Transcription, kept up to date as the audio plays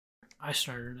I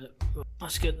started it.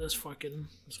 Let's get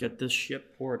this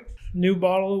shit poured. new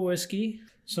bottle of whiskey.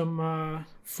 Some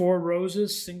Four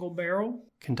Roses single barrel.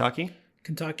 Kentucky.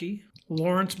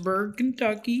 Lawrenceburg,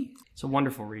 Kentucky. It's a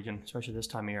wonderful region, especially this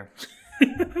time of year.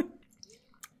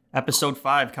 Episode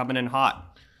 5 coming in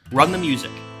hot. Run the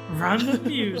music. Run the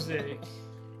music.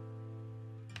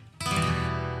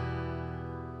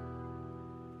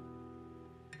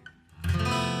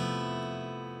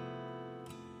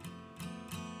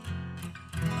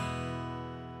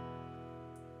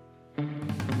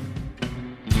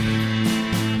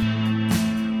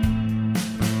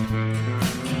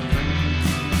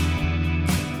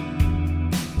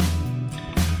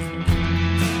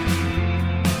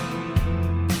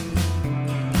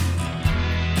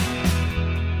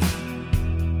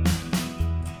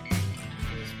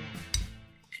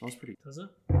 Smells pretty. Does it?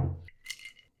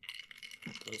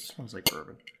 It smells like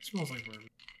bourbon. It smells like bourbon.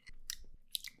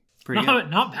 Pretty good.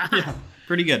 Not bad. Yeah,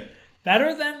 pretty good.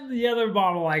 Better than the other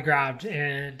bottle I grabbed,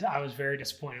 and I was very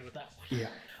disappointed with that one. Yeah.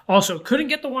 Also, couldn't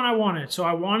get the one I wanted, so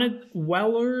I wanted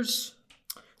Weller's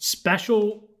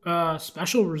special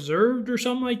reserved or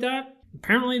something like that.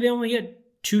 Apparently, they only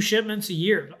get 2 shipments a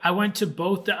year. I went to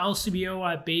both the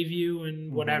LCBO at Bayview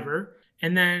and whatever,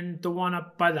 and then the one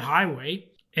up by the highway,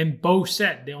 and both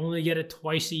said they only get it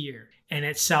twice a year, and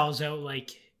it sells out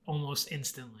like almost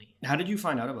instantly. How did you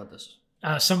find out about this?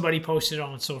 Somebody posted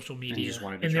on social media, And you just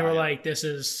wanted to and they try were it. like,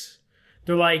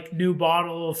 they're like, new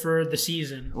bottle for the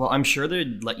season. Well, I'm sure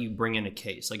they'd let you bring in a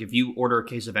case. Like, if you order a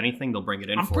case of anything, they'll bring it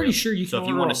in I'm for you. pretty sure you can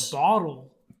order a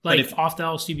bottle off the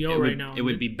LCBO right now. It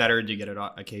would be better to get it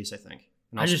a case, I think.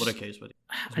 And I'll split a case with you.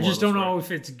 I just don't know if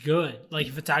it's good. Like,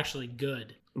 if it's actually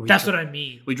good. That's what I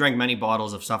mean. We drank many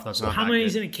bottles of stuff that's not How that many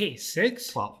is good. in a case? 6?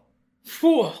 12.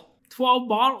 12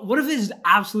 bottles? What if it's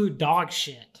absolute dog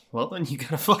shit? Well, then you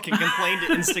gotta fucking complain to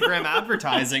Instagram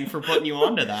advertising for putting you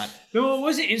onto that. No, it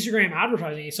wasn't Instagram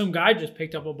advertising. Some guy just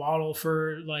picked up a bottle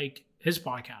for, like, his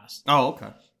podcast. Oh, okay.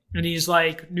 And he's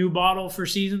like, new bottle for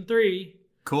season 3.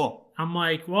 Cool. I'm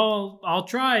like, well, I'll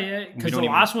try it. Because the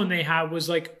last one they had was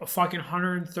like a fucking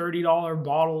 $130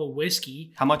 bottle of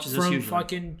whiskey. How much is this from usually?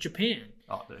 fucking Japan.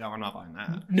 Oh, yeah, we're not buying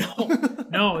that.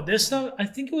 No, this stuff, I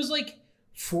think it was like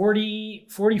 40,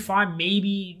 45,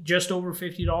 maybe just over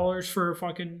 $50 for a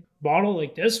fucking bottle.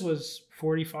 Like this was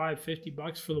 45,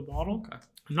 $50 for the bottle. Okay.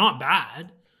 Not bad.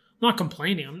 I'm not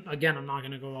complaining. I'm not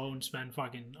going to go out and spend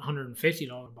fucking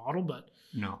 $150 bottle, but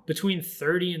No. between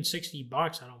 30 and $60, I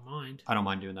don't mind. I don't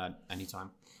mind doing that anytime.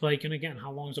 Like, and again,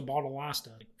 how long does a bottle last?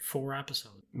 Like 4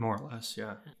 episodes. More or less,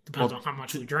 yeah. Depends on how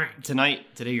much we drank. Today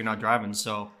you're not driving,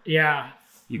 so... Yeah.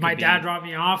 You My could be- dad dropped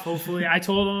me off. Hopefully, I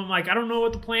told him, I'm like, I don't know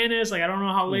what the plan is. Like, I don't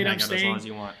know how late hang I'm out staying. as long as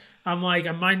you want. I'm like,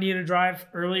 I might need to drive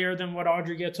earlier than what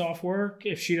Audrey gets off work.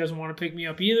 If she doesn't want to pick me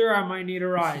up either, I might need a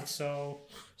ride. So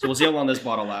we'll see how long this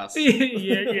bottle lasts.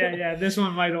 yeah. This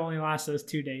one might only last us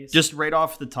 2 days. Just right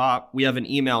off the top, we have an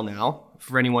email now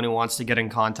for anyone who wants to get in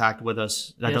contact with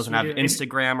us that Yes, doesn't we have do.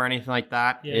 Instagram or anything like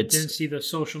that. Didn't see the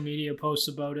social media posts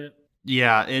about it.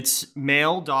 Yeah, it's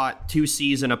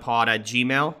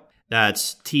mail.2seasonapod@gmail.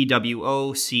 That's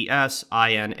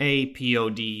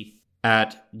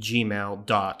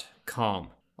TWOCSINAPOD@gmail.com.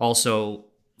 Also,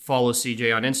 follow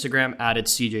CJ on Instagram,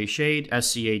 it's CJ Shade,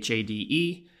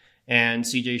 SCHADE, and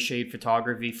CJ Shade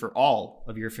Photography for all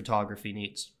of your photography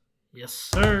needs. Yes,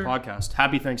 sir. Podcast.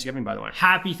 Happy Thanksgiving, by the way.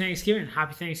 Happy Thanksgiving.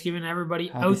 Happy Thanksgiving to everybody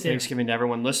Happy out there. Thanksgiving to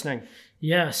everyone listening.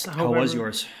 Yes. How was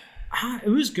yours? It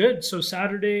was good. So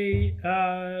Saturday,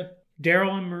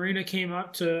 Daryl and Marina came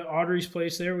up to Audrey's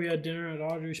place there. We had dinner at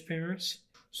Audrey's parents.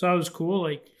 So that was cool.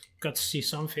 Like, got to see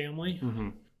some family. Mm-hmm.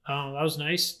 That was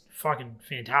nice. Fucking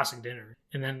fantastic dinner.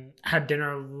 And then had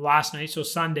dinner last night. So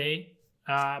Sunday,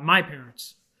 my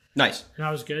parents. Nice. And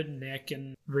that was good. Nick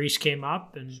and Reese came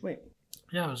up. And Sweet.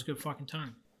 yeah, it was a good fucking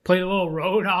time. Played a little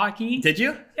road hockey. Did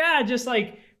you? Yeah, just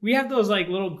like, we have those like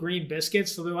little green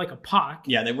biscuits. So they're like a puck.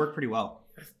 Yeah, they work pretty well.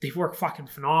 They work fucking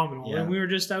phenomenal. Yeah. And we were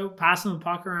just out passing the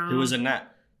puck around. Who was in net?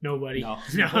 Nobody. No.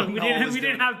 No, No we one was didn't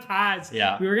doing have pads.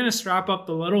 Yeah. We were going to strap up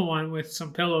the little one with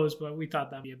some pillows, but we thought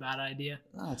that'd be a bad idea.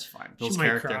 Oh, that's fine. She Builds might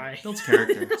character. cry. Builds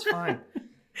character. It's fine.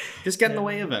 Just get in the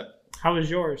way of it. How was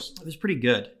yours? It was pretty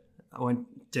good. I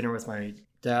went dinner with my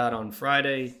dad on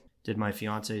Friday. Did my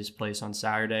fiance's place on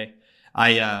Saturday.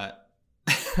 I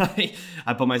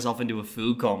put myself into a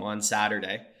food coma on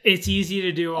Saturday. It's easy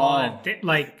to do on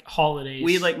like holidays.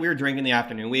 We were drinking in the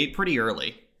afternoon. We ate pretty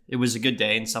early. It was a good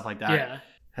day and stuff like that. Yeah.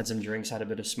 Had some drinks, had a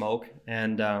bit of smoke,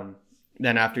 and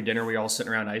then after dinner we were all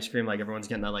sitting around ice cream, like everyone's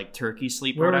getting that like turkey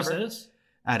sleep or Where was whatever. this?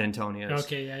 At Antonio's.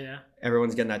 Okay, yeah.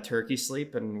 everyone's getting that turkey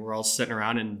sleep and we're all sitting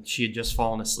around and she had just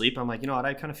fallen asleep. I'm like, you know what?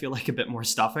 I kind of feel like a bit more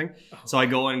stuffing. So I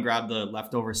go in and grab the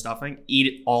leftover stuffing,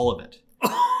 all of it.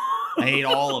 I ate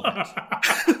all of it.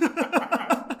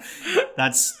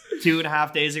 That's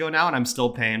 2.5 days ago now, and I'm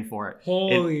still paying for it.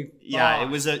 Holy yeah,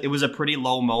 it was a pretty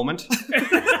low moment.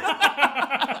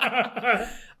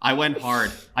 I went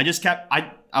hard. I just kept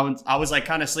I was like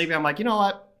kind of sleepy. I'm like, you know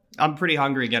what? I'm pretty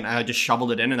hungry again. I just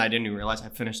shoveled it in and I didn't even realize I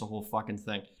finished the whole fucking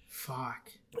thing.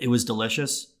 Fuck. It was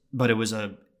delicious, but it was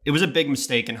a big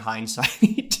mistake in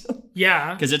hindsight.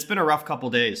 Yeah. Because it's been a rough couple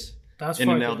days. That's in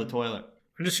and out of the toilet.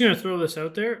 I'm just going to throw this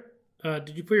out there.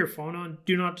 Did you put your phone on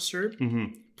Do Not Disturb? Mm-hmm.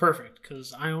 Perfect,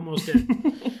 because I almost did.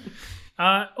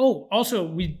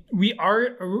 Also,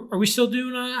 are we still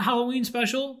doing a Halloween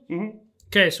special? Mm-hmm.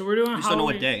 Okay, so we're doing I just don't know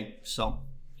what day, so.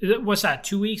 What's that,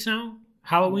 2 weeks now?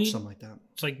 Halloween? Something like that.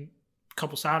 It's like a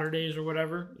couple Saturdays or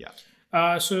whatever. Yeah.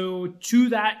 So to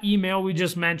that email we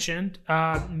just mentioned,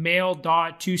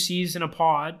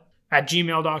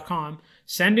 mail.2csinapod@gmail.com.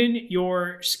 Send in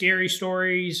your scary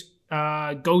stories,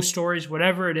 ghost stories,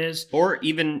 whatever it is. Or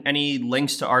even any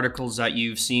links to articles that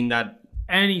you've seen that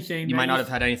anything you might not have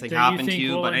had anything happen to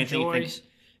you, but anything you think's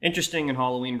interesting and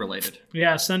Halloween related.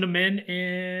 Yeah, send them in,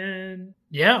 and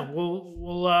yeah,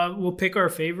 we'll pick our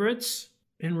favorites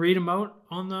and read them out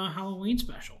on the Halloween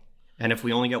special. And if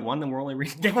we only get one, then we're only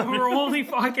reading one. We're only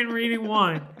fucking reading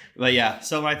one. But yeah,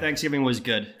 so my Thanksgiving was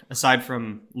good. Aside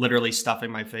from literally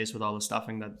stuffing my face with all the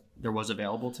stuffing that there was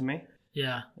available to me.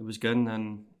 Yeah. It was good. And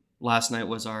then last night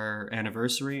was our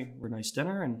anniversary. We're nice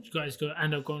dinner. And did you guys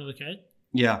end up going to the keg?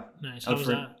 Yeah. Nice. How was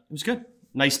that? It was good.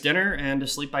 Nice dinner and a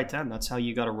sleep by 10. That's how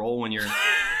you got to roll when you're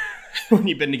when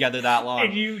you've been together that long.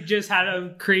 And you just had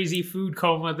a crazy food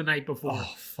coma the night before.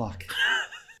 Oh, fuck.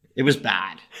 It was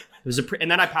bad. It was and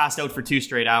then I passed out for 2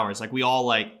 straight hours. Like we all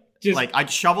I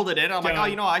shoveled it in. I'm like,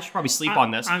 oh, I should probably sleep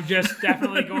on this. I'm just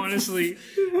definitely going to sleep.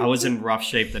 I was in rough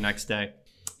shape the next day.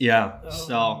 Yeah.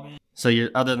 So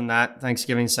other than that,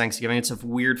 Thanksgiving's Thanksgiving. It's a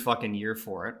weird fucking year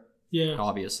for it. Yeah.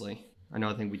 Obviously.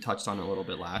 I think we touched on it a little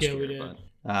bit last year. We did.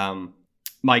 But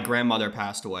my grandmother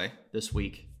passed away this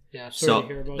week. Yeah, sorry to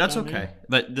hear about that's that. Okay.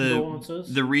 But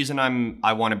the reason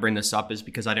I want to bring this up is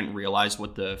because I didn't realize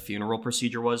what the funeral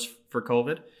procedure was for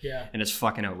COVID. Yeah. And it's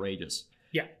fucking outrageous.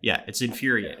 Yeah. Yeah, it's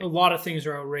infuriating. A lot of things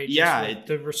are outrageous. Yeah.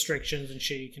 The restrictions and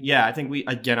shit you can do. I think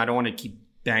I don't want to keep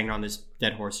banging on this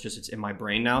dead horse, just it's in my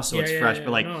brain now, so it's fresh.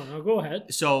 But no, go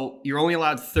ahead. So you're only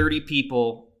allowed 30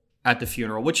 people at the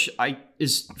funeral, which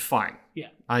is fine. Yeah.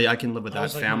 I can live with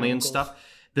that, family and stuff.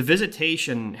 The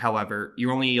visitation, however,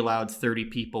 you're only allowed 30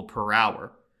 people per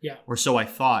hour. Yeah. Or so I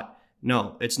thought.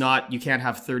 No, it's not. You can't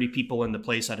have 30 people in the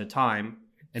place at a time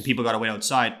and people got to wait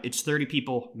outside. It's 30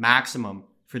 people maximum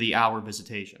for the hour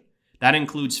visitation. That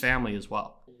includes family as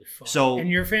well. So, and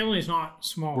your family is not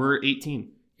small. We're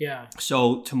 18. Yeah.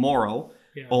 So tomorrow,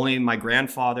 only my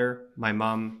grandfather, my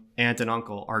mom, aunt, and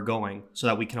uncle are going so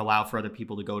that we can allow for other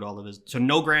people to go to all the visits. So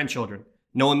no grandchildren.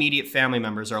 No immediate family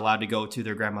members are allowed to go to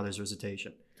their grandmother's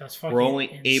visitation. That's fucking We're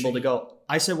only insane. able to go.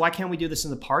 I said, why can't we do this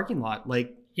in the parking lot?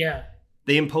 Yeah.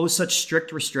 They impose such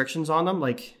strict restrictions on them.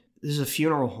 This is a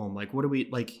funeral home. What do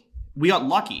we, we got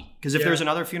lucky. Because if there's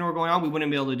another funeral going on, we wouldn't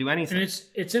be able to do anything. And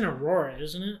it's in Aurora,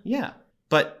 isn't it? Yeah.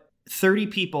 But 30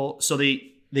 people, so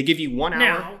they give you 1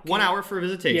 hour, 1 hour for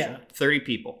visitation, 30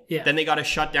 people. Yeah. Then they got to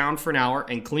shut down for an hour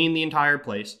and clean the entire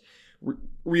place.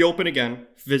 Reopen again,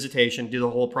 visitation, do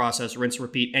the whole process, rinse,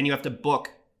 repeat, and you have to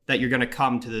book that you're going to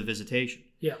come to the visitation.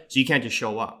 Yeah. So you can't just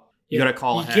show up. You got to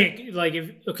call ahead.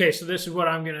 Can't, so this is what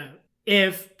I'm going to,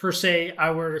 if per se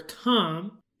I were to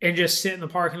come and just sit in the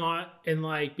parking lot and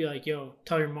be like, yo,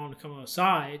 tell your mom to come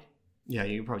outside. Yeah,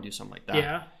 you can probably do something like that.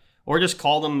 Yeah. Or just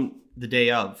call them the day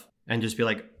of and just be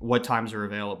like, what times are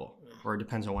available? Or it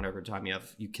depends on whatever time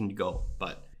you can go.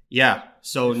 But yeah,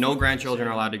 so no grandchildren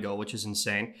are allowed to go, which is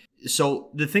insane. So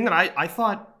the thing that I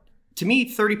thought, to me,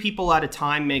 30 people at a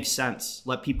time makes sense.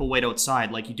 Let people wait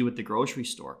outside like you do at the grocery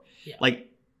store. Yeah.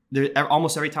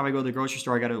 Almost every time I go to the grocery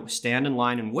store, I got to stand in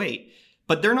line and wait.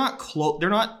 But they're not they're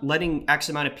not letting X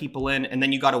amount of people in, and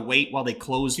then you got to wait while they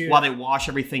close, while they wash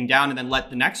everything down, and then let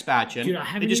the next batch in.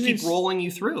 They just keep rolling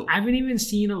you through. I haven't even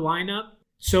seen a lineup.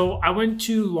 So I went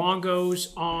to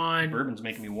Longo's on... Bourbon's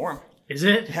making me warm. Is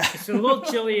it? Yeah. It's a little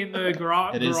chilly in the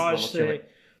garage today.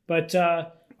 But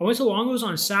I went to Longo's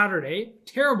on Saturday.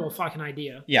 Terrible fucking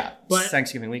idea. Yeah, but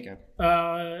Thanksgiving weekend.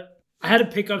 I had to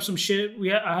pick up some shit.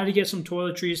 I had to get some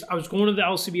toiletries. I was going to the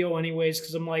LCBO anyways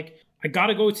because I'm like, I got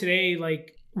to go today.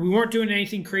 We weren't doing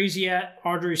anything crazy at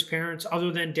Audrey's parents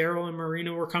other than Daryl and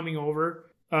Marina were coming over.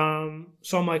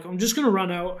 So I'm like, I'm just going to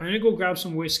run out. I'm going to go grab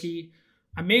some whiskey.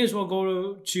 I may as well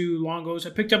go to Longo's. I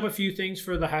picked up a few things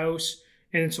for the house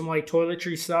and some like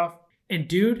toiletry stuff. And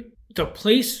dude, the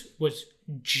place was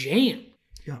jammed.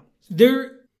 Yeah.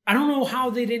 I don't know how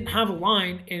they didn't have a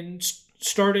line and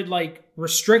started like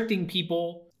restricting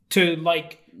people to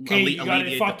like, okay, you gotta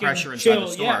alleviate fucking the pressure inside chill.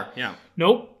 the store. Yeah.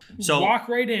 Nope. So walk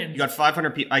right in. You got 500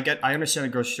 people. I understand the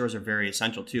grocery stores are very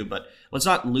essential too, but let's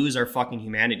not lose our fucking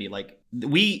humanity. Like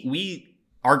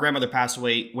our grandmother passed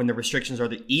away when the restrictions are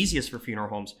the easiest for funeral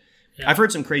homes. Yeah. I've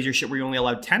heard some crazier shit where you're only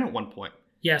allowed 10 at one point.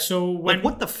 Yeah. So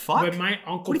what the fuck? When my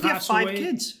uncle what if you have passed 5 away,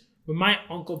 kids? When my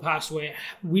uncle passed away,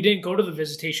 we didn't go to the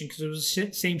visitation because it was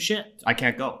the same shit. I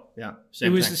can't go. Yeah. It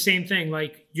was the same thing.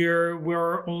 Like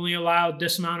we're only allowed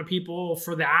this amount of people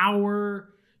for the hour.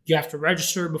 You have to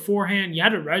register beforehand. You had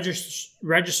to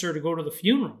register to go to the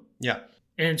funeral. Yeah.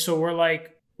 And so we're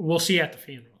like, we'll see you at the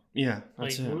funeral. Yeah,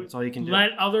 that's it. That's all you can do.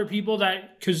 Let other people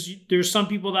because there's some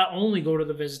people that only go to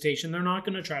the visitation. They're not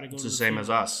going to try to go to the funeral. It's the same as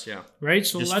us, yeah. Right?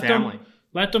 So just family.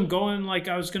 Let them go. And like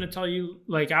I was going to tell you,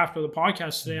 like after the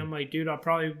podcast today, I'm like, dude, I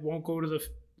probably won't go to the,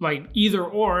 like either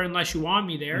or unless you want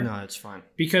me there. No, it's fine.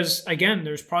 Because again,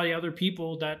 there's probably other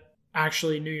people that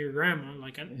actually knew your grandma.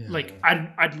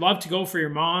 I'd love to go for your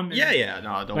mom. And, no, don't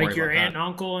worry about that. Like your aunt and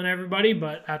uncle and everybody.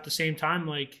 But at the same time,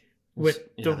 like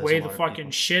with the way the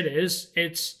fucking shit is,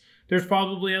 there's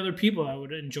probably other people that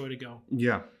would enjoy to go.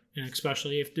 Yeah. And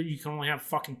especially if you can only have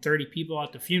fucking 30 people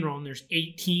at the funeral and there's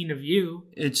 18 of you.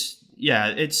 It's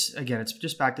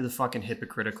just back to the fucking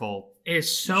hypocritical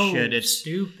It's so shit. It's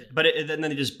stupid. But then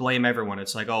they just blame everyone.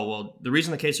 It's like, oh, well, the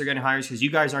reason the cases are getting higher is because you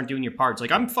guys aren't doing your part. It's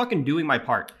like, I'm fucking doing my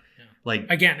part. Yeah. Like,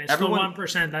 again, it's the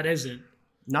 1% that isn't.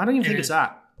 No, I don't even think it's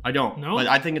that. I don't. No? But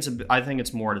I think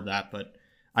it's more to that, but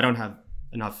I don't have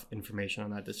enough information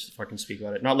on that to fucking speak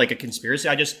about it. Not like a conspiracy.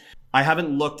 I haven't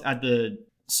looked at the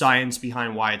science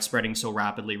behind why it's spreading so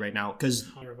rapidly right now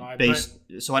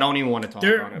so I don't even want to talk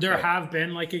on it. There have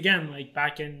been like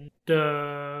back in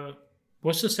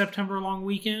what's the September long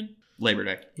weekend? Labor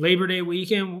Day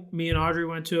weekend, me and Audrey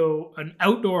went to an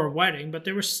outdoor wedding, but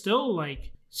there was still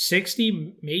like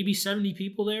 60, maybe 70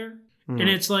 people there. And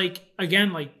it's like,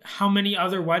 again, like how many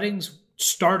other weddings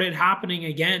started happening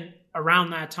again around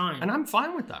that time? And I'm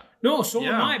fine with that. No, so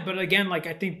am I. But again, like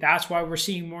I think that's why we're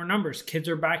seeing more numbers. Kids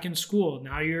are back in school.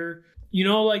 Now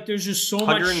like there's just so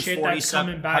much shit that's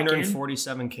coming back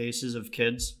 147 cases of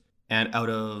kids and out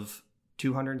of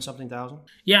 200 and something thousand.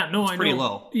 Yeah, no, it's I know. Pretty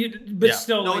low. But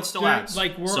still, no, it still adds.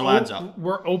 Like still adds up.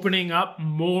 We're opening up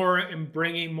more and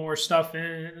bringing more stuff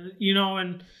in,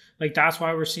 and like that's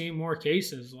why we're seeing more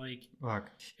cases. Like, fuck.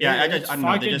 Yeah, I don't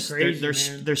know.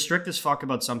 They're strict as fuck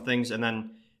about some things, and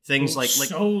then things like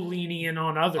so lenient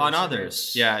on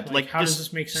others. Yeah, like how does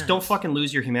this make sense? Just don't fucking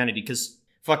lose your humanity, because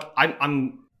fuck,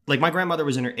 I'm like, my grandmother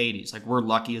was in her 80s. Like, we're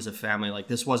lucky as a family. Like,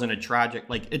 this wasn't a tragic.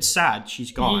 Like, it's sad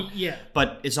she's gone. Yeah.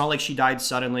 But it's not like she died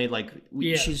suddenly. Like,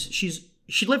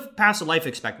 she lived past a life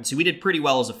expectancy. We did pretty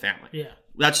well as a family. Yeah.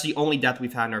 That's the only death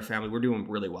we've had in our family. We're doing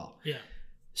really well. Yeah.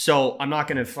 So I'm not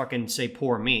gonna fucking say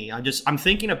poor me. I'm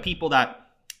thinking of people that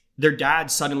their dad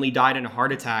suddenly died in a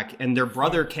heart attack and their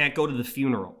brother can't go to the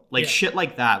funeral. Like shit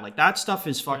like that. Like, that stuff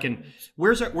is fucking.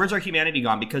 Where's our humanity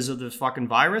gone because of the fucking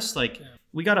virus? Like,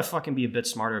 we gotta fucking be a bit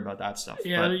smarter about that stuff.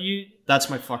 Yeah, but that's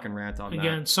my fucking rant on that.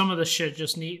 Again, some of the shit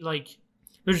just need, like,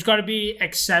 there's got to be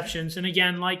exceptions. And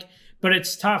again, like, but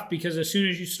it's tough because as soon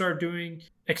as you start doing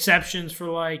exceptions for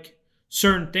like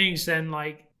certain things, then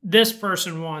like this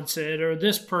person wants it or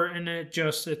and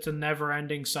it's a never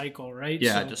ending cycle, right?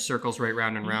 Yeah, so it just circles right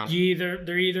round and round.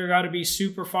 They're either got to be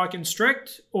super fucking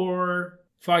strict or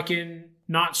fucking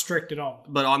not strict at all.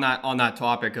 But on that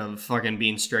topic of fucking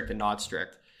being strict and not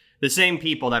strict, the same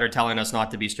people that are telling us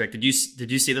not to be strict. Did you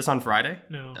see this on Friday?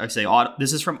 No. I say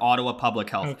this is from Ottawa Public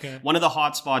Health. Okay. One of the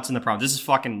hot spots in the province. This is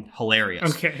fucking hilarious.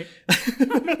 Okay.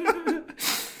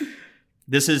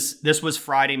 This was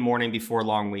Friday morning before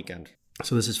long weekend.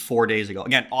 So this is 4 days ago.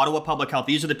 Again, Ottawa Public Health.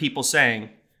 These are the people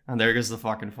saying, and there goes the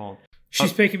fucking phone.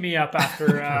 She's picking me up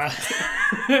after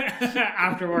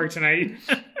after work tonight.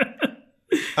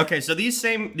 Okay, so these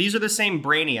are the same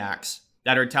brainiacs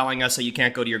that are telling us that you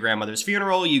can't go to your grandmother's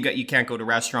funeral, you can't go to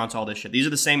restaurants, all this shit. These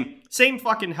are the same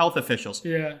fucking health officials.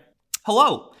 Yeah.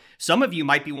 Hello. Some of you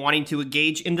might be wanting to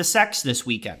engage in the sex this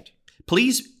weekend.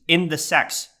 Please be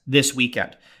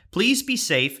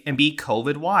safe and be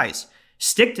COVID wise.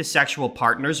 Stick to sexual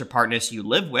partners or partners you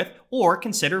live with, or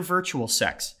consider virtual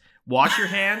sex. Wash your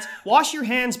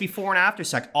hands before and after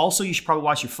sex. Also, you should probably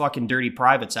wash your fucking dirty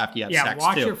privates after you have sex, too. Yeah,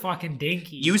 wash your fucking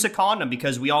dinky. Use a condom,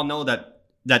 because we all know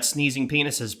that sneezing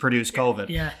penises produce COVID.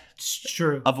 Yeah, it's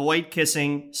true. Avoid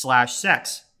kissing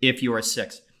 /sex if you are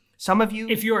 6. Some of you...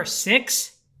 If you are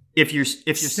 6? If you're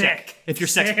sick. If you're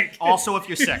sick. Also, if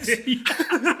you're sick.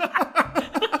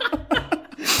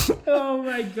 Oh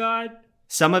my God.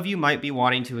 Some of you might be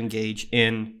wanting to engage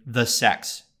in the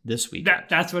sex this week.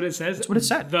 That's what it says? That's what it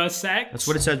said. The sex? That's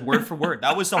what it says word for word.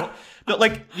 That was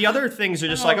the other things are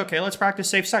just like, okay, let's practice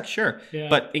safe sex, sure. Yeah.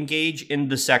 But engage in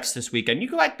the sex this weekend. You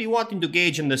might be wanting to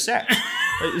engage in the sex.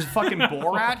 Is fucking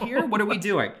Borat here? What are we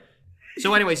doing?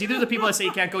 So anyways, these are the people that say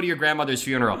you can't go to your grandmother's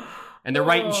funeral. And they're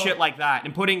writing shit like that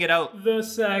and putting it out. The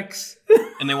sex.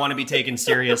 And they want to be taken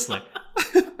seriously.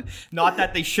 Not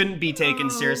that they shouldn't be taken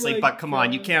seriously, but come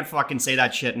on, you can't fucking say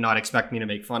that shit and not expect me to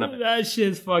make fun of it. That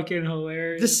shit's fucking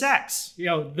hilarious. The sex.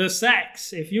 Yo, the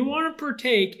sex. If you want to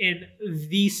partake in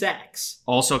the sex.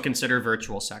 Also consider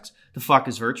virtual sex. The fuck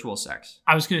is virtual sex?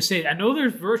 I was going to say, I know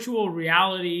there's virtual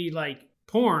reality like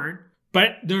porn,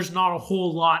 but there's not a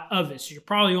whole lot of it. So you're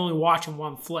probably only watching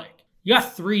one flick. You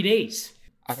got 3 days.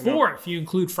 4 if you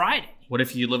include Friday. What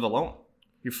if you live alone?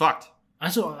 You're fucked.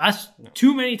 That's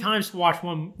too many times to watch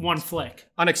one flick.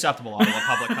 Unacceptable, Ottawa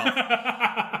Public Health.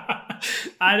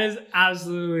 That is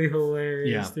absolutely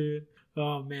hilarious, dude.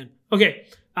 Oh, man. Okay,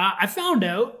 I found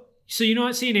out. So you know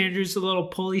at St. Andrews, the little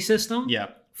pulley system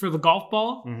for the golf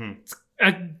ball? Mm-hmm. It's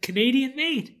a Canadian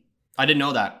made. I didn't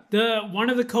know that. One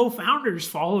of the co-founders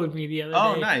followed me the other day.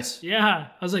 Oh, nice. Yeah.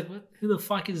 I was like, who the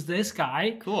fuck is this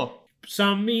guy? Cool.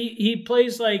 He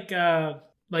plays like the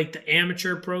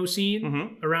amateur pro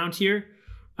scene around here.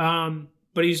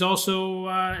 But he's also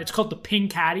it's called the Ping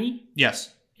Caddy.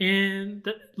 Yes. And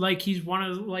he's one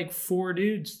of like 4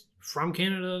 dudes from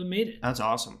Canada that made it. That's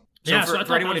awesome. So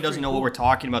for anyone who doesn't know what we're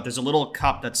talking about, there's a little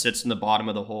cup that sits in the bottom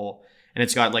of the hole, and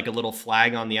it's got like a little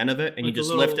flag on the end of it, and you just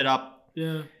lift it up.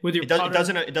 Yeah, with your it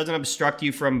doesn't obstruct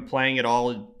you from playing at all.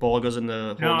 The ball goes in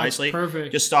the hole nicely. It's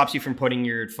perfect. Just stops you from putting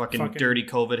your fucking dirty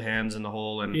COVID hands in the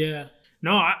hole. And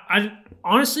no, I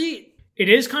honestly, it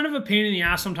is kind of a pain in the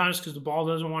ass sometimes because the ball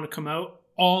doesn't want to come out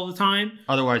all the time.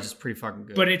 Otherwise, it's pretty fucking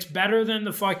good. But it's better than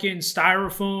the fucking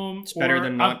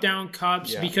styrofoam up down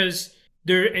cups because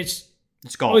it's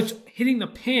golf. It's hitting the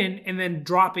pin and then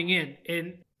dropping in.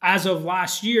 And as of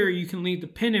last year, you can leave the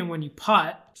pin in when you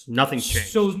putt. Nothing's changed.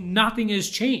 So nothing has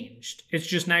changed. It's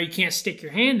just now you can't stick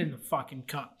your hand in the fucking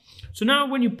cup. So now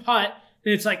when you putt,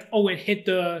 then it's like, oh, it hit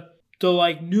the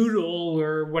like noodle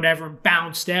or whatever and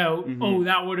bounced out. Mm-hmm. Oh,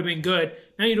 that would have been good.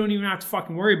 Now you don't even have to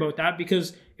fucking worry about that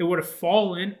because it would have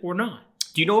fallen or not.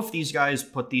 Do you know if these guys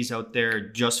put these out there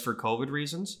just for COVID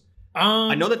reasons?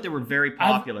 I know that they were very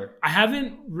popular. I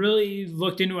haven't really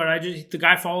looked into it. The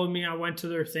guy followed me. I went to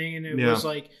their thing and it was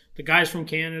like the guys from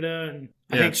Canada and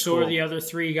I think so are the other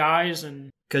 3 guys.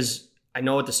 And because I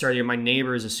know at the start of the year, my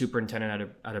neighbor is a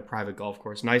superintendent at a private golf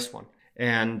course, nice one,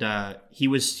 and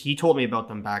he told me about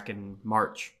them back in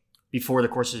March before the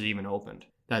courses even opened.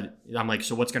 That I'm like,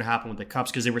 so what's going to happen with the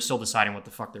cups? Because they were still deciding what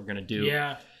the fuck they were going to do.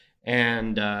 Yeah.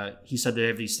 And he said they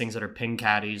have these things that are ping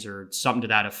caddies or something to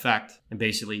that effect. And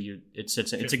basically, it's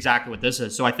exactly what this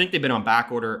is. So I think they've been on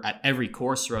back order at every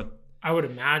course throughout. I would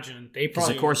imagine they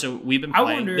probably. Because of course we've been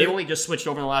playing. They only just switched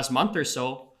over in the last month or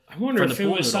so. I wonder if it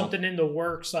was something in the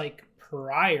works like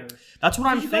prior. That's what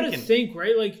I'm thinking. You gotta think,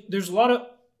 right? Like, there's a lot of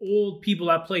old people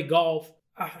that play golf.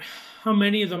 How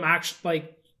many of them actually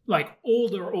like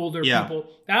older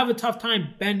people that have a tough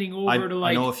time bending over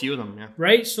I know a few of them, yeah.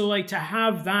 Right? So like to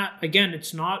have that, again,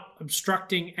 it's not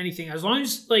obstructing anything. As long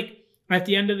as like at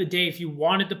the end of the day, if you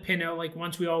wanted the pin out, like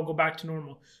once we all go back to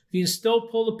normal, you can still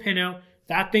pull the pin out.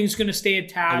 That thing's going to stay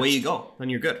attached. Away you go. Then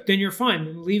you're good. Then you're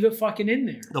fine. Leave it fucking in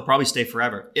there. They'll probably stay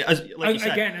forever. Like you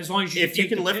said, again, as long as you if you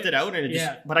can lift it out and it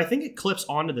just, but I think it clips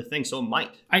onto the thing, so it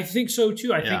might. I think so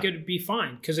too. I think it'd be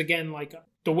fine. Because again, like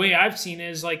the way I've seen it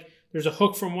is like there's a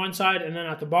hook from one side and then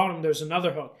at the bottom there's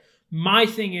another hook. My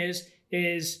thing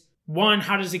is one,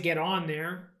 how does it get on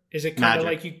there? Is it kind of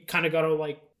like you kind of got to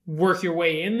like work your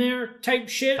way in there type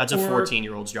shit? That's a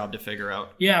 14-year-old's job to figure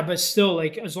out. Yeah, but still,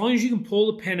 like, as long as you can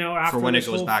pull the pin out after when this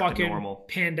it goes whole back fucking to normal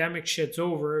pandemic shit's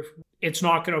over, it's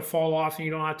not going to fall off and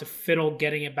you don't have to fiddle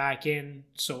getting it back in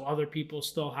so other people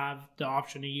still have the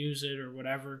option to use it or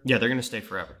whatever. Yeah, they're going to stay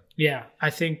forever. Yeah, I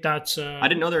think that's... I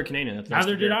didn't know they were Canadian. That's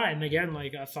neither did I. And again,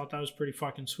 like, I thought that was pretty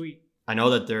fucking sweet. I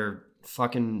know that they're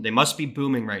fucking... They must be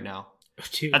booming right now.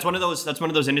 Dude. That's one of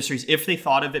those industries, if they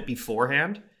thought of it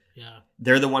beforehand... Yeah,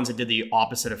 they're the ones that did the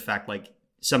opposite effect. Like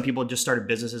some people just started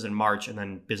businesses in March and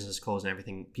then businesses closed and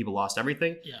everything. People lost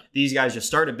everything. Yeah, these guys just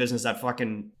started business that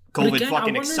fucking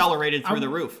COVID accelerated through the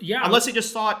roof. Yeah, unless they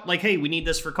just thought like, hey, we need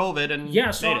this for COVID and made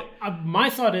it. My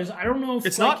thought is, I don't know if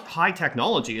it's not high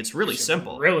technology. It's really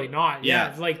simple. Really not.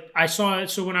 Yeah, like I saw it.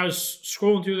 So when I was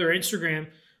scrolling through their Instagram,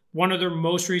 one of their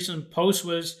most recent posts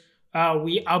was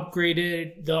we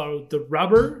upgraded the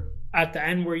rubber at the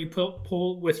end where you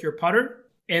pull with your putter,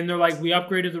 and they're like, we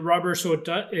upgraded the rubber so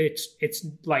it's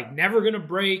like never gonna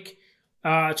break,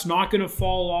 it's not gonna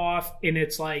fall off, and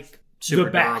it's like Super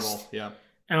the best. durable.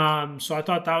 Yeah. So I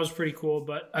thought that was pretty cool.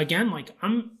 But again, like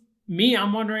I'm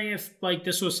wondering if like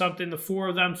this was something the four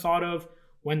of them thought of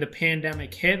when the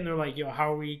pandemic hit, and they're like, yo,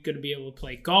 how are we going to be able to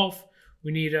play golf?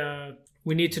 We need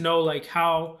to know like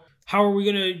how are we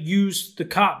going to use the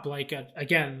cup? Like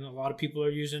again, a lot of people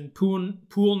are using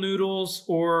pool noodles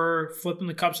or flipping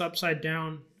the cups upside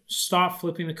down. Stop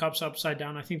flipping the cups upside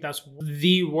down. I think that's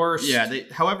the worst. Yeah,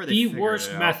 the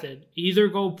worst method. Either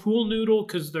go pool noodle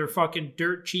because they're fucking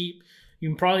dirt cheap. You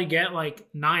can probably get like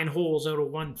 9 holes out of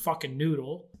one fucking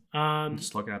noodle. I'm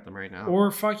just looking at them right now.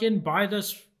 Or fucking buy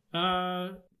this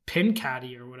pin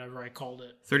caddy or whatever I called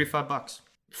it. $35.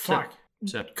 Fuck.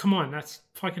 Sip. Come on, that's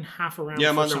fucking half a round. Yeah,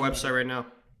 I'm on their website right now.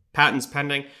 Patents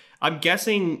pending. I'm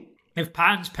guessing if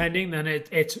patents pending, then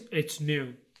it's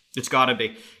new. It's got to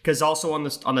be, because also on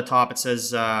the top it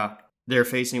says they're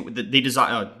facing. They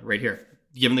design right here.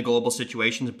 Given the global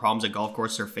situations and problems that golf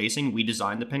courses are facing, we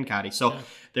designed the pin caddy. So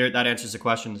that answers the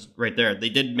questions right there. They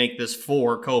did make this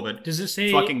for COVID. Does it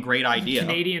say fucking great idea?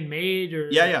 Canadian made or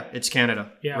yeah, it's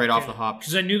Canada. Yeah, right off the hop.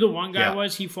 Because I knew the one guy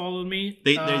was. He followed me.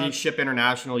 They ship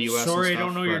international, US. Sorry, and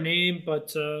stuff, I don't know your name,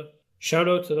 but shout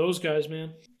out to those guys,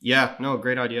 man. Yeah, no,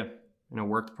 great idea. And it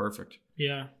worked perfect.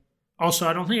 Yeah. Also,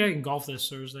 I don't think I can golf this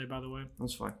Thursday, by the way.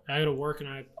 That's fine. I got to work, and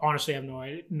I honestly have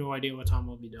no idea what time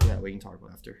I'll be done. Yeah, we can talk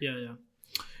about after. Yeah.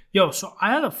 Yo, so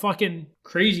I had a fucking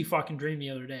crazy fucking dream the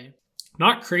other day.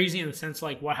 Not crazy in the sense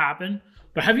like what happened,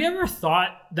 but have you ever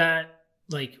thought that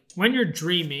like when you're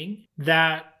dreaming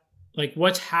that like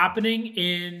what's happening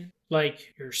in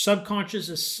like your subconscious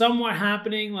is somewhat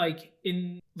happening like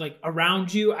in like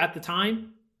around you at the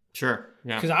time? Sure.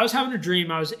 Yeah. Because I was having a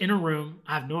dream. I was in a room.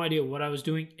 I have no idea what I was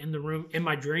doing in the room in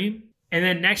my dream. And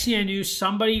then next thing I knew,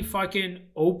 somebody fucking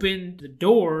opened the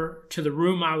door to the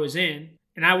room I was in.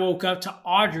 And I woke up to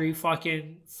Audrey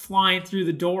fucking flying through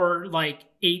the door like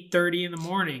 8:30 in the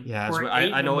morning. Yeah,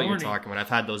 I know what you're talking about. I've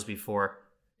had those before.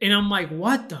 And I'm like,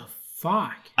 what the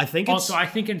fuck? I think I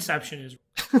think Inception is.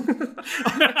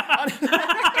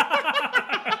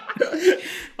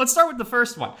 Let's start with the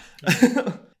first one.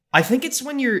 I think it's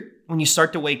when you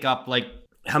start to wake up, like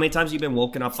how many times you've been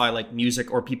woken up by like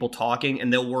music or people talking,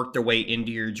 and they'll work their way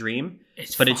into your dream.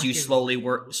 It's you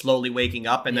slowly waking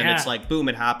up, and then it's like boom,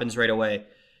 it happens right away.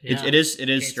 Yeah. It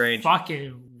is strange.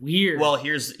 Fucking weird. Well,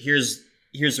 here's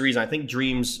the reason. I think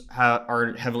dreams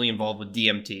are heavily involved with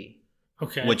DMT.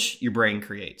 Okay. Which your brain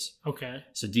creates. Okay.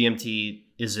 So DMT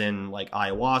is in like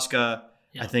ayahuasca.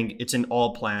 Yeah. I think it's in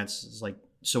all plants. It's like,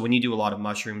 so when you do a lot of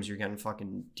mushrooms, you're getting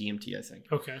fucking DMT, I think.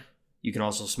 Okay. You can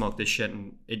also smoke this shit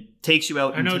and it takes you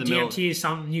out into the middle. I know DMT is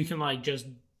something you can like just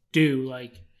do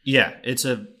like. Yeah, it's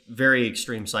a very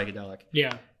extreme psychedelic.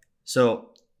 Yeah.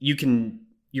 So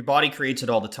your body creates it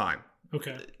all the time.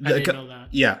 Okay. I didn't know that.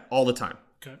 Yeah, all the time.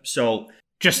 Okay. So.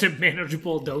 Just in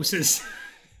manageable doses.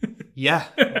 Yeah.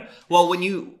 Well, when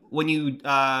you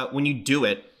do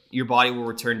it, your body will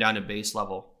return down to base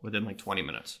level within like 20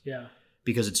 minutes. Yeah.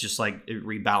 Because it's just like it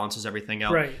rebalances everything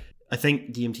out. Right. I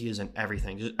think DMT is in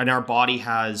everything. And our body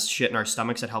has shit in our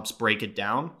stomachs that helps break it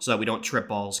down so that we don't trip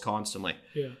balls constantly.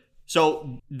 Yeah.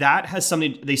 So that has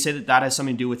something, they say that has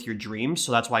something to do with your dreams.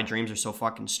 So that's why dreams are so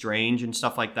fucking strange and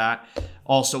stuff like that.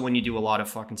 Also, when you do a lot of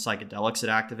fucking psychedelics, it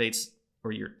activates,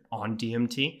 or you're on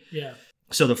DMT. Yeah.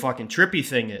 So the fucking trippy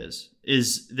thing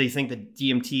is they think that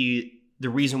DMT, the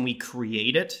reason we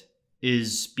create it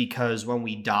is because when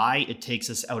we die, it takes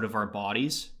us out of our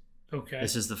bodies. Okay.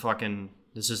 This is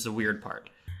the weird part.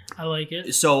 I like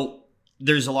it. So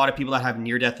there's a lot of people that have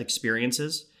near-death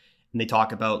experiences, and they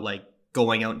talk about like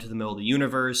going out into the middle of the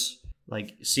universe,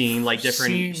 like seeing like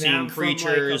different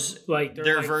creatures, like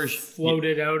their version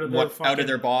floated out of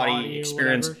their body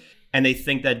experience. And they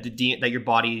think that that your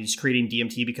body is creating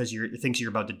DMT because it thinks you're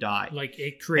about to die. Like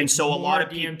it creates a lot of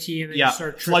DMT, and then you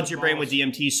start floods your brain with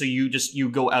DMT, so you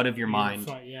go out of your mind,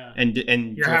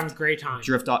 and you're having a great time.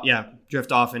 Drift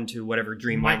off into whatever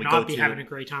dreamland we go to. Might not be having a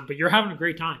great time, but you're having a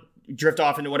great time. Drift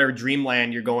off into whatever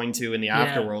dreamland you're going to in the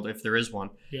afterworld, if there is one.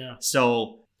 Yeah.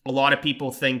 So a lot of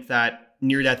people think that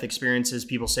near-death experiences,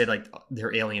 people say like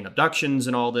they're alien abductions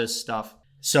and all this stuff.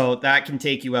 So that can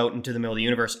take you out into the middle of the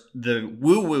universe. The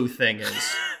woo-woo thing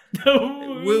is...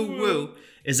 woo-woo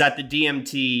is that the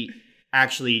DMT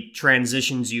actually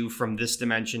transitions you from this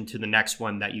dimension to the next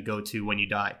one that you go to when you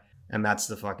die. And that's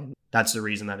the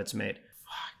reason that it's made.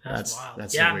 That's wild.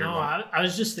 That's yeah, the weird no, one. I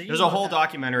was just thinking there's a whole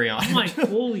documentary on it. I'm like,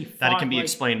 holy fuck. That it can be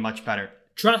explained much better.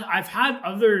 Trust, I've had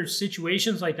other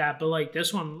situations like that, but like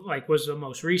this one like was the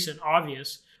most recent,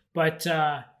 obvious. But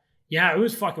yeah, it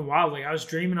was fucking wild. Like I was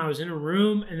dreaming I was in a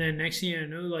room, and then next thing I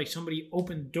know, like somebody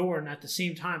opened the door, and at the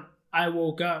same time I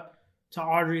woke up to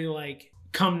Audrey like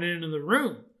coming into the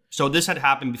room. So this had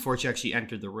happened before she actually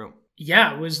entered the room.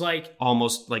 Yeah, it was like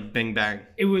almost like bing bang.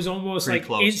 It was almost pretty like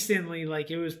close. Instantly,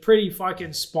 like it was pretty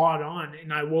fucking spot on,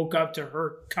 and I woke up to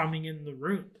her coming in the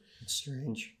room. It's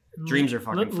strange. Dreams are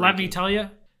fucking Let me freaky. tell you,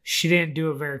 she didn't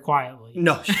do it very quietly.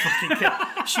 No,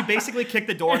 she basically kicked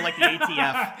the door in like the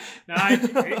ATF.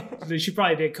 No, she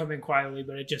probably did come in quietly,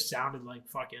 but it just sounded like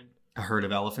fucking A herd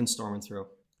of elephants storming through.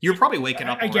 You're probably waking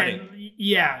up already. again.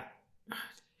 Yeah,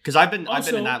 Because I've been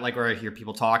Also- in that, like, where I hear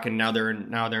people talk, and now they're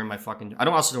in my fucking. I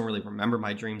don't really remember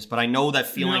my dreams, but I know that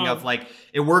feeling No. of like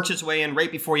it works its way in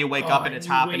right before you wake up, and it's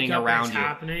you wake happening up and around it's you.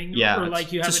 happening, Yeah, or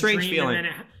like you have it's a strange dream feeling. and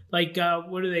then like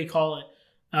what do they call it?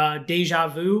 Deja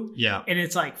vu. Yeah, And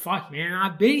it's like, fuck, man,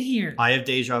 I've been here. I have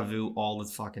deja vu all the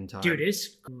fucking time, Dude, it's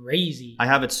crazy. I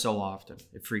have it so often,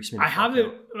 it freaks me. the I have fuck it.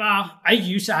 out. Well, I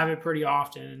used to have it pretty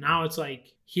often, and now it's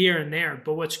like here and there.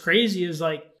 But what's crazy is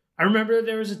like I remember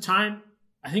there was a time.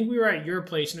 I think we were at your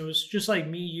place, and it was just like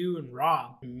me, you, and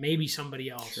Rob, and maybe somebody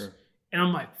else. Sure. And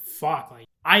I'm like, fuck, like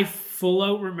I full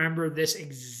out remember this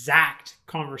exact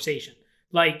conversation,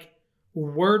 like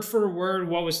word for word,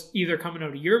 what was either coming out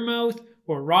of your mouth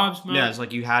or Rob's mouth. Yeah, it's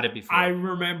like you had it before. I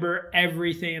remember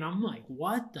everything, and I'm like,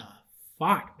 what the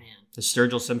fuck, man? As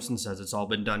Sturgill Simpson says, it's all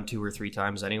been done 2 or 3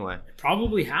 times anyway. It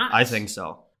probably has. I think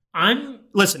so.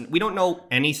 Listen, we don't know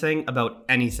anything about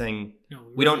anything. No,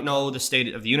 We don't know the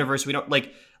state of the universe. We don't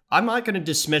like. I'm not going to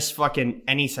dismiss fucking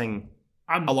anything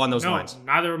along those lines.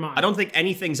 Neither am I. I don't think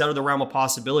anything's out of the realm of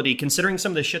possibility, considering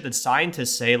some of the shit that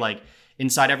scientists say, like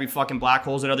inside every fucking black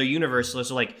hole's another universe.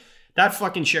 So like that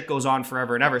fucking shit goes on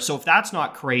forever and ever. So if that's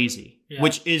not crazy, Yeah.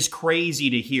 which is crazy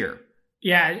to hear,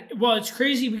 Yeah, well, it's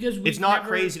crazy because it's not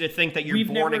crazy to think that you're we've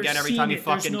born never again every seen time you it.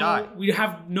 There's fucking no- die. We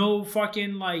have no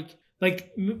fucking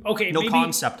okay, No maybe,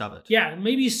 concept of it. Yeah,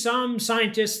 maybe some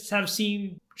scientists have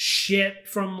seen shit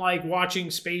from like watching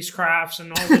spacecrafts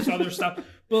and all this other stuff,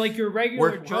 but like your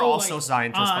regular We're Joe, also like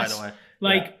scientists, by us, the way.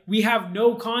 Like Yeah. we have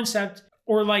no concept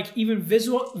or like even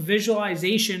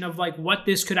visualization of like what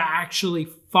this could actually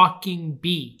fucking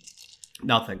be.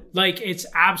 Nothing. Like it's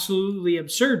absolutely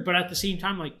absurd, but at the same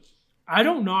time, like I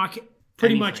don't knock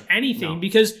pretty much anything No.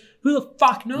 because who the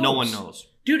fuck knows? No one knows.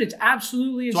 Dude, it's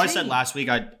absolutely insane. So I said last week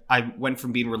I went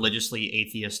from being religiously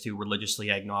atheist to religiously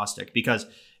agnostic because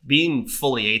being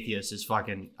fully atheist is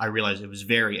fucking, I realized it was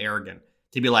very arrogant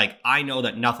to be like, I know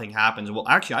that nothing happens. Well,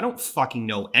 actually, I don't fucking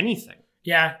know anything.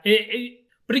 Yeah,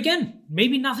 but again,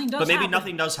 maybe nothing does But maybe happen.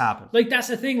 nothing does happen. Like that's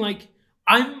the thing, like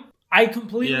I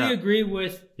completely Yeah. agree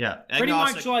with Yeah. pretty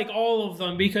Agnostic. much like all of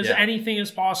them because Yeah. anything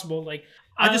is possible. Like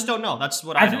I just don't know. That's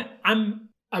what I know. I'm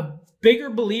a bigger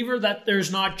believer that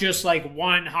there's not just like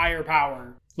one higher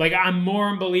power. Like I'm more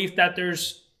in belief that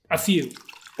there's a few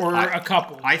or a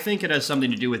couple. I think it has something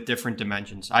to do with different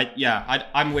dimensions.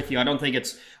 I'm with you. I don't think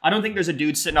there's a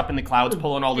dude sitting up in the clouds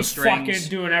pulling all the Just strings. fucking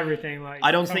doing everything. Like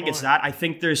I don't come think it's on. that. I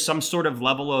think there's some sort of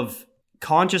level of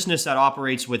consciousness that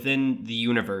operates within the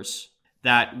universe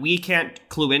that we can't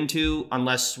clue into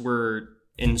unless we're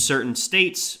in certain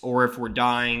states or if we're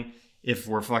dying, if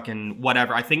we're fucking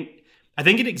whatever. I think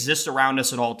it exists around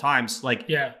us at all times. Like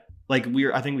Yeah. I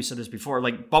think we said this before.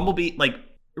 Like Bumblebee, like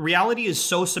reality is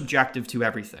so subjective to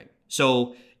everything.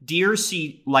 So deer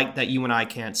see light that you and I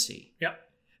can't see. Yep.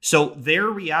 So their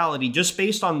reality, just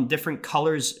based on different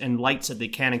colors and lights that they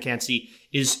can and can't see,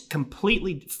 is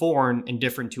completely foreign and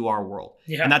different to our world.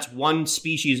 Yeah. And that's one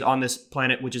species on this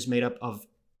planet which is made up of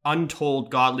untold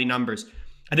godly numbers.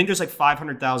 I think there's like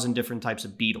 500,000 different types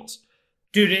of beetles.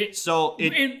 Dude, So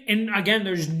and again,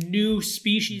 there's new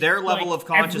species. their level like, of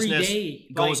consciousness every day.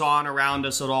 goes Like, on around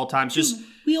us at all times. Just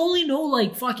we only know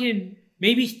like fucking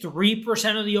maybe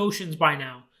 3% of the oceans by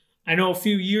now. I know a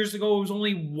few years ago it was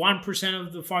only 1%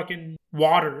 of the fucking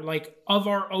water. Like of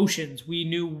our oceans, we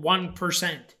knew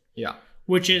 1%, yeah.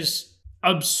 which is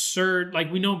absurd.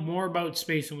 Like we know more about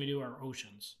space than we do our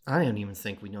oceans. I don't even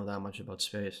think we know that much about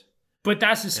space. But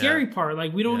that's the scary part.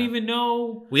 Like we don't Yeah. even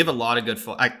know. We have a lot of good.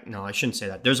 I shouldn't say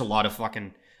that. There's a lot of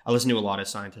fucking. I listen to a lot of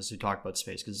scientists who talk about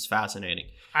space because it's fascinating.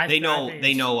 They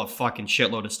know a fucking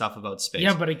shitload of stuff about space.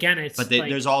 Yeah, but again, it's But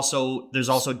like, there's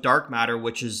also dark matter,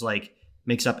 which is like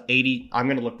makes up 80. I'm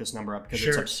gonna look this number up because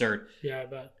it's Sure. absurd. yeah,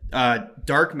 but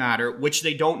Dark matter, which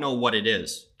they don't know what it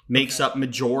is, makes up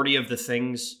majority of the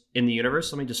things in the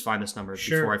universe. Let me just find this number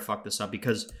Sure. before I fuck this up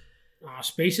because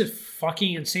space is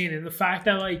fucking insane. And the fact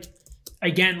that like,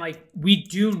 again, like we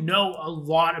do know a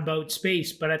lot about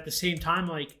space, but at the same time,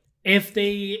 like if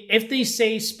they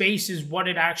say space is what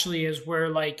it actually is, where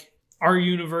like our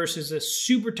universe is a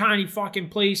super tiny fucking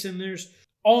place and there's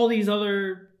all these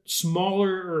other smaller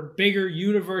or bigger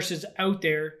universes out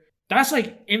there. That's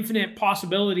like infinite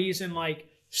possibilities and like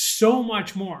so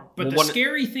much more. But the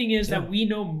scary thing is that we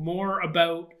know more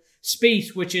about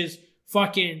space, which is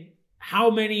fucking how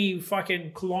many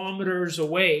fucking kilometers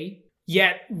away,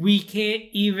 yet we can't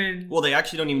even... Well, they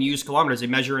actually don't even use kilometers. They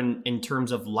measure in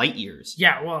terms of light years.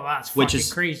 Yeah, well, that's fucking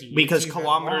crazy. Because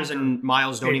kilometers and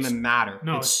miles don't even matter.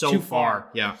 No, it's so far.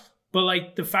 Yeah. But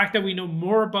like the fact that we know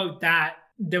more about that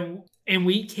and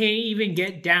we can't even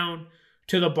get down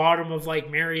to the bottom of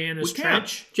like Mariana's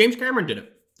Trench. James Cameron did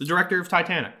it. The director of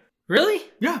Titanic. Really?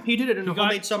 Yeah, he did it in a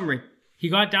homemade submarine. He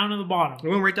got down to the bottom. He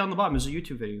went right down to the bottom. There's a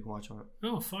YouTube video you can watch on it.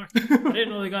 Oh, fuck. I didn't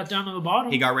know they got down to the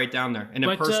bottom. He got right down there. And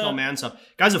a personal man sub.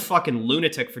 Guy's a fucking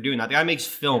lunatic for doing that. The guy makes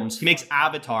films. He makes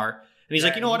Avatar. And he's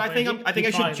like, you know what? I think I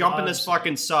should jump in this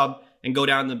fucking sub and go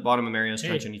down to the bottom of Mariana's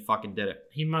Trench. And he fucking did it.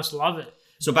 He must love it.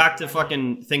 So back to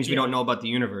fucking things we don't know about the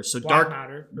universe. So dark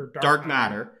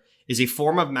matter is a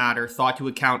form of matter thought to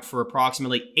account for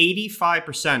approximately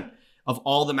 85% of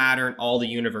all the matter in all the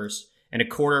universe and a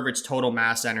quarter of its total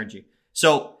mass energy.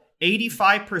 So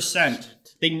 85%,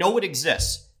 they know it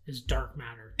exists. Is dark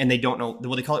matter. And they don't know,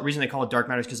 well, the reason they call it dark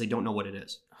matter is because they don't know what it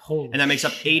is. Holy and that makes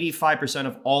up shit. 85%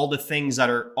 of all the things that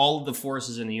are, all of the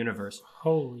forces in the universe.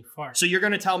 Holy fuck. So you're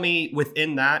going to tell me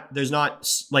within that, there's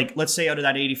not, like, let's say out of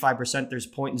that 85%,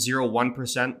 there's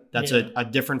 0.01%. That's a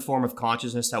different form of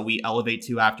consciousness that we elevate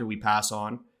to after we pass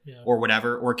on or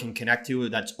whatever, or can connect to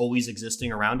that's always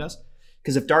existing around us.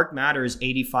 Because if dark matter is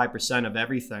 85% of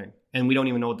everything, and we don't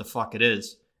even know what the fuck it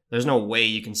is, there's no way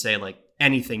you can say, like,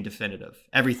 anything definitive.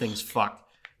 Everything's fucked.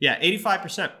 Yeah,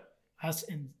 85%.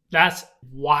 That's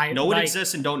why. Know it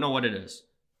exists and don't know what it is.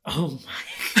 Oh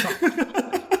my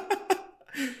God.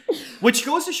 Which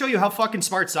goes to show you how fucking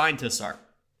smart scientists are.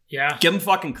 Yeah. Give them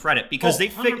fucking credit because they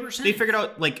figured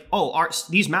out, like,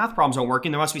 these math problems aren't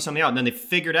working. There must be something out. And then they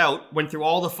figured out, went through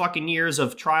all the fucking years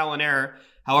of trial and error,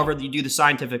 however you do the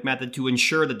scientific method to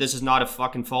ensure that this is not a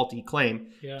fucking faulty claim.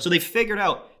 Yeah. So they figured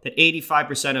out that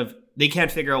they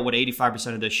can't figure out what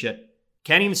 85% of this shit.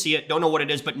 Can't even see it, don't know what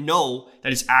it is, but know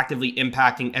that it's actively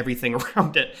impacting everything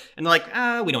around it. And they're like,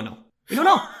 we don't know. We don't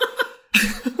know.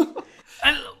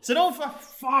 So don't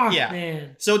fuck,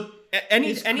 man. So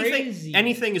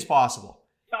anything is possible.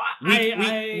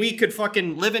 We could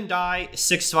fucking live and die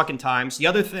 6 fucking times. The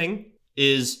other thing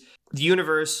is the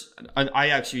universe. I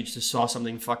actually just saw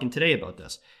something fucking today about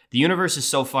this. The universe is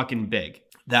so fucking big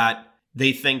that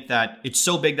they think that it's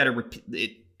so big that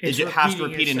it has to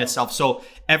repeat in itself. So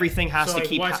everything has to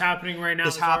keep... what's happening right now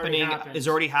is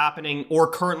already happening or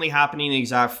currently happening in the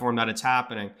exact form that it's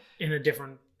happening. In a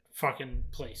different fucking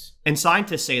place. And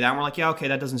scientists say that, and we're like, yeah, okay,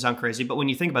 that doesn't sound crazy. But when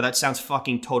you think about it, that sounds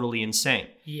fucking totally insane.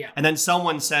 Yeah. And then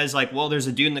someone says, like, well, there's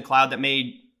a dude in the cloud that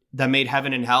made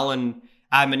heaven and hell and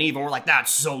Adam and Eve, and we're like,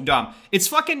 that's so dumb. It's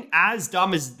fucking as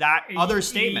dumb as that other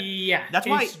statement. Yeah. That's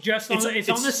why it's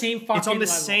on the same fucking level. It's on the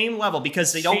same level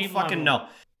because they don't fucking know.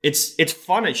 It's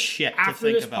fun as shit to think about.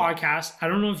 After this podcast, I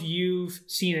don't know if you've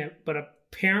seen it, but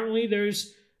apparently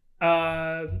there's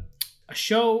a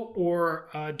show or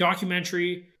a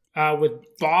documentary with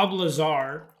Bob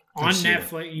Lazar on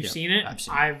Netflix. You've seen it? I've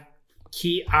seen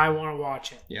it. I want to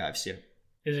watch it. Yeah, I've seen it.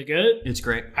 Is it good? It's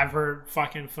great. I've heard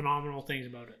fucking phenomenal things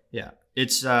about it. Yeah.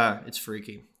 It's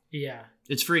freaky. Yeah.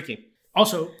 It's freaky.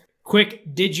 Also,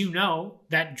 quick, did you know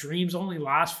that dreams only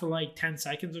last for like 10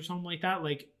 seconds or something like that?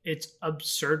 Like, it's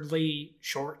absurdly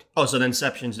short. Oh, so the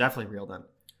Inception's definitely real then.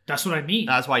 That's what I mean.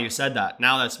 That's why you said that.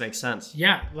 Now that makes sense.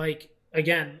 Yeah, like,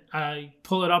 again,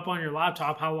 pull it up on your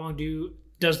laptop. How long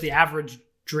does the average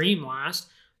dream last?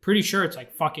 Pretty sure it's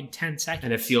like fucking 10 seconds.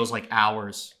 And it feels like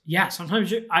hours. Yeah,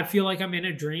 sometimes I feel like I'm in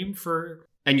a dream for...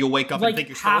 And you'll wake up like and think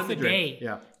you're still in the dream. Day.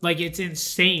 Yeah. Like, it's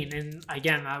insane. And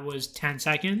again, that was 10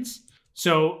 seconds.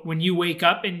 So when you wake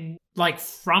up and like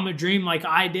from a dream like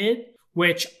I did,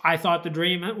 which I thought the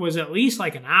dream was at least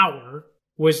like an hour,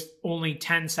 was only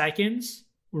 10 seconds,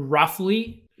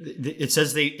 roughly. It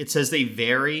says they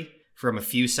vary from a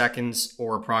few seconds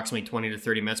or approximately 20 to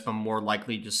 30 minutes, but more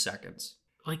likely just seconds.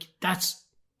 Like, that's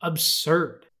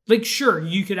absurd. Like, sure,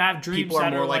 you could have dreams People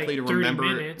are more likely like to 30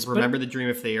 minutes, remember the dream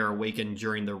if they are awakened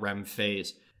during the REM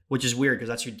phase, which is weird because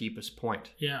that's your deepest point.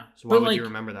 Yeah. So why would you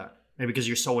remember that? Maybe because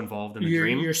you're so involved in the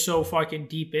dream? You're so fucking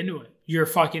deep into it. You're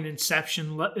fucking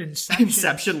Inception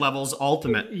levels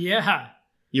ultimate. Yeah.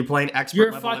 You're playing expert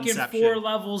you're level fucking Inception. 4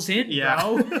 levels in,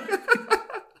 bro.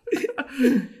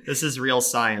 This is real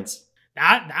science.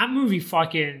 That movie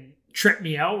fucking tripped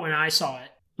me out when I saw it.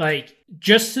 Like,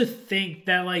 just to think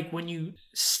that, like, when you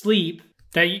sleep,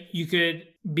 that you could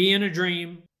be in a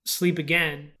dream, sleep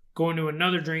again, go into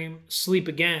another dream, sleep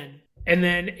again, and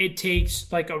then it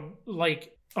takes like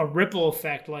a ripple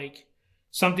effect. Like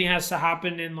something has to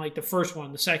happen in like the first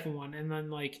one, the second one, and then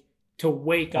like to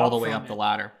wake up all the way from up the it.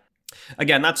 ladder.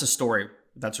 Again, that's a story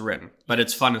that's written, but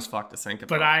it's fun as fuck to think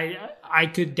about. But I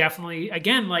could definitely,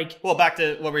 again, like, well, back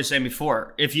to what we were saying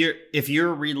before. If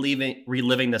you're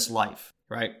reliving this life,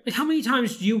 right? like how many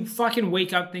times do you fucking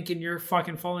wake up thinking you're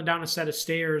fucking falling down a set of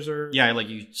stairs or Yeah, like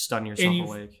you stun yourself and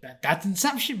awake. that's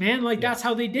Inception, man. Like Yeah. that's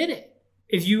how they did it.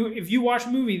 If you watch a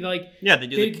movie, like Yeah, they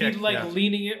do the they'd kick. be like yeah.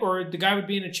 leaning it, or the guy would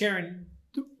be in a chair and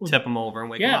Tip him over and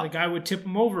wake him yeah, up. the guy would tip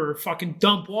him over, or fucking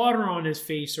dump water on his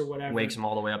face or whatever. Wakes him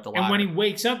all the way up the ladder. and when he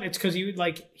wakes up, it's because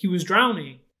he was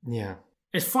drowning. yeah.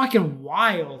 It's fucking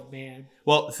wild, man.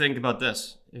 Well, think about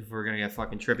this. If we're gonna get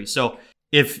fucking trippy, so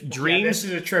if Yeah, dreams, this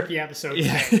is a trippy episode.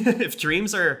 yeah, today. if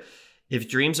dreams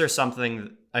are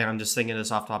something, I'm just thinking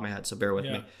this off the top of my head, so bear with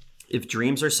Yeah. me. If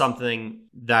dreams are something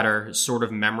that are sort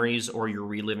of memories or you're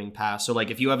reliving past, so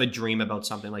like if you have a dream about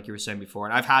something, like you were saying before,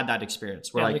 and I've had that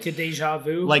experience where Yeah, like a deja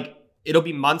vu. like it'll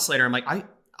be months later, I'm like,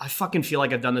 I fucking feel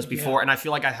like I've done this before, Yeah. and I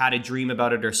feel like I had a dream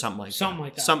about it or something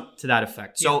like that. Some to that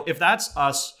effect. So if that's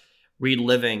us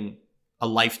reliving a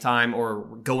lifetime or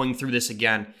going through this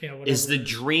again, yeah, whatever. is the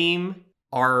dream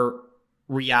our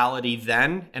reality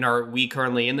then? And are we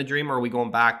currently in the dream, or are we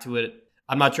going back to it?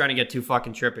 I'm not trying to get too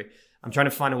fucking trippy. I'm trying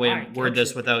to find a way to Alright, word get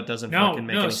this trippy. without it doesn't no, fucking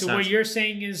make no. any So sense. what you're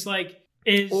saying is like,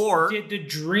 Or- did the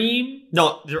dream? No,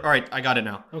 all right, I got it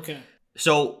now. Okay.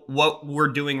 So what we're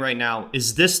doing right now,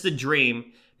 is this the dream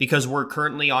because we're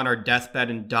currently on our deathbed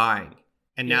and dying,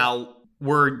 and Yeah. now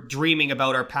we're dreaming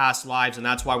about our past lives, and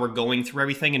that's why we're going through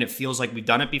everything, and it feels like we've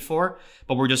done it before,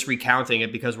 but we're just recounting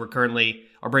it because our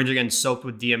brains are getting soaked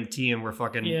with DMT, and we're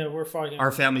fucking, Yeah, we're fucking.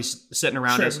 our family's sitting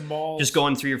around us, tripping balls. just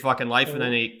going through your fucking life, and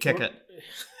then they kick it.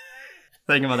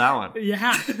 Think about that one.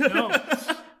 Yeah, no.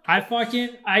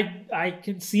 I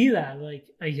can see that. Like,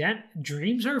 again,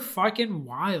 dreams are fucking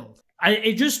wild.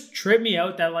 It just tripped me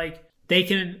out that like they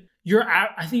can.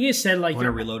 I think it said like Want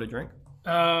to reload a drink?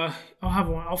 I'll have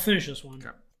one. I'll finish this one. Okay.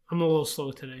 I'm a little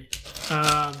slow today.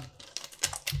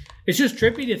 It's just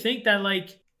trippy to think that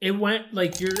like it went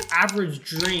like your average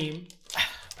dream.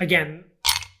 Again,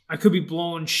 I could be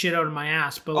blowing shit out of my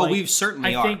ass, but Oh, like, we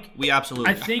certainly I are. think- We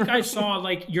absolutely I think I saw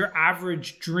like your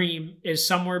average dream is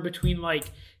somewhere between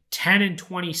like 10 and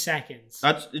 20 seconds.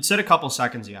 it said a couple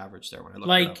seconds the average there when I looked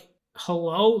it up. Like,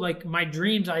 hello? Like, my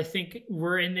dreams, I think,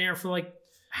 were in there for like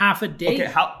half a day.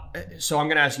 Okay, so I'm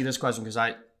gonna ask you this question because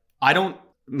I don't.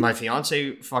 My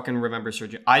fiance fucking remembers her.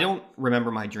 I don't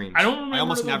remember my dreams. I don't remember I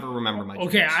almost them. never remember my dreams.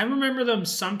 Okay, I remember them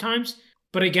sometimes,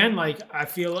 but again, like, I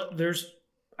feel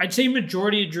I'd say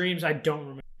majority of dreams I don't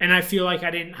remember. And I feel like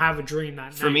I didn't have a dream that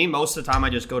night. For me, most of the time I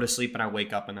just go to sleep and I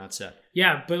wake up and that's it.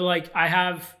 Yeah, but like, I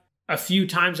have a few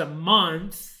times a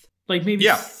month, like maybe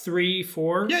Yeah. 3,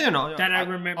 4. Yeah, no. That I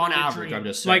remember on the average. dream. I'm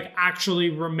just saying. like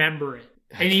actually remember it,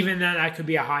 and even then, that could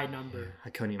be a high number. I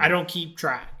couldn't even. I don't keep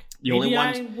track. The only Maybe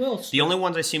ones- I will. The only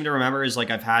ones I seem to remember is like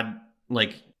I've had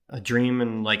like a dream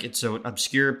and like it's an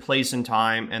obscure place and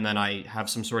time, and then I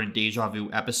have some sort of deja vu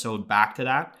episode back to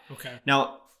that. Okay.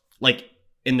 Now, like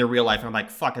in the real life, I'm like,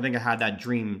 fuck, I think I had that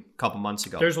dream a couple months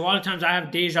ago. There's a lot of times I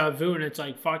have deja vu, and it's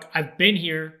like, fuck, I've been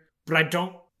here, but I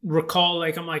don't recall.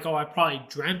 Like, I'm like, oh, I probably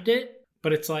dreamt it,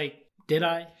 but it's like, did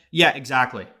I? Yeah,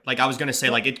 exactly. Like I was going to say,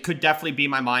 like it could definitely be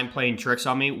my mind playing tricks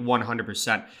on me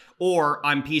 100%. Or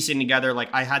I'm piecing together, like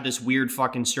I had this weird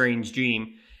fucking strange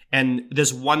dream and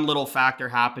this one little factor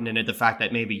happened in it, the fact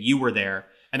that maybe you were there.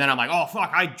 And then I'm like, oh,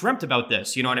 fuck, I dreamt about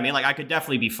this. You know what I mean? Like I could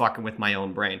definitely be fucking with my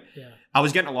own brain. Yeah. I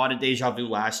was getting a lot of deja vu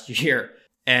last year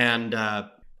and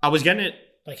I was getting it.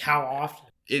 Like, how often?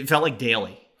 It felt like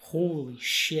daily. Holy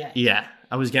shit. Yeah,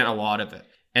 I was getting a lot of it.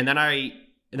 And then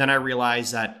I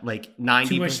realized that like 90%.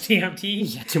 Too much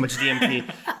DMT? Yeah, too much DMT.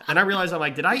 And I realized I'm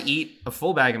like, did I eat a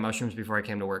full bag of mushrooms before I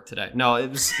came to work today? No, it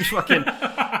was fucking.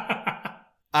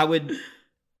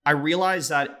 I realized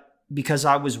that because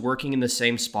I was working in the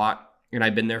same spot and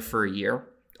I'd been there for a year,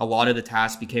 a lot of the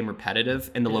tasks became repetitive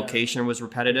and the Yeah. location was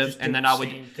repetitive. Just And do then the I would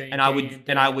same thing and I day would in, day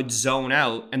and I out. would zone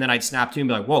out and then I'd snap to and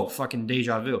be like, whoa, fucking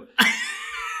deja vu.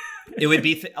 It would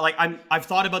be like I've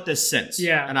thought about this since.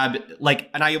 Yeah. And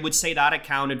I would say that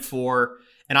accounted for,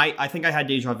 and I think I had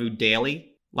deja vu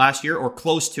daily last year or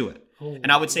close to it. Holy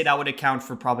And I would say that would account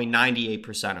for probably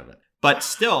 98% of it. But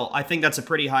still, I think that's a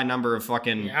pretty high number of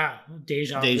fucking Yeah.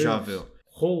 Deja vu.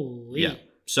 Holy. Yeah.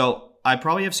 So I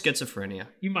probably have schizophrenia.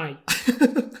 You might.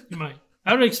 You might.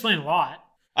 That would explain a lot.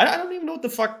 I don't even know what the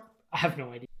fuck. I have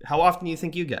no idea. How often do you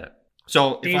think you get it?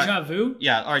 So if Deja vu?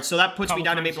 yeah. All right. So that puts me Couple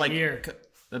down to times maybe a year.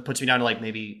 that puts me down to like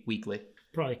maybe weekly.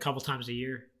 Probably a couple times a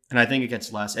year. And I think it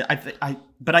gets less.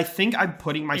 But I think I'm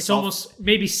putting myself. It's almost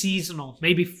maybe seasonal,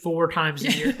 maybe 4 times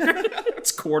a year.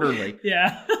 It's quarterly.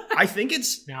 Yeah. I think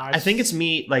it's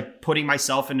me like putting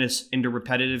myself into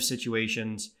repetitive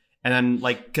situations, and then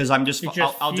like because I'll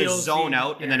just zone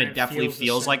out, and then it definitely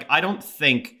feels like I don't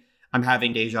think I'm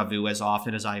having deja vu as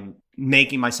often as I'm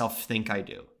making myself think I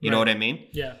do. You know what I mean?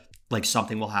 Yeah. Like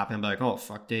something will happen, and be like, oh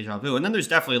fuck, deja vu, and then there's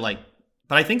definitely like,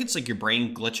 but I think it's like your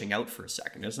brain glitching out for a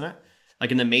second, isn't it?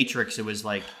 Like in the Matrix, there was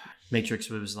a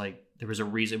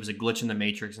reason, it was a glitch in the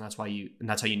Matrix, and that's how you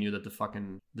knew that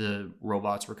the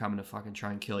robots were coming to fucking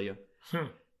try and kill you.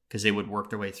 Because they would work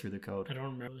their way through the code. I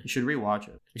don't remember. You should rewatch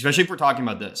it. Especially if we're talking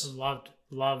about this. I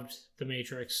loved The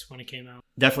Matrix when it came out.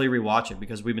 Definitely rewatch it,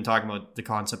 because we've been talking about the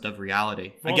concept of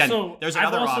reality. Again, there's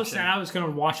another option. I've also said I was going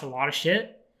to watch a lot of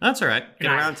shit. That's all right.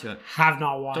 Get around to it. Have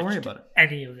not watched Don't worry about it.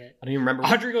 Any of it. I don't even remember.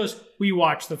 Audrey goes, we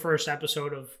watched the first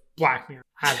episode of Black Mirror.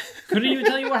 Couldn't even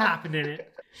tell you what happened in it.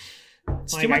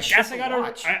 It's too much shit to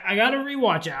watch. I gotta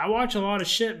rewatch it. I watch a lot of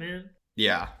shit, man.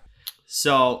 Yeah.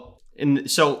 So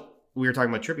we were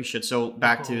talking about trippy shit. So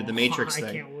back to the Matrix thing.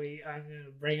 I can't wait. I'm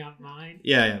gonna bring up mine.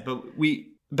 Yeah. But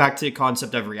back to the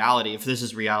concept of reality. If this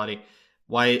is reality,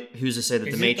 who's to say that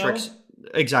the Matrix?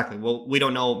 Exactly. Well, we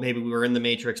don't know. Maybe we were in the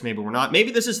Matrix. Maybe we're not.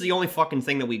 Maybe this is the only fucking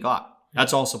thing that we got.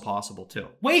 That's also possible too.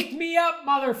 Wake me up,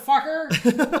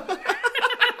 motherfucker!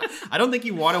 I don't think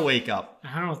you want to wake up.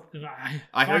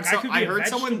 I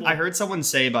heard someone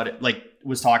say about it, like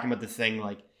was talking about the thing,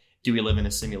 like, do we live in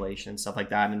a simulation and stuff like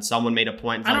that? And someone made a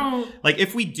point, like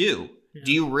if we do,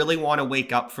 do you really want to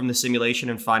wake up from the simulation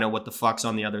and find out what the fuck's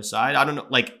on the other side? I don't know.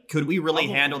 Like, could we really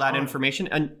handle that information?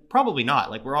 And probably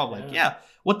not. Like, we're all like,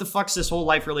 what the fuck's this whole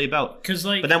life really about?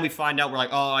 But then we find out, we're like,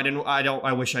 oh,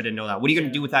 I wish I didn't know that. What are you going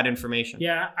to do with that information?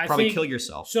 Yeah, probably kill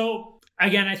yourself. So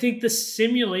again, I think the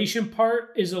simulation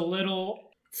part is a little,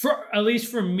 at least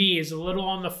for me, is a little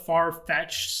on the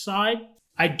far-fetched side.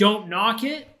 I don't knock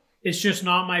it. It's just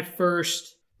not my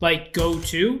first like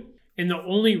go-to. And the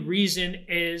only reason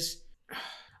is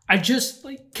I just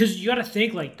like, because you got to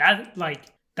think like that, like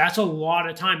that's a lot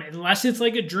of time. Unless it's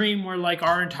like a dream where like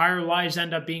our entire lives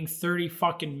end up being 30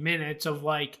 fucking minutes of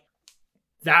like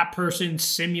that person's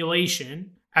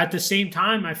simulation. At the same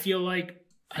time, I feel like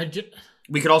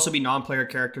we could also be non-player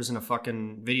characters in a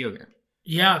fucking video game.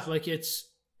 Yeah, like it's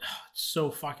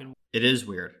so fucking. It is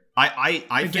weird.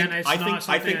 I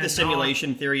think the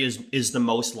simulation theory is the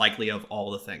most likely of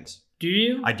all the things. Do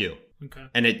you? I do. Okay.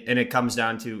 And it comes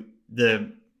down to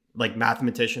the like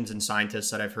mathematicians and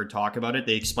scientists that I've heard talk about it.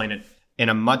 They explain it in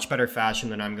a much better fashion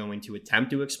than I'm going to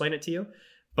attempt to explain it to you.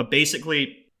 But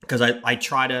basically, because I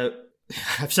try to,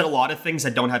 I've said a lot of things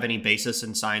that don't have any basis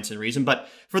in science and reason, but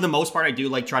for the most part, I do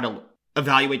like try to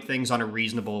evaluate things on a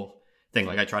reasonable thing.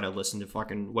 Like I try to listen to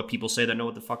fucking what people say that know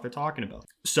what the fuck they're talking about.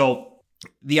 So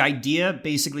the idea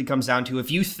basically comes down to, if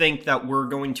you think that we're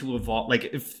going to evolve,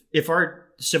 like if our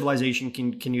civilization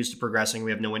continues to progressing,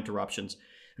 we have no interruptions,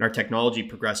 and our technology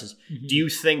progresses, do you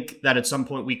think that at some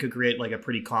point we could create like a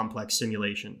pretty complex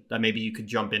simulation that maybe you could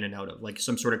jump in and out of, like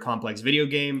some sort of complex video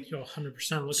game?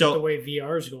 100%. Look at the way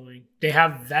VR is going. They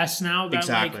have vests now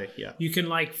that you can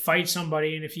like fight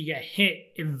somebody, and if you get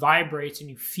hit, it vibrates and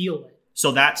you feel it.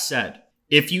 So that said,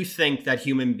 if you think that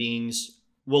human beings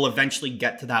will eventually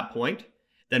get to that point,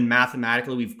 then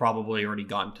mathematically we've probably already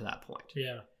gotten to that point.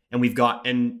 Yeah.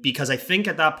 And because I think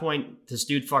at that point, this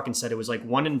dude fucking said it was like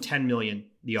 1 in 10 million,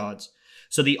 the odds.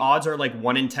 So the odds are like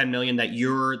 1 in 10 million that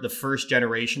you're the first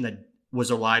generation that was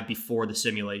alive before the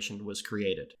simulation was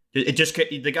created.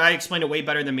 The guy explained it way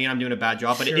better than me, and I'm doing a bad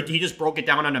job, but he just broke it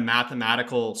down on a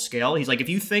mathematical scale. He's like, if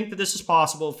you think that this is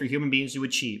possible for human beings to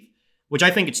achieve, which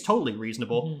I think it's totally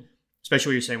reasonable,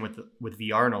 especially what you're saying with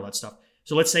VR and all that stuff.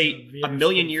 So let's say a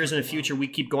million years in the future, we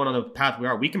keep going on the path we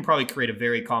are, we can probably create a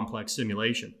very complex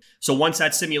simulation. So once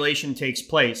that simulation takes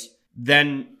place,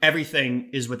 then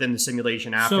everything is within the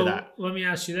simulation after that. Let me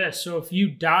ask you this. So if you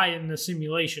die in the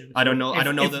simulation. I don't know. I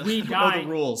don't know the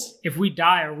rules. If we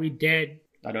die, are we dead?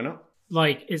 I don't know.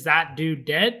 Like, is that dude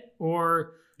dead?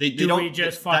 Or do we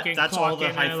just fucking clock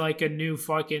in like a new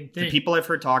fucking thing? The people I've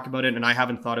heard talk about it, and I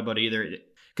haven't thought about it either.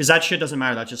 Because that shit doesn't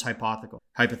matter. That's just hypothetical.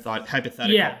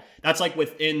 Yeah. That's like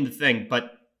within the thing.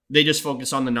 But they just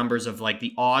focus on the numbers of like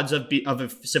the odds of a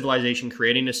civilization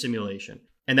creating a simulation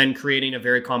and then creating a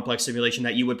very complex simulation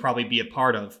that you would probably be a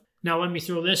part of. Now, let me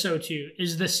throw this out to you.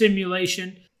 Is the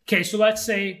simulation... Okay, so let's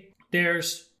say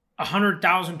there's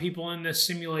 100,000 people in this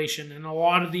simulation, and a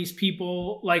lot of these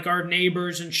people, like our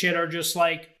neighbors and shit, are just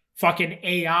like fucking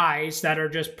AIs that are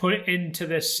just put into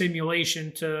this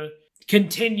simulation to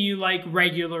continue like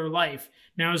regular life.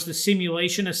 Now, is the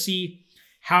simulation to see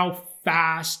how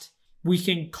fast we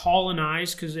can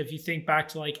colonize, because if you think back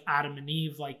to like Adam and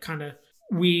Eve, like kind of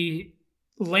we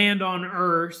land on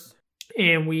Earth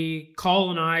and we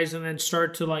colonize and then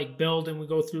start to like build, and we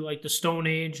go through like the Stone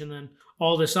Age and then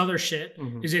all this other shit.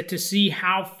 Is it to see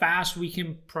how fast we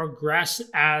can progress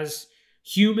as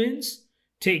humans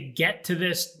to get to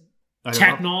this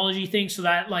technology thing, so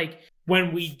that like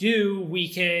when we do,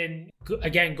 we can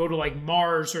again go to like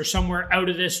Mars or somewhere out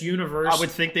of this universe. I would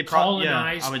think they probably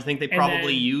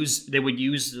would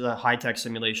use the high tech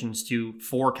simulations to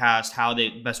forecast how the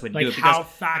best way to do it. Because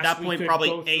at that point,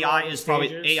 probably AI is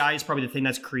probably the thing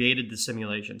that's created the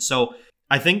simulation. So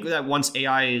I think that once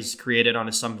AI is created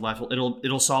on some level,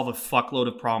 it'll solve a fuckload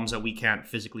of problems that we can't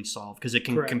physically solve, because it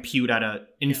can compute at an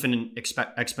infinite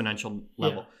exponential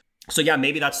level. So yeah,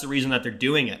 maybe that's the reason that they're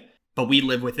doing it. But we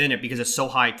live within it because it's so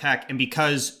high tech, and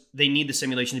because they need the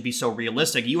simulation to be so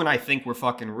realistic. You and I think we're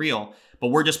fucking real, but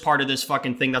we're just part of this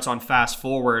fucking thing that's on fast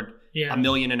forward 1.5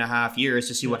 million years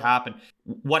to see what happened.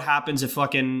 What happens if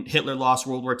fucking Hitler lost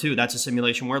World War II? That's a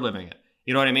simulation we're living in.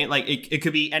 You know what I mean? Like it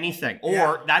could be anything,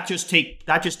 or that just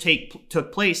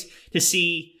took place to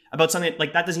see about something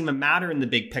like that doesn't even matter in the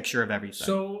big picture of everything.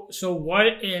 So what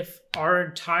if our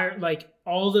entire like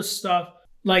all this stuff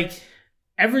like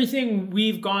everything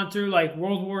we've gone through, like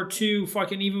World War II,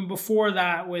 fucking even before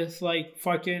that with like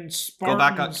fucking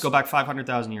Spartans. Go back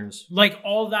 500,000 years. Like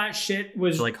all that shit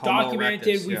was so, like,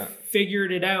 documented. We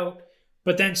figured it out.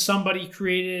 But then somebody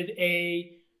created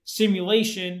a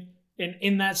simulation. And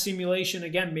in that simulation,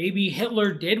 again, maybe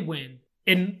Hitler did win.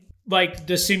 And like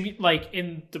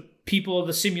in the people of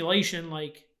the simulation,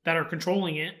 like that are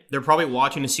controlling it. They're probably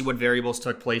watching to see what variables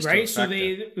took place. Right. So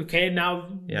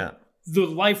the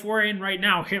life we're in right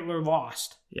now, Hitler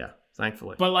lost. Yeah,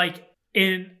 thankfully. But like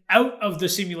out of the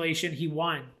simulation, he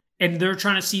won. And they're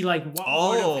trying to see like what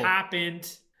would have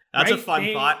happened. That's a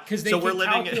fun thought. Because they can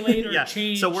calculate or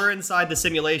change. So we're inside the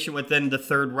simulation within the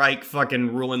Third Reich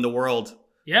fucking ruling the world.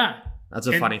 Yeah. That's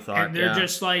a funny thought. And they're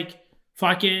just like,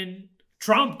 fucking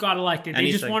Trump got elected. They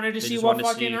just wanted to see what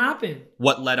fucking happened.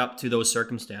 What led up to those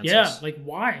circumstances. Yeah, like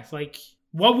why? Like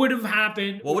what would have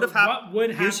happened? What would have happened? What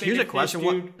would happen? Here's a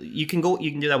question. You can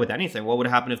do that with anything. What would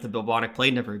have happened if the bubonic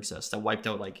plague never exists? That wiped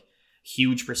out like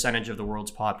huge percentage of the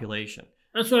world's population.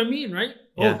 That's what I mean, right?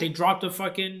 Yeah. Oh, they dropped a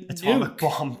fucking atomic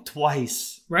bomb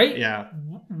twice. Right? Yeah.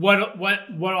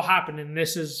 What'll happen? And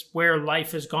this is where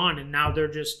life has gone. And now they're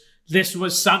just, this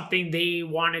was something they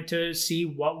wanted to see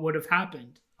what would have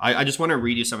happened. I just want to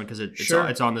read you something because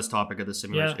it's on this topic of the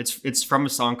simulation. Yeah. It's from a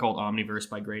song called Omniverse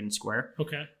by Graydon Square.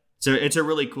 Okay. So it's a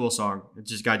really cool song.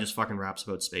 This guy just fucking raps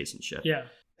about space and shit.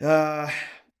 Yeah.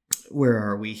 Where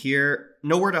are we here?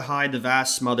 Nowhere to hide, the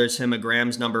vast smothers him a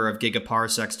gram's number of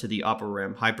gigaparsecs to the upper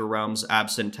rim. Hyperrealms,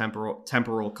 absent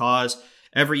temporal cause.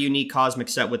 Every unique cosmic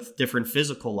set with different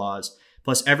physical laws.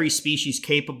 Plus every species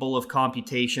capable of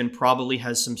computation probably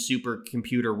has some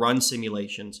supercomputer run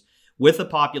simulations, with a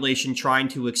population trying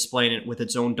to explain it with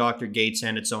its own Dr. Gates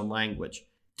and its own language.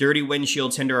 Dirty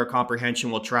windshields hinder our comprehension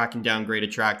while tracking down great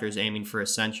attractors aiming for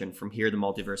ascension. From here, the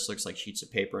multiverse looks like sheets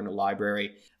of paper in a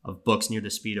library of books near the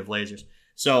speed of lasers.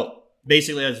 So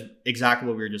basically, that's exactly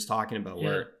what we were just talking about. Yeah.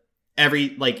 Where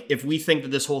if we think that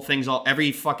this whole thing's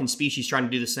every fucking species trying to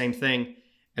do the same thing,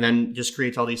 and then just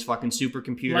creates all these fucking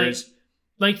supercomputers.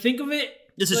 Like think of it.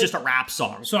 This is just a rap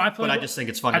song. So I just think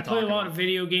it's fun to talk about. I play a lot of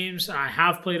video games. I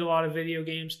have played a lot of video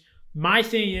games. My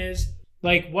thing is,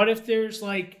 like, what if there's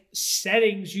like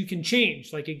settings you can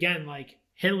change? Like again, like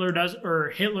Hitler does or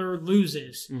Hitler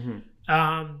loses.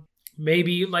 Mm-hmm.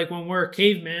 Maybe like when we're a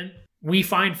caveman, we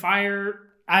find fire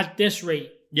at this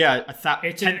rate. Yeah,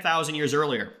 10,000 years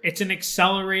earlier. It's an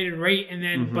accelerated rate, and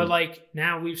then but like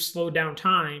now we've slowed down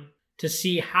time to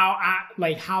see how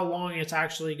long it's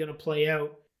actually going to play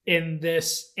out in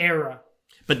this era.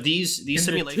 But these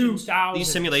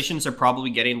simulations are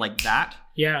probably getting like that.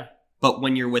 Yeah. But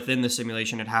when you're within the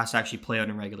simulation, it has to actually play out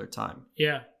in regular time.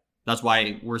 Yeah. That's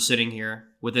why we're sitting here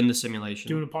within the simulation.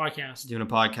 Doing a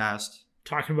podcast.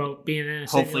 Talking about being in a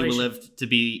Hopefully we live to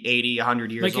be 80,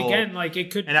 100 years old. Like again, like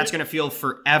it could... And that's going to feel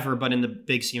forever, but in the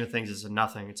big scheme of things, it's a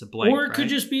nothing. It's a blank, Or it could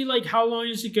just be like, how long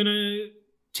is it going to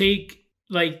take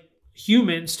like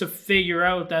humans to figure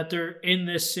out that they're in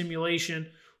this simulation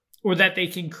or that they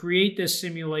can create this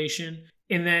simulation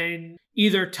and then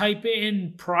either type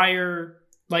in prior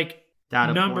like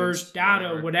numbers,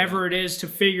 whatever it is to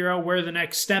figure out where the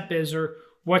next step is or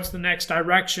what's the next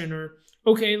direction or,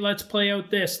 okay, let's play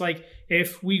out this. Like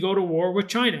if we go to war with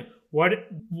China, what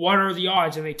are the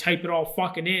odds? And they type it all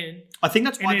fucking in. I think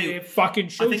that's why it fucking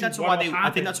shows. That's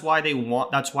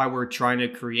why we're trying to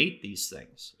create these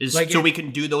things. We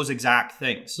can do those exact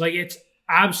things. Like it's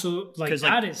absolute. Like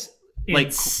that is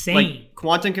insane. Like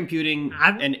quantum computing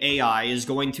I'm- and AI is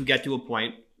going to get to a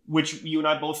point which you and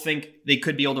I both think they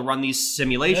could be able to run these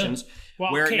simulations.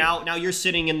 Well, where okay. now you're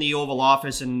sitting in the Oval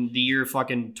Office in the year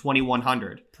fucking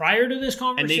 2100. Prior to this And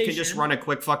conversation, they can just run a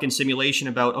quick fucking simulation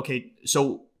about, okay,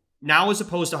 so now as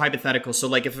opposed to hypothetical, so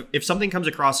like if something comes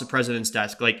across the president's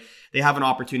desk, like they have an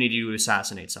opportunity to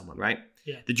assassinate someone, right?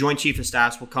 Yeah. The Joint Chief of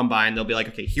Staff will come by and they'll be like,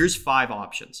 okay, here's 5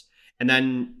 options. And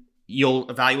then you'll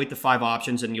evaluate the 5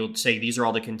 options and you'll say, these are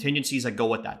all the contingencies that go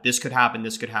with that. This could happen,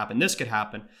 this could happen, this could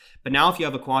happen. But now if you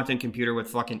have a quantum computer with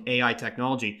fucking AI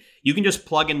technology, you can just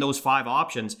plug in those 5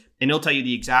 options and it'll tell you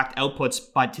the exact outputs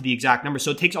but to the exact number.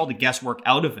 So it takes all the guesswork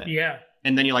out of it. Yeah.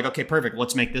 And then you're like, okay, perfect.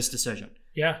 Let's make this decision.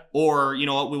 Yeah. Or, you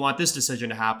know what, we want this decision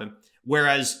to happen.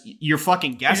 Whereas you're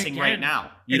fucking guessing right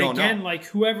now. You don't know. Like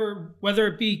whoever, whether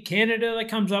it be Canada that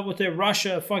comes up with it,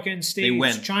 Russia, fucking States,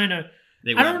 win. China,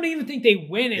 They I win. don't even think they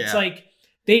win. It's Yeah. like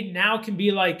they now can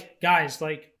be like, guys,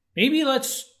 like maybe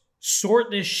let's sort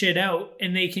this shit out,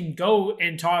 and they can go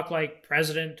and talk like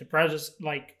president to president,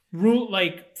 like rule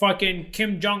like fucking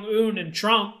Kim Jong Un and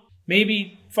Trump.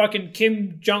 Maybe fucking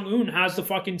Kim Jong Un has the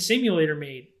fucking simulator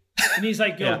made, and he's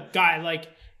like, yo, Yeah. guy, like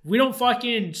we don't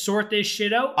fucking sort this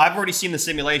shit out. I've already seen the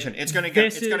simulation. It's gonna go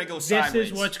sideways. This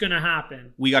is what's gonna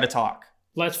happen. We got to talk.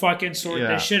 Let's fucking sort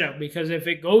Yeah. this shit out, because if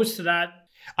it goes to that,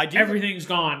 I do. everything's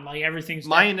gone. Like everything's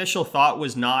My dead. initial thought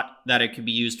was not that it could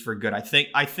be used for good.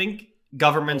 I think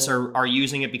governments are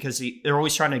using it because they're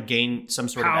always trying to gain some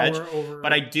sort of edge. over.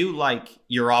 But I do like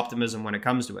your optimism when it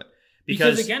comes to it.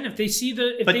 Because again, if they see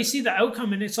the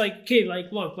outcome and it's like, okay,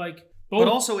 like look, like both, but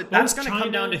also that's both going to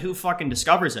come down to China- who fucking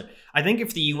discovers it. I think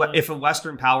if if a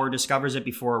Western power discovers it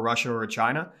before a Russia or a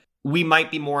China, we might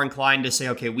be more inclined to say,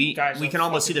 okay, we Guys, can let's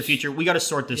almost see the fucking- future. We got to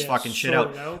sort this Yeah, fucking shit sort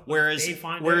out. it out. Whereas They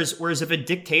find whereas if a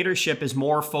dictatorship is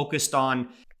more focused on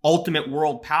ultimate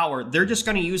world power, they're just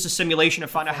going to use a simulation to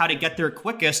find out how to get there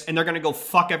quickest, and they're going to go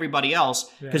fuck everybody else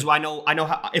because I know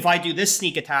how, if I do this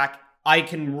sneak attack, I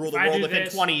can rule the If I world do within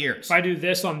this- 20 years. If I do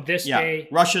this on this day,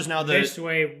 Russia's now this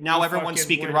way, now we everyone's fucking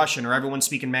speaking win. Russian or everyone's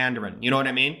speaking Mandarin. You know what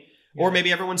I mean? Or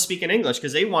maybe everyone's speaking English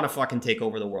because they want to fucking take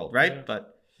over the world, right? Yeah.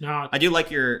 But No, I do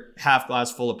like your half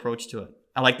glass full approach to it.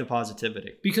 I like the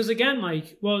positivity. because again,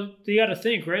 like, well, you got to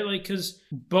think, right? Like, because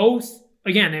both,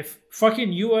 again, if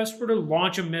fucking U.S. were to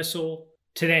launch a missile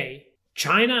today,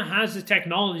 China has the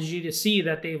technology to see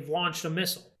that they've launched a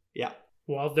missile. Yeah.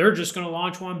 Well, they're just going to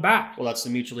launch one back. Well, that's the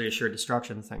mutually assured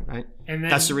destruction thing, right? And then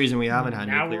That's the reason we haven't had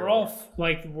now nuclear we're war.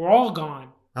 we're all gone.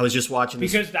 I was just watching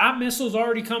this. Because that missile's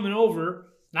already coming over.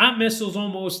 That missile's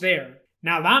almost there.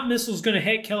 Now that missile's going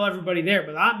to kill everybody there,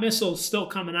 but that missile's still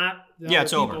coming at the Yeah, other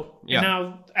it's over. people. Yeah. And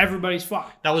now everybody's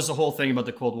fucked. That was the whole thing about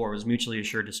the Cold War, was mutually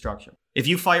assured destruction. If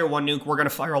you fire one nuke, we're going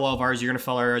to fire all of ours, you're going to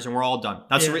fire ours, and we're all done.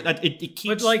 That's Yeah. it keeps,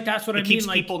 But like that's what I it mean. keeps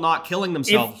Like people not killing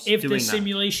themselves if doing the that.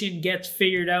 simulation gets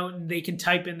figured out and they can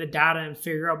type in the data and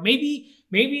figure out, maybe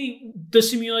the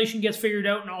simulation gets figured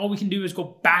out and all we can do is go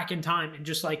back in time and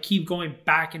just like keep going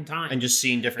back in time And just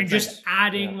seeing different and things. just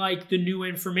adding like the new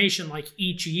information. Like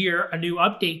each year a new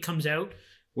update comes out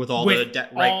with all with the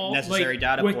all, necessary like,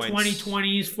 data with points.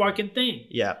 2020's fucking thing.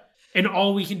 Yeah. And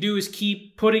all we can do is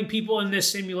keep putting people in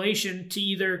this simulation to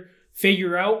either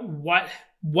figure out what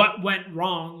went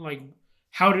wrong, like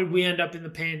how did we end up in the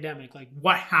pandemic, like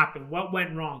what happened, what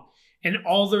went wrong, and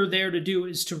all they're there to do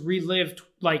is to relive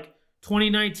like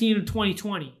 2019 and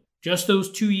 2020, just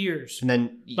those 2 years, And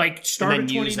then like start and of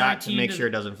then use that to 2019 make and- sure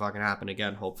it doesn't fucking happen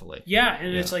again, hopefully. yeah,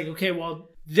 and it's like, okay, well,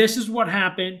 this is what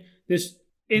happened. This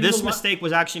Mistake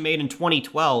was actually made in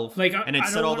 2012, Like, and it I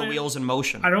set don't all the wanna- wheels in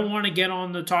motion. I don't want to get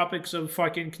on the topics of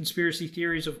fucking conspiracy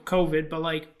theories of COVID, but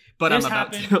like, But I'm this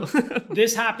about happened. to.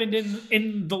 This happened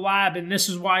in the lab, and this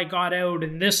is why it got out,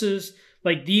 and this is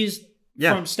like these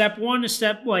Yeah. from step 1 to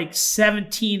step like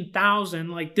 17,000.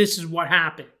 Like this is what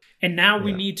happened, and now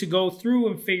we Yeah. need to go through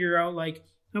and figure out like,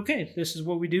 okay, this is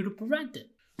what we do to prevent it,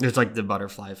 It's like the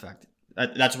butterfly effect.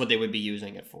 That's what they would be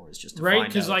using it for, is just to right? find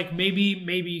Because out. like maybe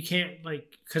you can't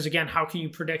like, because again, how can you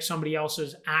predict somebody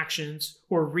else's actions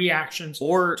or reactions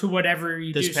Or to whatever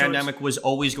you do? this So it's- pandemic was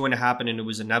always going to happen, and it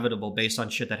was inevitable based on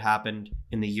shit that happened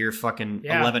in the year fucking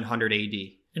Yeah. 1100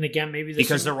 AD. and again, maybe this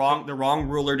Because is- the wrong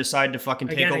ruler decided to fucking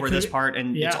take Again, it over could- this part,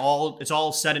 and yeah. it's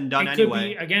all said and done it anyway.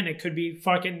 could be, again, it could be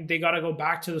fucking. They got to go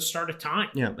back to the start of time.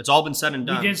 Yeah, it's all been said and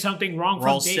done. We did something wrong We're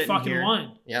all from day sitting fucking here.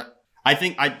 one. Yeah, I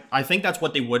think that's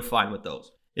what they would find with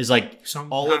those, is like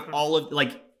Something all happened. of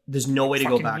like there's no way to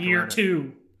go Fucking back year around it.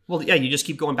 2. Well, yeah, you just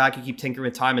keep going back, you keep tinkering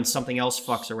with time, and something else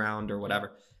fucks around or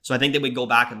whatever. So I think they would go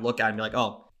back and look at it and be like,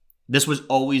 oh, this was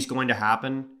always going to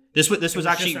happen, This was It was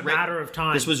actually just a matter of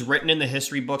time. This was written in the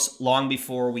history books long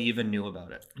before we even knew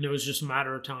about it. And it was just a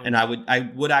matter of time. And I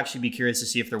would actually be curious to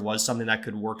see if there was something that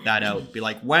could work that out. Be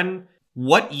like,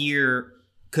 what year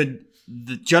could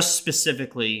just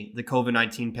specifically the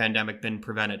COVID-19 pandemic been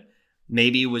prevented?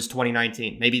 Maybe it was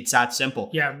 2019. Maybe it's that simple.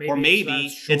 Yeah, maybe or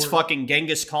maybe it's fucking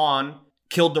Genghis Khan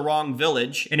killed the wrong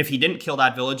village, and if he didn't kill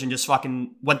that village and just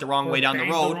fucking went the wrong way down the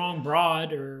road, the wrong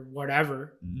broad or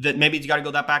whatever, that maybe you got to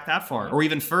go back that far, or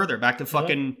even further back to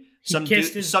fucking some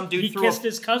dude kissed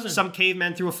his cousin. Some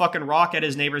caveman threw a fucking rock at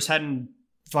his neighbor's head and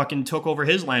fucking took over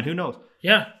his land. Who knows?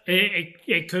 Yeah,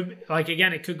 it could, like,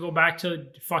 again, it could go back to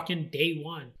fucking day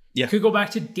one. Yeah, it could go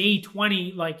back to day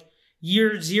 20, like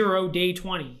year 0, day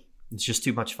 20. It's just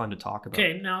too much fun to talk about.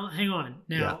 Okay, now hang on.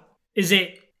 Now, is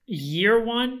it year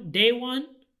 1, day 1,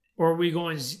 or are we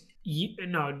going?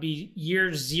 No, it'd be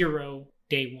year 0,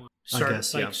 day 1.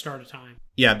 Start of time.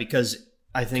 Yeah, because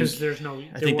I think there's no.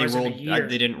 I think they rolled.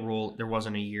 They didn't roll. There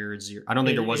wasn't a year 0. I don't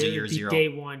think there was a year 0. Day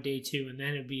 1, day 2, and then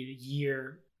it'd be the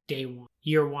year day 1.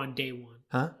 Year 1, day 1.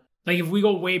 Huh? Like if we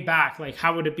go way back, like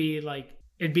how would it be? Like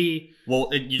it'd be. Well,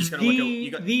 you just gotta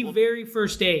look at the very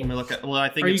first day. I'm gonna look at. Well, I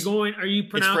think. Are you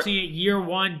pronouncing it year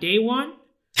 1, day 1?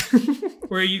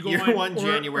 Or are you going year 1,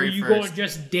 January 1st? Are you going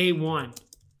just day 1?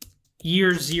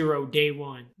 Year 0, day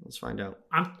 1. Let's find out.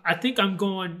 I think I'm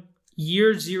going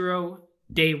year 0,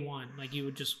 day 1. Like you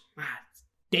would just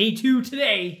day 2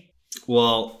 today.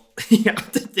 Well, yeah,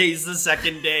 today's the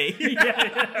second day.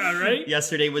 yeah, right.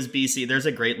 Yesterday was BC. There's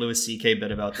a great Louis C.K.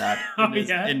 bit about that on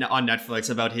Netflix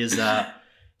about his.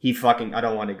 He fucking. I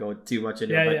don't want to go too much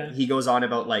into it, but he goes on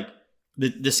about like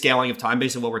the scaling of time,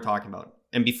 basically what we're talking about.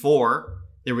 And before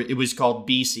it was called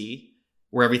BC,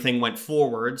 where everything went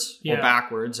forwards or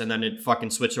backwards, and then it fucking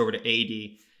switched over to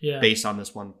AD based on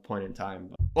this one point in time.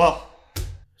 But, well,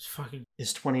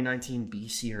 is 2019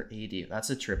 BC or AD? That's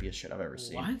the trippiest shit I've ever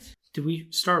seen. What? Did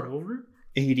we start over?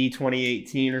 AD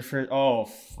 2018 or for? Oh,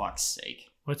 fuck's sake!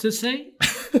 What's it say?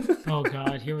 Oh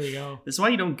God, here we go. This is why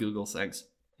you don't Google things.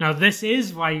 Now this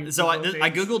is why you. So I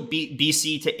googled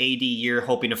BC to AD year,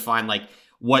 hoping to find like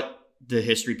what the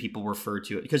history people refer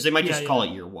to it, because they might just call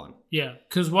it year 1. Yeah,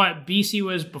 because what BC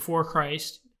was before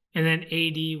Christ, and then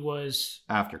AD was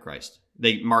after Christ.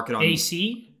 They mark it on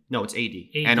AC. No, it's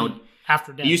AD. AD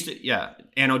after death. It used to,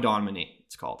 Anno Domini,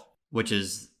 it's called, which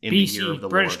is in BC, the year of the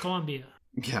British Lord. Columbia.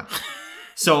 Yeah.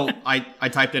 So I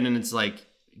typed in and it's like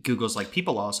Google's like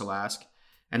people also ask,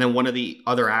 and then one of the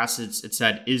other assets it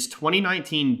said is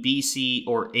 2019 BC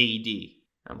or AD.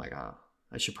 I'm like,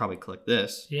 I should probably click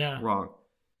this. Yeah. Wrong.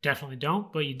 Definitely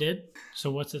don't, but you did. So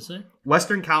what's it say?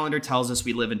 Western calendar tells us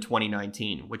we live in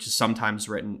 2019, which is sometimes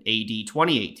written AD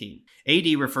 2018.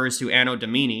 AD refers to Anno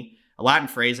Domini, a Latin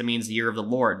phrase that means the year of the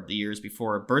Lord. The years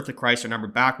before birth of Christ are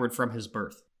numbered backward from his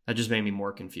birth. That just made me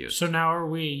more confused. So now are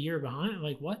we a year behind?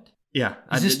 Like what? Yeah.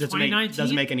 Is this 2019?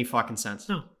 Doesn't make any fucking sense.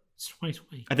 No, it's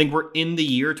 2020. I think we're in the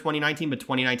year 2019, but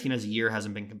 2019 as a year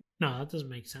hasn't been... No, that doesn't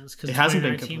make sense because it hasn't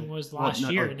been 2019 was last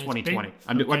year. 2020.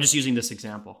 I'm just using this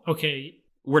example. Okay.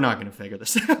 We're not going to figure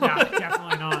this out. No,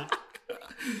 definitely not.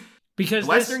 Because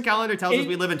Western calendar tells us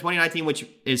we live in 2019, which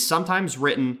is sometimes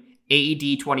written AD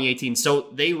 2018. So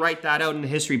they write that out in the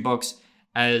history books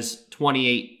as AD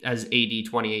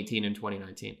 2018 and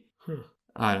 2019.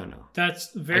 I don't know.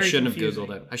 That's very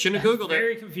confusing. I shouldn't have Googled it.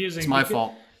 Very confusing. It's my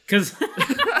fault. Because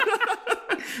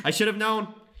I should have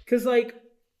known. Because, like,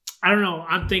 I don't know.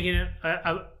 I'm thinking,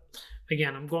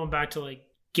 again, I'm going back to, like,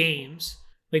 games.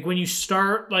 Like, when you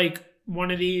start, like,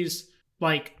 one of these,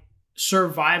 like,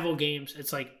 survival games,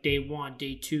 it's like day 1,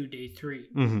 day 2, day 3.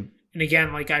 Mm-hmm. And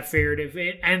again, like, I figured if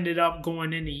it ended up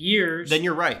going into years... Then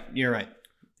you're right.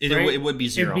 It would be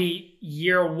 0. It'd be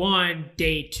year 1,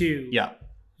 day 2. Yeah.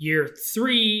 Year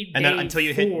 3, and then until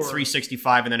you 4. hit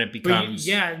 365, and then it becomes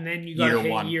and then you got to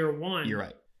hit year 1. You're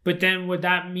right. But then would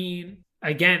that mean,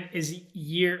 again, is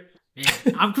year...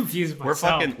 Man, I'm confused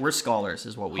myself. We're scholars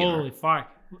is what we are. Holy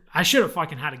fuck. I should have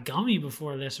fucking had a gummy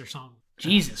before this or something.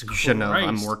 Jesus Christ. You shouldn't have.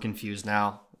 I'm more confused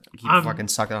now. I'm fucking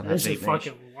sucking on that This is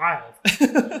fucking wild.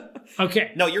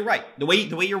 Okay. No, you're right. The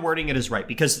way you're wording it is right,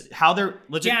 because how they're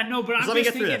legit. Yeah, no, but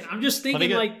I'm just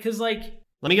thinking like, because like.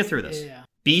 Let me get through this. Yeah.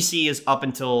 BC is up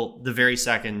until the very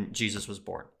second Jesus was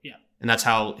born. Yeah. And that's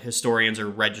how historians are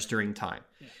registering time.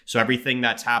 Yeah. So everything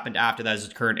that's happened after that is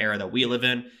the current era that we live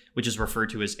in, which is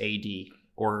referred to as AD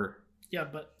or. Yeah,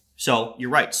 but. So you're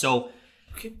right. So.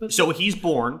 Okay, so he's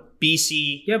born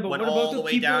BC. Yeah, but went what about all the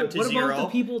way down to 0,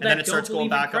 and then it starts going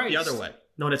back up the other way.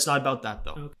 No, it's not about that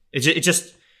though. Okay.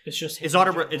 It's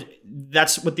not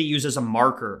that's what they use as a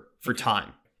marker for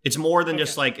time. It's more than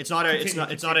just like it's not a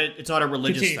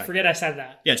religious thing. Forget I said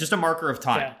that. Yeah, it's just a marker of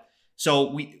time. Yeah.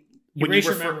 So Erase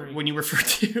your memory. when you refer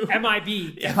to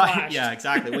MIB. yeah,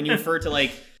 exactly. When you refer to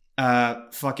like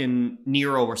fucking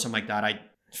Nero or something like that,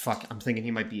 I'm thinking he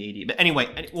might be 80. But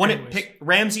anyway,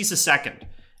 Ramses II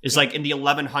is like in the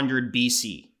 1100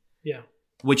 BC. Yeah.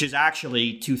 Which is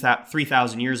actually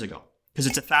 3,000 years ago, because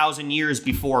it's 1,000 years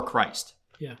before Christ.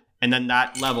 Yeah. And then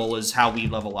that level is how we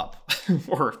level up,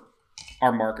 or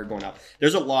our marker going up.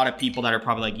 There's a lot of people that are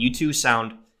probably like, you two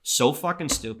sound so fucking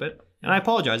stupid. And I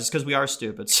apologize. It's because we are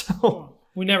stupid. So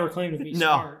we never claim to be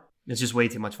smart. It's just way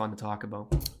too much fun to talk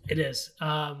about. It is.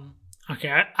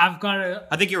 Okay, I've got a...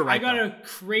 I think you were right, I got a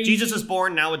crazy... Jesus is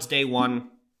born, now it's day 1,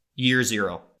 year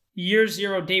 0. Year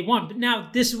 0, day 1. But now,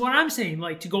 this is what I'm saying,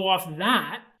 like, to go off of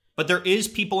that... But there is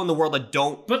people in the world that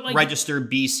don't register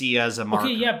BC as a marker.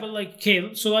 Okay, yeah, but like,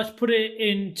 okay, so let's put it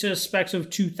into specs of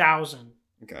 2000.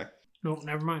 Okay. Nope,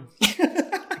 never mind.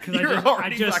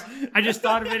 Because I just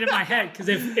thought of it in my head. Because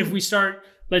if we start,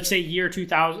 let's say year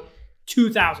 2000,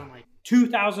 like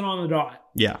 2000 on the dot.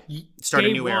 Yeah. Start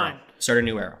a new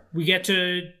era. We get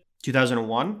to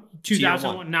 2001?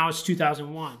 2001. Now it's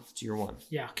 2001. It's year 1.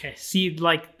 Yeah, okay. See,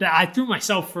 like, I threw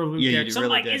myself for a loop there. So I'm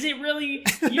like, is it really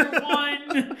year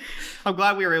 1? I'm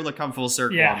glad we were able to come full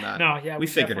circle on that. No, yeah. We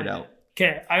figured it out.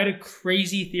 Okay, I had a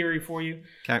crazy theory for you.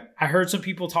 Okay. I heard some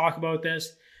people talk about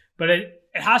this, but it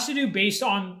has to do based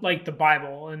on, like, the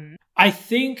Bible. And I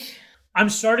think I'm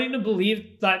starting to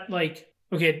believe that, like,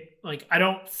 okay, like, I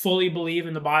don't fully believe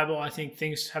in the Bible. I think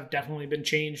things have definitely been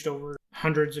changed over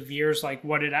hundreds of years, like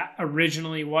what it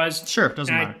originally was. Sure, it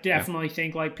doesn't matter. I definitely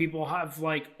think, like, people have,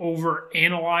 like,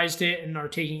 over-analyzed it and are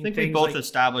taking things... I think we both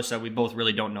established that we both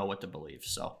really don't know what to believe,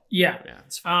 so... Yeah.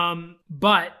 It's fine.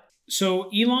 But, so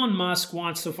Elon Musk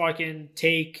wants to fucking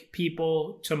take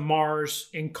people to Mars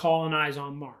and colonize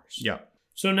on Mars. Yeah.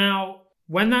 So now,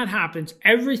 when that happens,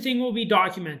 everything will be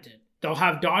documented. They'll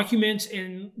have documents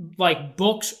in, like,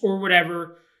 books or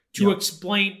whatever to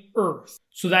explain Earth,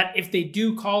 so that if they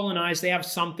do colonize, they have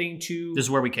something to... This is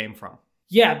where we came from.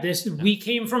 Yeah, we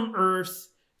came from Earth.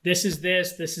 This is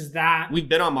that. We've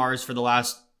been on Mars for the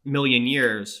last million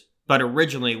years, but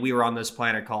originally we were on this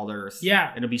planet called Earth. Yeah.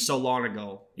 And it'll be so long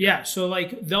ago. Yeah, so,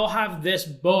 like, they'll have this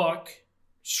book,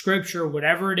 scripture,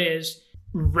 whatever it is,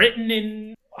 written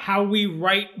in how we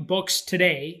write books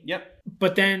today. Yep.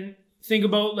 But then... think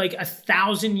about, like,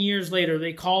 1,000 years later,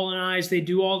 they colonize, they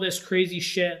do all this crazy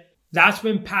shit. That's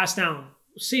been passed down.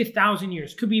 Say 1,000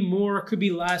 years. Could be more, could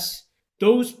be less.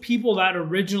 Those people that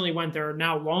originally went there are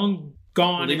now long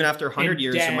gone. Well, even after 100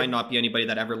 years, dead. There might not be anybody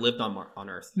that ever lived on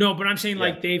Earth. No, but I'm saying,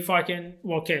 like, they fucking...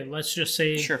 Well, okay, let's just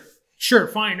say... Sure,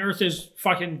 fine. Earth is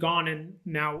fucking gone and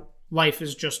now life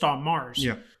is just on Mars.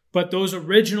 Yeah. But those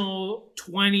original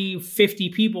 20, 50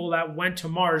 people that went to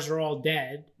Mars are all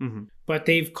dead. Mm-hmm. But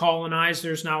they've colonized.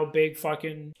 There's now a big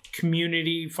fucking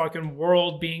community, fucking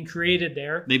world being created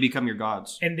there. They become your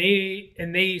gods. And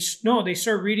they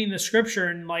start reading the scripture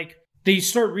and, like, they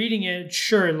start reading it.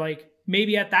 Sure, like,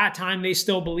 maybe at that time they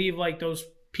still believe, like, those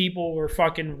people were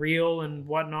fucking real and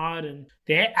whatnot and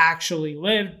they actually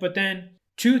lived. But then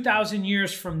 2,000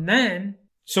 years from then,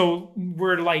 so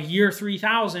we're like year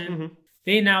 3,000, mm-hmm.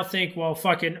 They now think, well,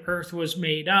 fucking Earth was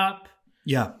made up.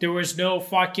 Yeah. There was no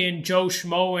fucking Joe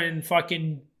Schmo and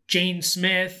fucking Jane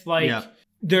Smith. Like,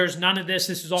 there's none of this.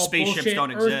 This is all spaceships bullshit. Don't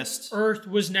exist. Earth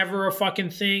was never a fucking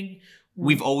thing.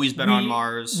 We've always been on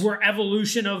Mars. We're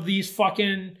evolution of these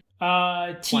fucking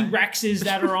T-Rexes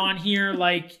that are on here.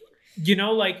 Like, you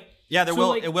know, like... Yeah, it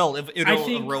will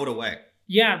erode away.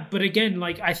 Yeah, but again,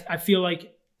 like, I feel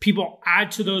like people add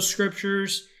to those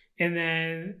scriptures... And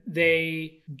then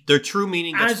their true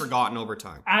meaning gets forgotten over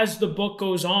time. As the book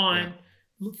goes on,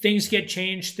 things get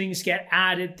changed, things get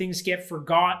added, things get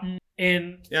forgotten.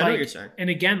 And I know what you're saying. And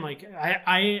again, like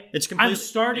I'm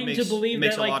starting to believe it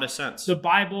makes that, a like, lot of sense. The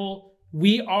Bible,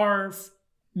 we are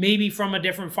maybe from a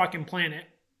different fucking planet.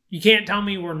 You can't tell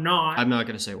me we're not. I'm not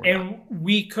going to say we're not. And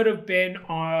we could have been,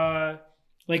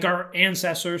 like, our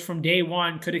ancestors from day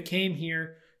one could have came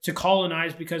here to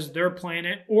colonize because their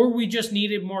planet, or we just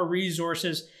needed more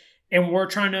resources and we're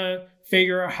trying to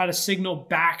figure out how to signal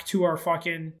back to our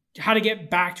how to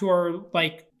get back to our,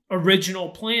 like, original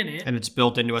planet. And it's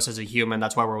built into us as a human.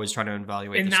 That's why we're always trying to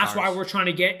evaluate and that's why we're trying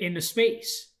to get into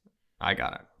space. I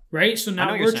got it. Right? So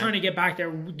now we're trying to get back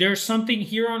there. There's something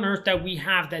here on Earth that we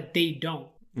have that they don't.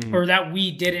 Mm-hmm. Or that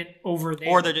we didn't over there.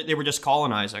 Or they were just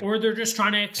colonizing. Or they're just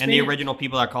trying to expand. And the original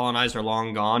people that colonized are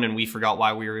long gone, and we forgot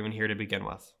why we were even here to begin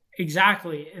with.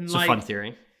 Exactly. And it's a fun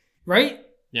theory. Right?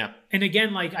 Yeah. And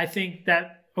again, like, I think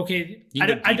that, okay,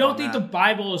 I don't think the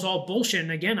Bible is all bullshit.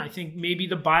 And again, I think maybe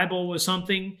the Bible was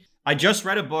something... I just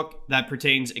read a book that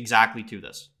pertains exactly to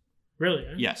this. Really?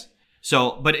 Yes.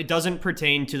 So, but it doesn't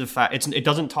pertain to the fact, it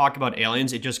doesn't talk about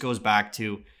aliens. It just goes back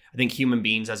to, I think, human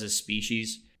beings as a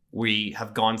species. We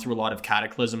have gone through a lot of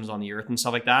cataclysms on the earth and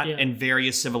stuff like that. Yeah. And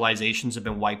various civilizations have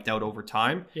been wiped out over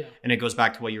time. Yeah. And it goes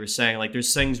back to what you were saying. Like,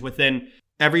 there's things within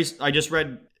I just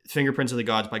read Fingerprints of the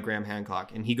Gods by Graham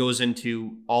Hancock, and he goes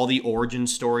into all the origin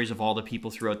stories of all the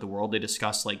people throughout the world. They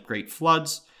discuss like great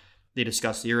floods. They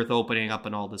discuss the earth opening up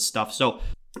and all this stuff. So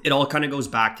it all kind of goes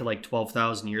back to like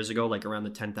 12,000 years ago, like around the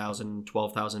 10,000,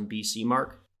 12,000 BC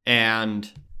mark.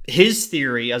 And his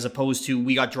theory, as opposed to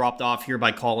we got dropped off here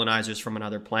by colonizers from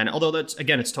another planet, although that's,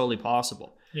 again, it's totally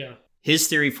possible. Yeah. His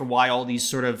theory for why all these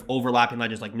sort of overlapping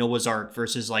legends, like Noah's Ark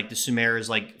versus like the Sumer's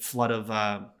like flood of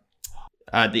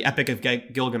the Epic of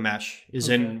Gilgamesh is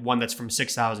in one that's from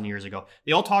 6,000 years ago.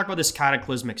 They all talk about this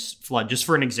cataclysmic flood, just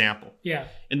for an example. Yeah.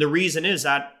 And the reason is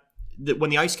that when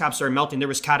the ice caps started melting, there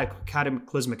was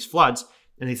cataclysmic floods,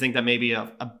 and they think that maybe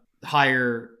a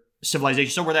higher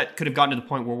civilization, somewhere that could have gotten to the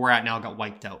point where we're at now, got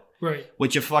wiped out. Right.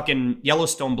 Which if fucking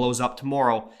Yellowstone blows up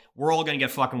tomorrow, we're all going to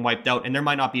get fucking wiped out, and there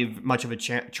might not be much of a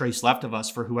trace left of us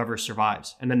for whoever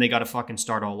survives. And then they got to fucking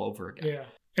start all over again. Yeah.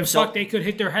 And fuck, they could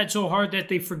hit their head so hard that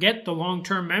they forget the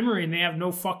long-term memory and they have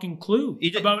no fucking clue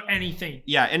about anything.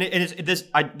 Yeah, and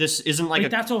this isn't like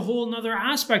that's a whole nother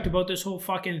aspect about this whole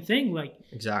fucking thing. Like,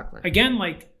 exactly. Again,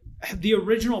 like, the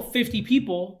original 50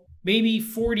 people, maybe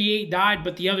 48 died,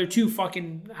 but the other 2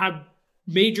 fucking had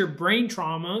major brain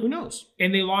trauma. Who knows?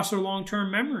 And they lost their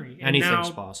long-term memory. And anything's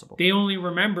possible. They only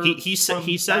remember. He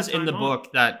says in the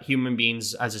book that human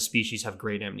beings as a species have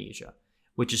great amnesia,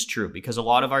 which is true, because a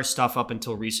lot of our stuff up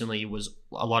until recently was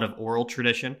a lot of oral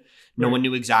tradition. No one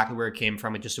knew exactly where it came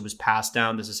from. It was passed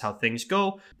down. This is how things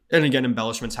go. And again,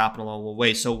 embellishments happen along the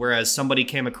way. So whereas somebody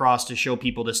came across to show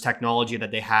people this technology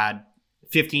that they had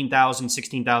 15,000,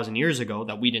 16,000 years ago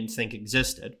that we didn't think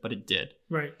existed, but it did.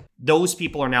 Right. Those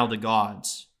people are now the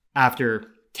gods after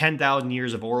 10,000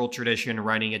 years of oral tradition,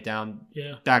 writing it down.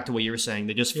 Yeah. Back to what you were saying.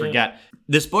 They just forget.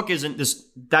 This book isn't this.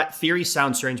 That theory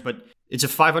sounds strange, but it's a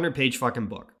 500-page fucking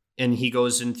book. And he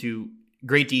goes into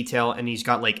great detail, and he's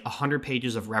got like 100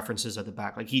 pages of references at the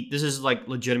back. Like this is like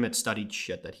legitimate studied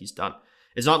shit that he's done.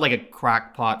 It's not like a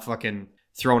crackpot fucking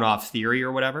thrown off theory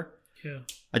or whatever. Yeah.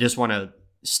 I just want to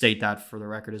state that for the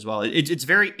record as well. It's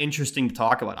very interesting to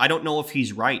talk about. I don't know if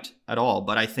he's right at all,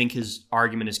 but I think his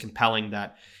argument is compelling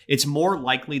that it's more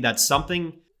likely that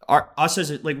something, us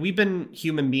as, like, we've been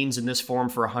human beings in this form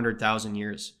for 100,000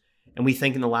 years. And we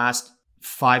think in the last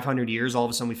 500 years, all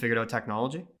of a sudden we figured out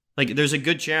technology. Like, there's a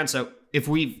good chance that if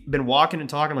we've been walking and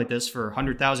talking like this for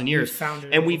 100,000 years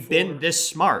and we've been this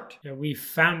smart. Yeah, we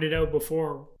found it out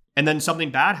before. And then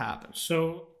something bad happens.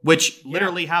 So, which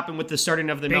literally happened with the starting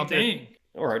of the Big meltdown. Bang.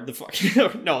 Or the fuck.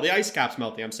 No, the ice cap's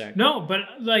melting, I'm saying. No, but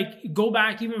like, go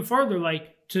back even further,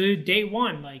 like to day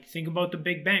one. Like, think about the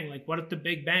Big Bang. Like, what if the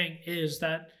Big Bang is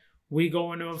that we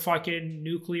go into a fucking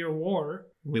nuclear war?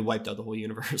 We wiped out the whole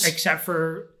universe. Except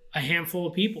for a handful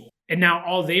of people. And now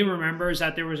all they remember is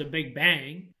that there was a Big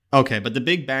Bang. Okay, but the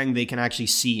Big Bang they can actually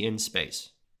see in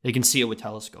space. They can see it with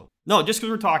telescope. No, just because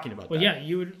we're talking about that. Well, yeah,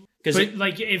 you would. But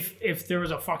like, if there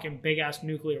was a fucking big ass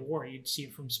nuclear war, you'd see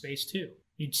it from space too.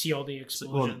 You'd see all the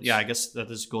explosions. Well, yeah, I guess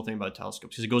that is a cool thing about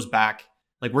telescopes, because it goes back.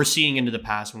 Like, we're seeing into the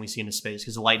past when we see into space,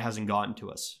 because the light hasn't gotten to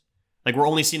us. Like, we're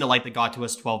only seeing the light that got to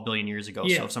us 12 billion years ago.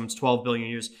 Yeah. So if something's 12 billion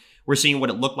years, we're seeing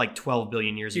what it looked like 12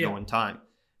 billion years ago in time.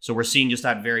 So we're seeing just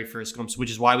that very first glimpse,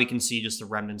 which is why we can see just the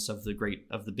remnants of the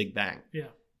Big Bang. Yeah.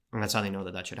 And that's how they know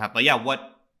that should happen. But yeah,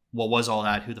 what was all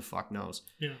that? Who the fuck knows?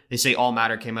 Yeah. They say all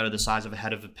matter came out of the size of a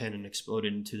head of a pin and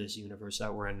exploded into this universe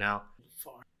that we're in now.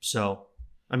 So,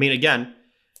 I mean, again,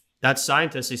 that's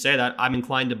scientists. They say that. I'm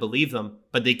inclined to believe them,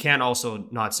 but they can't also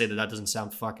not say that doesn't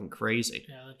sound fucking crazy.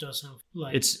 Yeah, that does sound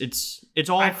like... It's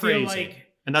all crazy.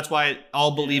 And that's why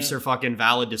all beliefs are fucking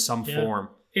valid to some form.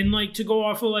 And like, to go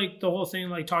off of like the whole thing,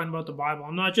 like talking about the Bible,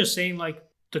 I'm not just saying like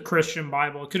the Christian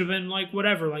Bible. It could have been like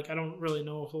whatever. Like, I don't really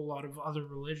know a whole lot of other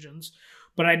religions,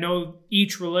 but I know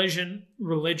each religion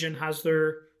has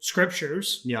their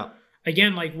scriptures. Yeah.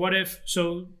 Again, like, what if,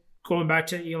 so going back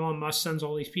to Elon Musk sends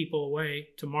all these people away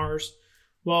to Mars.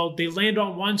 Well, they land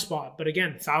on one spot, but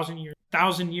again,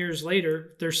 1,000 years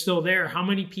later, they're still there. How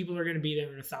many people are going to be there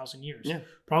in 1,000 years? Yeah.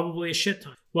 Probably a shit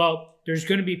ton. Well, there's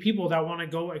going to be people that want to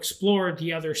go explore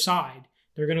the other side.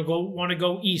 They're going to want to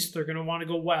go east. They're going to want to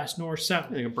go west, north, south.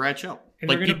 They're going to branch out. And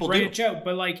like, they're going to branch out.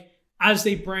 But like, as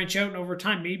they branch out over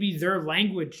time, maybe their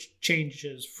language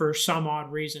changes for some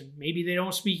odd reason. Maybe they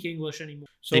don't speak English anymore.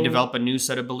 So they develop a new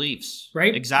set of beliefs.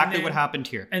 Right? Exactly what happened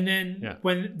here. And then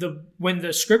when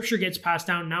the scripture gets passed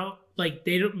down now, like,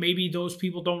 maybe those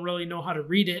people don't really know how to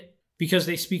read it. because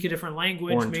they speak a different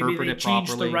language. Or Maybe interpret they it changed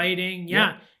properly. the writing.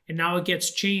 Yeah. And now it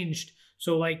gets changed.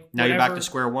 So like Now you're back whatever- to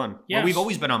square one. Yes. Well, we've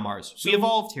always been on Mars. So- we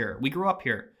evolved here. We grew up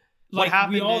here. What like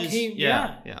happened we all is, came.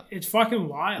 yeah. It's fucking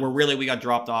wild. Where really we got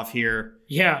dropped off here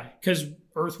Yeah, because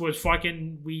Earth was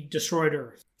fucking. We destroyed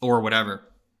Earth. or whatever,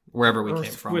 wherever we Earth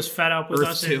came from. was fed up with Earth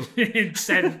us too. and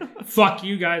said, "Fuck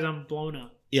you guys, I'm blown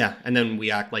up." Yeah, and then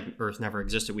we act like Earth never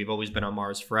existed. We've always been on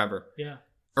Mars forever. Yeah,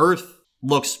 Earth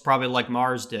looks probably like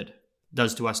Mars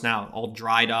does to us now, all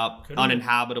dried up, Could've.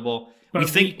 uninhabitable. But we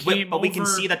think, we came but we can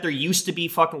over- see that there used to be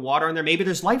fucking water in there. Maybe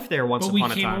there's life there once but we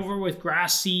upon a came time. over with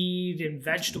grass seed and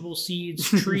vegetable seeds,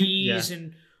 trees,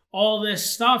 and all this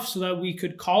stuff so that we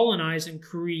could colonize and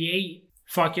create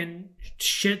fucking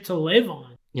shit to live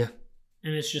on. Yeah.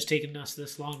 And it's just taken us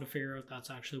this long to figure out that's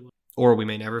actually what. Or we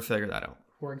may never figure that out.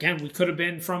 Or again, we could have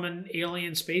been from an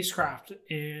alien spacecraft,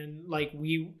 and like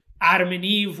Adam and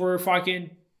Eve were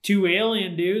fucking two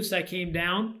alien dudes that came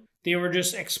down. They were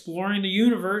just exploring the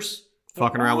universe.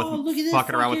 Fucking around with look at this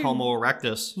around with fucking- Homo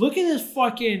erectus. Look at this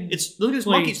fucking. Look at this place.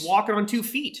 monkey's walking on 2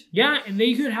 feet. Yeah, and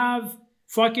they could have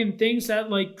fucking things that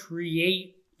like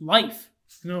create life.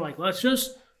 And they're like, let's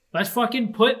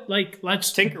fucking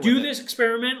let's Tinker do with it. this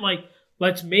experiment. Like,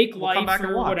 let's make We'll come life back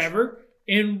and or watch. whatever,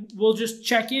 and we'll just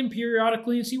check in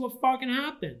periodically and see what fucking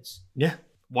happens. Yeah.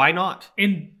 Why not?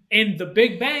 And the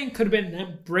Big Bang could have been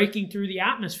them breaking through the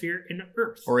atmosphere into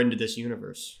Earth, Or into this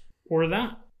universe. or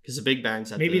that. Because the Big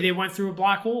Bang's at Maybe the... they went through a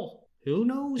black hole. Who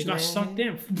knows, They got man? sucked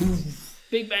in.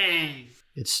 Big Bang.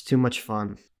 It's too much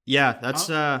fun. Yeah, that's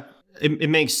it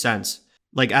makes sense.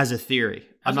 Like as a theory.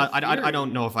 As a I theory.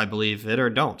 don't know if I believe it or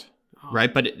don't. Oh.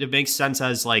 Right? But it makes sense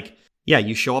as like, yeah,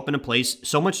 you show up in a place,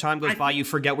 so much time goes by, you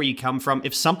forget where you come from.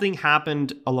 If something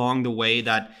happened along the way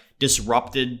that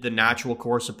disrupted the natural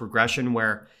course of progression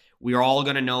where we are all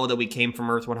going to know that we came from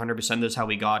Earth 100%, this is how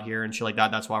we got here and shit like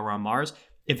that, that's why we're on Mars.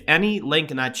 If any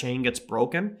link in that chain gets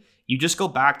broken, you just go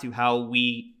back to how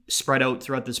we spread out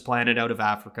throughout this planet out of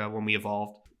Africa when we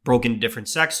evolved. Broke into different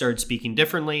sects, started speaking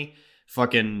differently.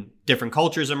 Fucking different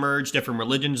cultures emerged, different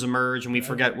religions emerged, and we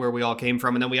forget where we all came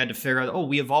from. And then we had to figure out, oh,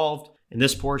 we evolved in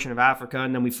this portion of Africa,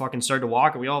 and then we fucking started to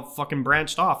walk, and we all fucking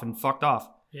branched off and fucked off.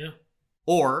 Yeah.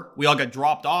 Or we all got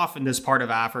dropped off in this part of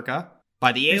Africa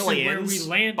by the This is where aliens, we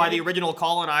landed. by the original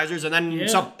colonizers, and then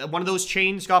Yeah. one of those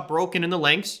chains got broken in the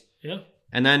links. Yeah.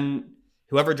 And then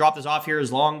whoever dropped us off here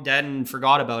is long dead and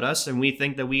forgot about us, and we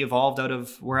think that we evolved out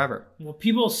of wherever.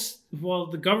 Well,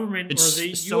 the government It's or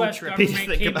the so U.S. trippy to government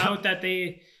think came about. out that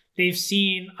they've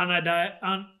seen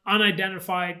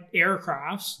unidentified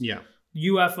aircrafts, Yeah.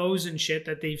 UFOs and shit,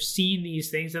 that they've seen these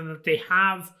things and that they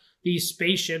have these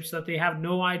spaceships that they have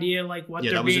no idea like what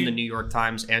Yeah, they're that was being. in the New York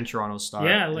Times and Toronto Star.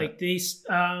 Yeah, like these.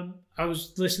 I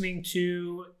was listening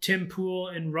to Tim Pool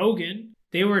and Rogan.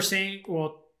 They were saying,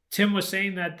 well, Tim was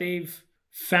saying that they've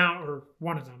found, or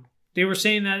one of them, they were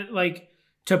saying that like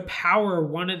to power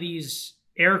one of these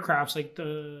aircrafts, like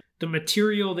the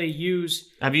material they use.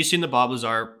 Have you seen the Bob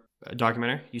Lazar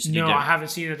documentary? You said you No, did. I haven't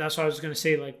seen it. That's what I was gonna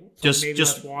say. Like, Just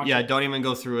let's watch yeah, it. don't even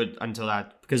go through it until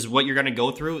that, because what you're gonna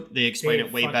go through, they explain They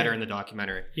it way fucking- better in the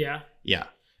documentary. Yeah, Yeah,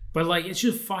 but like it's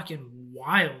just fucking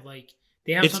wild. Like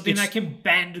they have It's- something it's- that can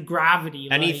bend gravity.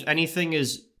 like, anything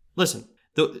is. Listen,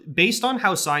 based on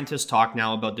how scientists talk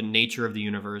now about the nature of the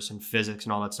universe and physics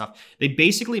and all that stuff, they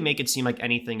basically make it seem like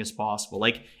anything is possible.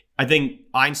 Like I think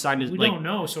Einstein is we like, don't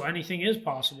know, so anything is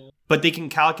possible. but they can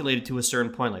calculate it to a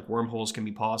certain point. Like wormholes can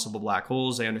be possible, black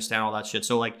holes. They understand all that shit.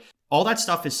 So like all that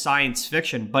stuff is science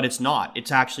fiction, but it's not.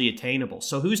 It's actually attainable.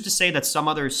 So who's to say that some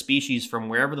other species from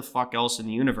wherever the fuck else in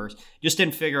the universe just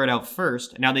didn't figure it out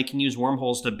first, and now they can use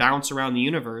wormholes to bounce around the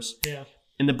universe Yeah.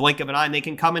 in the blink of an eye, and they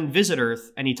can come and visit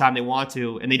Earth anytime they want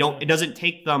to, and they don't. Yeah. It doesn't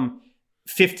take them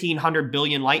 1,500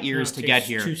 billion light years No, to it get takes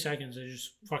here. 2 seconds. They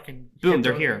just fucking Boom, hit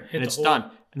they're the- here, hit and the it's hole.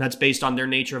 done. And that's based on their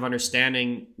nature of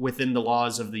understanding within the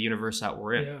laws of the universe that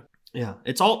we're in. Yeah, Yeah,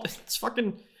 it's fucking. it's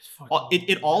fucking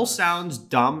It all wild. sounds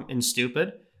dumb and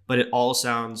stupid, but it all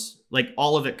sounds like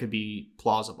all of it could be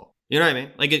plausible. You know what I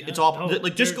mean? Like it's all no,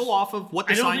 like just there's- go off of what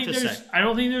the scientists say. I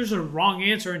don't think there's a wrong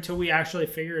answer until we actually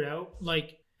figure it out.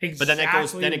 Like exactly.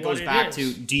 But then it goes what back is.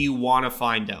 to, do you want to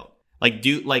find out? Like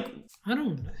I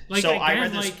don't know. Like So again, I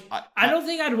read this- like I- I don't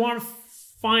think I'd want to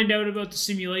find out about the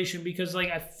simulation because like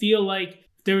I feel like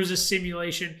if there was a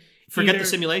simulation. forget either- the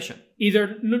simulation.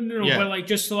 Either no, Yeah. but like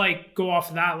just to like go off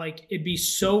of that, like it'd be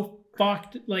so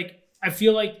fucked. Like I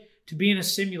feel like to be in a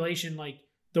simulation, like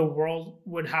the world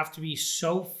would have to be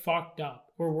so fucked up,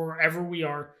 or wherever we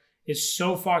are is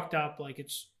so fucked up. Like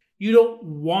you don't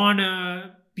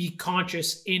wanna be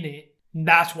conscious in it. And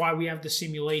that's why we have the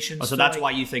simulation. Oh, so that's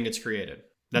why you think it's created.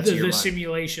 That's the your mind.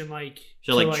 simulation, like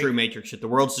So to, like true Matrix shit. The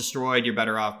world's destroyed. You're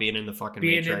better off being in the fucking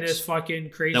being Matrix in this fucking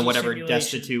crazy than whatever simulation.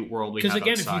 destitute world we have Because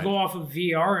again, outside. if you go off of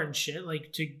VR and shit,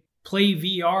 like to play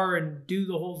VR and do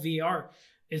the whole VR,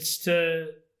 it's to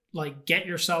like get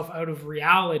yourself out of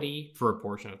reality for a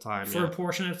portion of time. for a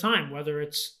portion of time, whether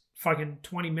it's fucking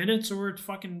 20 minutes or it's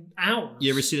fucking hours.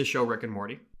 You ever see the show Rick and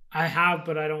Morty? I have,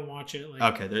 but I don't watch it. Like,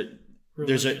 Okay,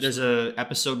 there's a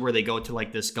episode where they go to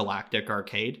like this galactic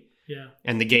arcade, yeah,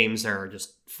 and the games there are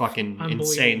just fucking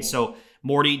insane. So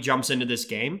Morty jumps into this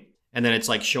game, and then it's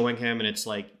like showing him, and it's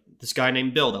like this guy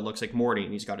named Bill that looks like Morty,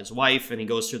 and he's got his wife, and it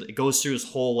goes through his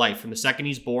whole life from the second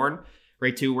he's born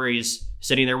right to where he's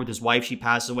sitting there with his wife. She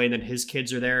passes away, and then his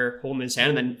kids are there holding his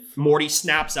hand, and then Morty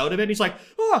snaps out of it. And he's like,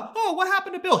 oh, what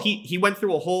happened to Bill? He went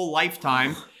through a whole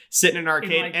lifetime sitting in an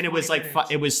arcade, like and it was like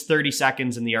minutes. it was 30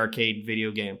 seconds in the arcade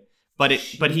video game. But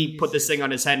he put this thing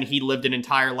on his head, and he lived an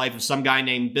entire life of some guy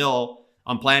named Bill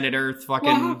on planet Earth. Fucking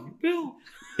wow, Bill.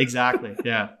 Exactly,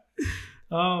 yeah.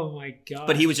 Oh my god.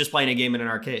 But he was just playing a game in an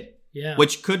arcade, yeah,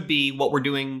 which could be what we're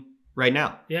doing right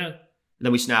now. yeah. And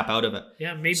then we snap out of it.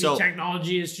 Yeah, maybe So-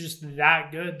 technology is just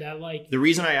that good that like The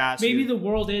reason I asked maybe you, the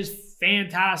world is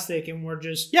fantastic and we're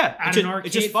just Yeah, at it's an just- arcade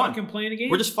it's just fun. fucking playing a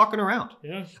game. we're just fucking around.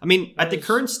 yeah. I mean, at the Yes.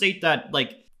 current state that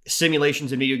like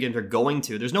simulations and video games are going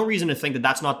to, there's no reason to think that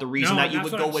that's not the reason No, that you that's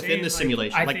would what go I'm within saying, the like,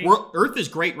 simulation. I Like think- Earth is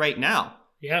great right now,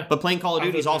 Yeah. but playing Call of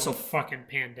Duty is Other also than the fucking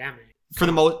pandemic. for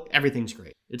the most. Everything's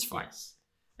great. It's fine. Yes.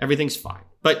 Everything's fine.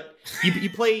 But you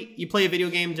play a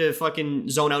video game to fucking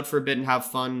zone out for a bit and have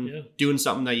fun Yeah. doing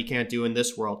something that you can't do in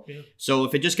this world. Yeah. So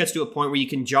if it just gets to a point where you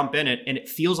can jump in it and it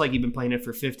feels like you've been playing it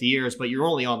for 50 years, but you're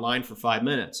only online for 5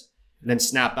 minutes, and then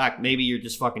snap back, maybe you're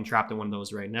just fucking trapped in one of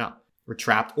those right now. Or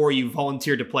trapped, or you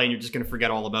volunteered to play and you're just going to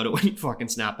forget all about it when you fucking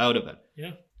snap out of it.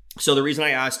 Yeah. So the reason I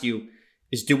asked you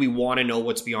is, do we want to know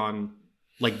what's beyond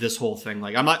like this whole thing?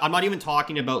 Like I'm not even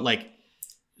talking about like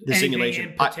the Anything simulation.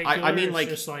 in particular, I mean it's like,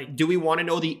 just like do we want to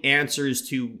know the answers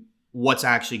to what's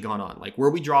actually gone on? Like, were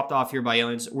we dropped off here by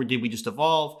aliens, or did we just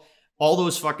evolve? All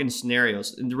those fucking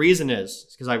scenarios. And the reason is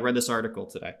because I read this article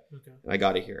today. okay. I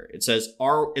got it here. It says,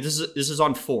 this is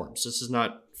on Forbes. This is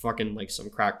not fucking like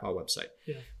some crackpot website.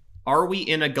 Yeah. Are we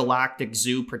in a galactic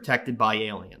zoo protected by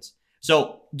aliens?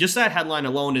 So just that headline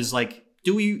alone is like,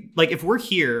 do we, like, if we're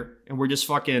here and we're just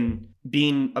fucking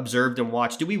being observed and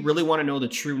watched, do we really want to know the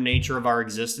true nature of our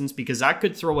existence? Because that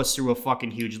could throw us through a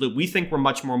fucking huge loop. We think we're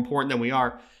much more important than we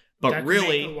are, but That could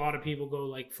really, make a lot of people go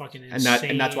like fucking insane.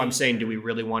 and that's why I'm saying, do we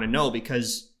really want to know?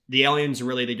 Because the aliens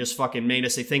really, they just fucking made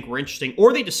us. They think we're interesting,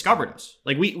 or they discovered us.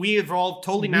 Like we evolved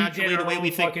totally We did naturally the our way own we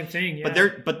think. fucking thing, yeah.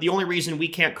 But the only reason we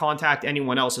can't contact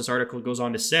anyone else, this article goes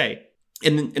on to say,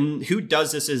 and who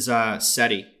does this is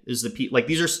SETI, is the like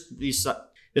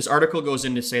this article goes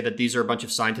in to say that these are a bunch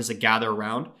of scientists that gather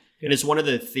around. Yeah. And it's one of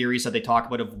the theories that they talk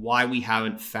about of why we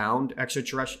haven't found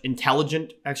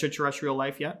intelligent extraterrestrial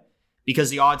life yet. Because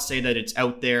the odds say that it's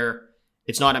out there.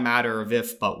 It's not a matter of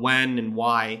if, but when and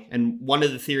why. And one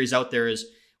of the theories out there is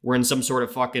we're in some sort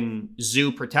of fucking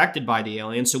zoo protected by the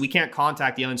aliens. So we can't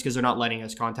contact the aliens because they're not letting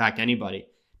us contact anybody.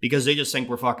 Because they just think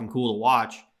we're fucking cool to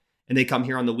watch. And they come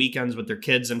here on the weekends with their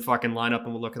kids and fucking line up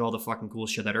and we'll look at all the fucking cool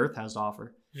shit that Earth has to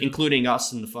offer. Yeah. Including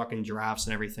us and the fucking giraffes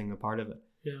and everything a part of it.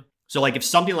 Yeah. So like if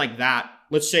something like that,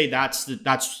 let's say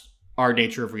that's our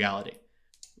nature of reality.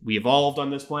 We evolved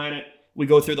on this planet. We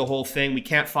go through the whole thing. We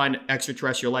can't find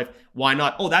extraterrestrial life. Why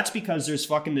not? Oh, that's because there's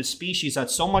fucking this species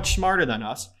that's so much smarter than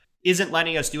us, isn't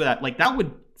letting us do that. Like that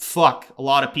would fuck a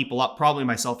lot of people up, probably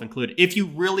myself included, if you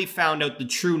really found out the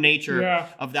true nature Yeah.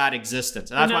 of that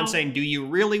existence. And that's why I'm saying, do you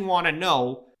really want to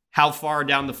know how far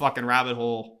down the fucking rabbit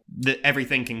hole that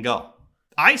everything can go?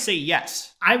 I say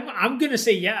yes. I'm gonna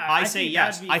say yeah. I say think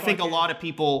yes. that'd be I think a fucking- lot of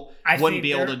people I wouldn't think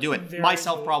be able they're- to do it. they're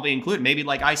Myself able- probably included. Maybe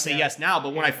like I say Yeah. yes now,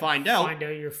 but when I find out,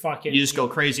 you're fucking. you just go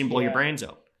crazy and blow your Yeah. brains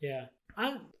out. Yeah.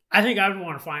 I think I would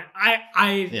want to find.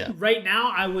 I Yeah. right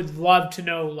now I would love to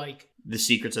know like The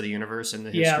secrets of the universe and the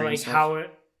history yeah and like stuff. how it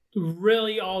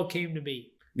really all came to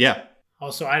be. Yeah.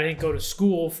 Also, I didn't go to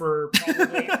school for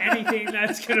probably anything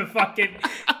that's gonna fucking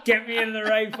get me in the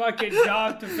right fucking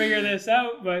job to figure this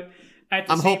out. But at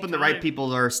the I'm same hoping the right time-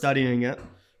 people are studying it.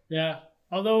 Yeah.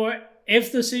 Although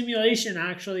if the simulation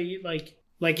actually like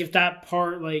if that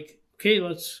part like okay,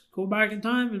 let's go back in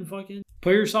time and fucking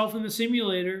put yourself in the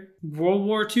simulator. World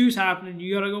War II's happening.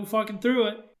 You gotta go fucking through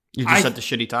it. You just I- had the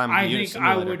shitty time. I of the think I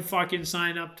simulator. would fucking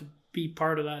sign up to be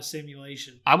part of that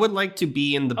simulation. I would like to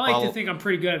be in the I like bubble. to think I'm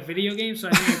pretty good at video games, so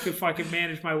I think I could fucking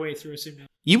manage my way through a simulation.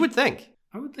 You would think.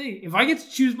 I would think if I get to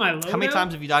choose my loadout. How many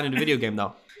times have you died in a video game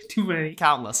though? Too many.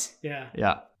 Countless. Yeah.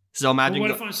 Yeah. So But imagine.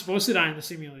 what if I'm supposed to die in the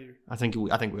simulator? I think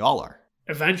we all are.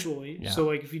 eventually. Yeah. So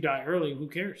like if you die early, who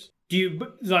cares? Do you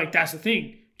like that's the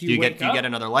thing? Do you wake up? Do you get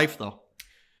another life though?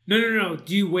 No.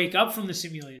 Do you wake up from the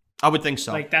simulator? I would think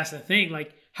so. Like that's the thing.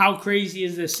 Like how crazy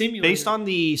is this simulator? Based on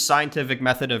the scientific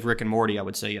method of Rick and Morty, I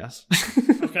would say yes.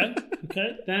 Okay.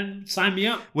 Then sign me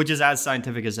up. Which is as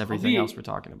scientific as everything else we're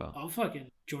talking about. I'll fucking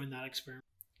join that experiment.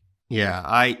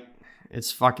 Yeah,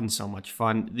 it's fucking so much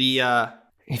fun.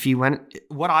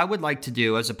 What I would like to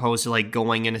do as opposed to like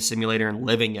going in a simulator and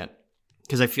living it,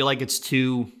 because I feel like it's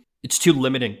too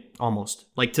limiting almost.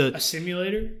 Like a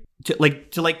simulator?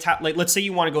 Let's say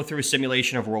you want to go through a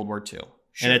simulation of World War II.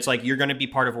 Sure. And it's like you're going to be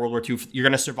part of World War II. You're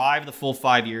going to survive the full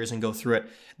 5 years and go through it.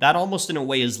 That almost in a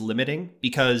way is limiting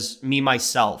because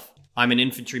myself, I'm an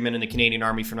infantryman in the Canadian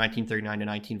Army from 1939 to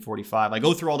 1945. I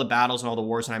go through all the battles and all the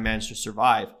wars and I managed to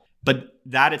survive. But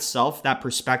that itself, that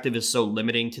perspective is so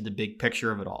limiting to the big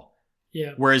picture of it all.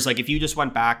 Yeah. Whereas like if you just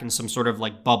went back in some sort of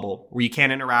like bubble where you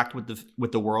can't interact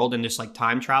with the world and just like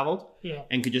time traveled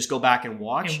and could just go back and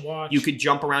watch, you could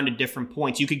jump around to different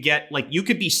points. You could get like, you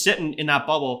could be sitting in that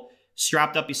bubble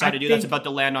strapped up beside a dude that's about to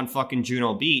land on fucking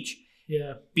Juno Beach.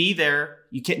 Yeah. Be there.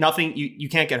 You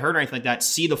can't get hurt or anything like that.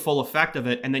 See the full effect of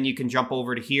it. And then you can jump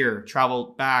over to here,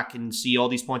 travel back and see all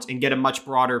these points and get a much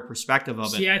broader perspective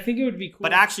of it. Yeah, I think it would be cool.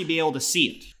 But actually be able to see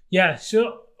it. Yeah.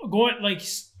 So going like,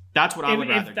 that's what I would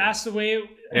rather if that's the way,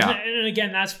 and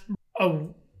again, that's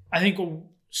I think a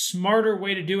smarter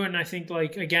way to do it. And I think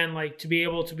like, again, like to be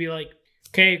able to be like,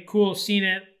 okay, cool, seen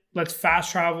it. Let's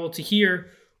fast travel to here,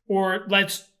 or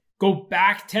let's go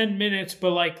back 10 minutes,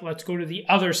 but like, let's go to the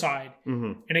other side.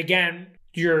 Mm-hmm. And again,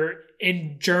 you're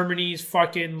in Germany's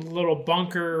fucking little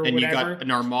bunker or and whatever. And you got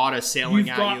an armada sailing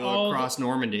at you across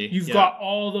Normandy. You've got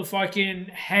all the fucking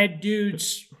head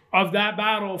dudes of that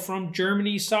battle from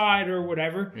Germany's side or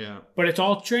whatever. Yeah. But it's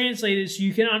all translated so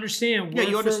you can understand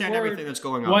you understand everything that's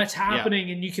going on. What's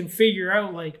happening, and you can figure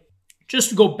out like just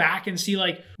to go back and see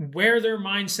like where their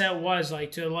mindset was,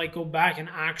 like to like go back and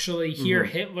actually hear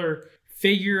Hitler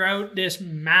figure out this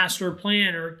master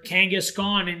plan, or Genghis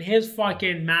Khan and his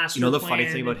fucking master plan. You know the funny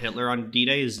thing about Hitler on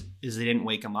D-Day is they didn't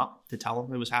wake him up to tell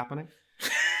him it was happening.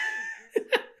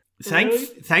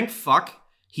 Thank fuck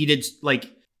he did.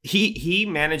 Like he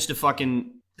managed to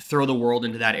fucking throw the world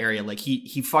into that area. Like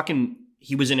he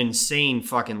was an insane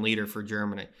fucking leader for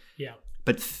Germany. Yeah.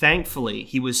 But thankfully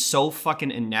he was so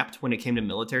fucking inept when it came to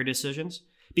military decisions,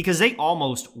 because they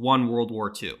almost won World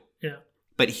War II. Yeah.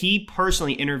 But he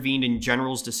personally intervened in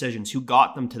generals' decisions who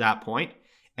got them to that point.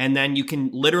 And then you can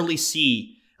literally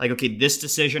see, like, okay, this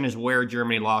decision is where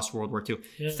Germany lost World War II.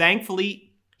 Yeah.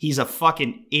 Thankfully, he's a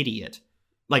fucking idiot.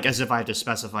 Like, as if I have to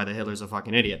specify that Hitler's a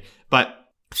fucking idiot. But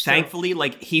thankfully,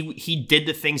 like, he did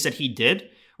the things that he did,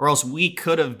 or else we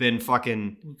could have been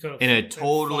fucking in a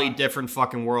totally different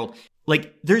fucking world.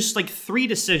 Like, there's, like, 3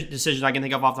 decisions I can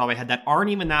think of off the top of my head that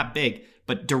aren't even that big,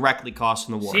 but directly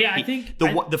costing the war. See, I think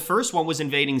the first one was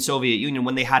invading the Soviet Union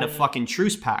when they had a fucking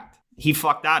truce pact. He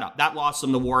fucked that up. That lost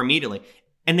them the war immediately.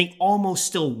 And they almost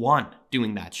still won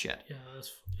doing that shit. Yeah,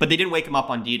 but they didn't wake him up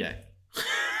on D-Day.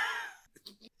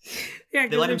 Yeah,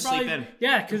 they let him sleep in.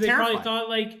 Yeah, because they probably thought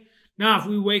like, nah, if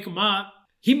we wake him up,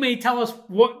 he may tell us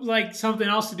what like something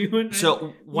else to do, and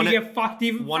so we get fucked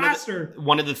even faster.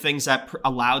 One of the things that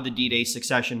allowed the D-Day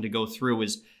succession to go through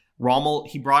is Rommel.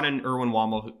 He brought in Erwin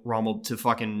Rommel to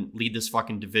fucking lead this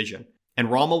fucking division. And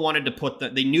Rommel wanted to put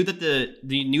they knew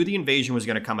the invasion was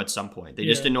going to come at some point. They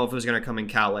just didn't know if it was going to come in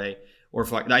Calais or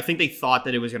I think they thought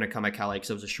that it was going to come at Calais because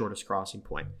it was the shortest crossing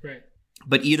point. Right.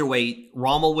 But either way,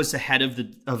 Rommel was the head of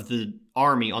the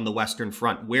army on the Western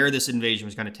Front where this invasion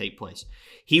was going to take place.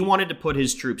 He wanted to put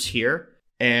his troops here,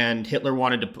 and Hitler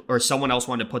or someone else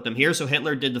wanted to put them here. So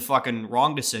Hitler did the fucking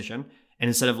wrong decision, and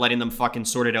instead of letting them fucking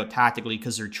sort it out tactically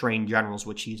because they're trained generals,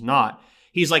 which he's not,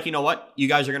 he's like, you know what? You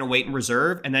guys are going to wait in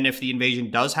reserve, and then if the invasion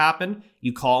does happen,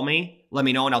 you call me, let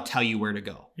me know, and I'll tell you where to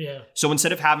go. Yeah. So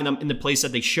instead of having them in the place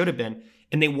that they should have been,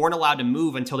 and they weren't allowed to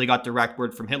move until they got direct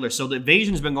word from Hitler. So the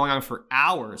invasion's been going on for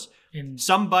hours. And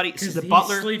the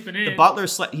butler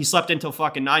he slept until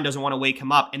fucking 9, doesn't want to wake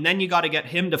him up. And then you got to get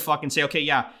him to fucking say, okay,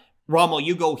 yeah, Rommel,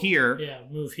 you go here. Yeah,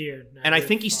 move here. And I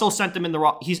think he still sent them in the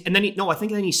wrong. I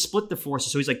think then he split the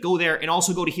forces. So he's like, go there and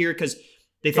also go to here because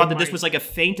they thought that this was like a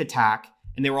feint attack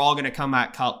and they were all going to come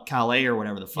at Calais or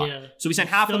whatever the fuck. Yeah. So we sent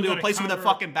half of them to a place where the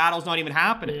fucking battle's not even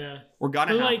happening. Yeah. We're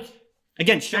gonna have. Like,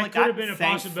 again, shit like that could have been a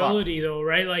possibility though,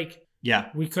 right? Like, yeah,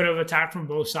 we could have attacked from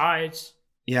both sides.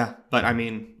 Yeah, but I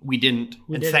mean, we didn't.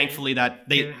 Thankfully that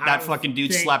fucking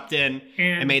dude slept in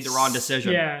and made the wrong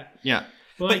decision. Yeah. Yeah.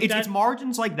 But it's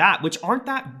margins like that, which aren't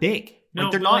that big. No,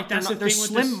 like they're not. They're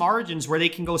slim margins where they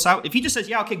can go south. If he just says,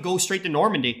 "Yeah, okay, go straight to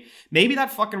Normandy," maybe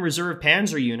that fucking reserve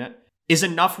Panzer unit is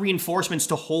enough reinforcements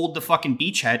to hold the fucking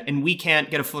beachhead, and we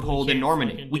can't get a foothold in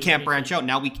Normandy. We can't branch out.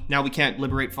 Now we can't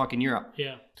liberate fucking Europe.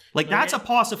 Yeah. Like, that's a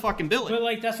possibility. But,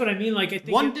 like, that's what I mean. Like, I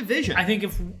think one division. I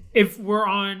think if we're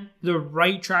on the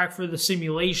right track for the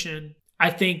simulation, I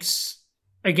think,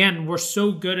 again, we're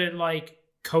so good at, like,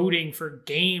 coding for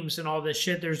games and all this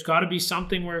shit. There's got to be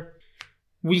something where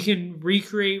we can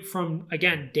recreate from,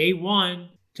 again, day one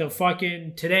to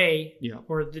fucking today,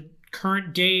 or the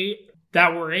current day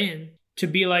that we're in, to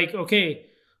be like, okay,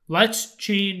 let's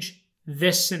change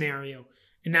this scenario.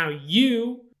 And now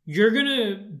you're going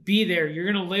to be there.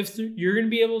 You're going to live through, you're going to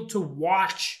be able to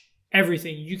watch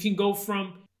everything. You can go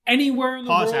from anywhere in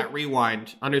the world. Pause that,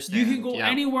 rewind, understand. You can go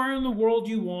anywhere in the world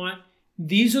you want.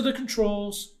 These are the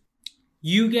controls.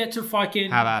 You get to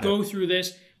fucking go through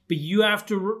this, but you have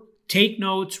to take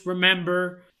notes,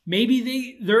 remember.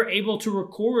 Maybe they're able to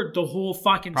record the whole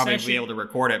fucking session. Probably be able to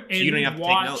record it, so you don't even have to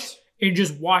take notes. And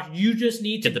just watch. You just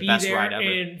need to be there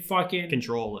and fucking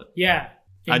control it. Yeah.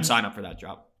 I'd sign up for that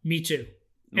job. Me too.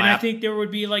 And I think there would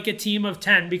be like a team of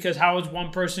 10, because how is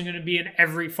one person going to be in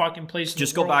every fucking place in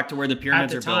just the world? Go back to where the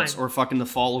pyramids are built, or fucking the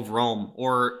fall of Rome,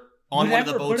 or on one of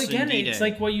the boats. But again, it's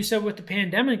like what you said with the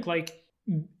pandemic. Like,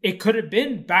 it could have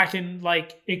been back in,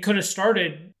 like, it could have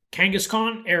started Genghis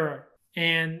Khan era,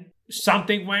 and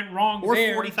something went wrong or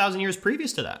there. 40,000 years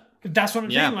previous to that. That's what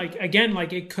I'm saying. Like, again,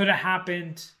 like, it could have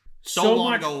happened so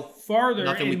long much ago, farther,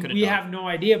 and we have no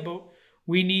idea, but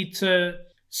we need to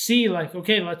see, like,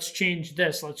 okay, let's change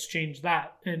this, let's change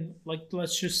that, and, like,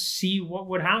 let's just see what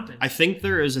would happen. I think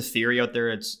there is a theory out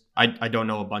there. I don't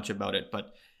know a bunch about it,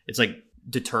 but it's like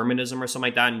determinism or something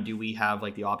like that. And do we have,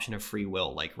 like, the option of free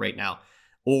will, like, right now?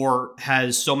 Or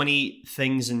has so many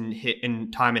things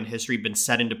in time and history been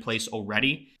set into place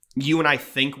already? You and I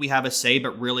think we have a say,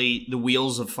 but really the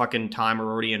wheels of fucking time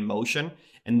are already in motion.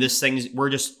 And we're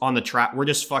just on the track. We're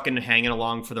just fucking hanging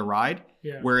along for the ride.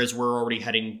 Yeah. Whereas we're already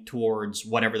heading towards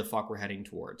whatever the fuck we're heading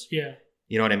towards. Yeah.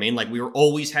 You know what I mean? Like, we were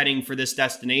always heading for this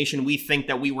destination. We think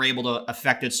that we were able to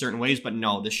affect it certain ways, but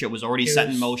no, this shit was already set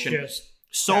in motion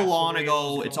so long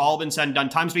ago. It's all been said and done.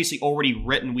 Time's basically already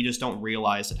written. We just don't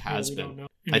realize it has been. Don't know.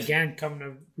 And again, come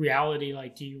to reality,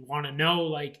 like, do you want to know,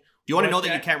 like... Do you want to know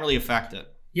that you can't really affect it?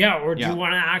 Yeah, or do you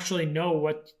want to actually know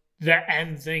what the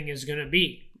end thing is going to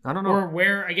be? I don't know. Or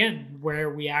where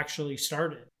we actually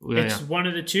started. It's one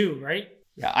of the two, right?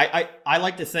 Yeah, I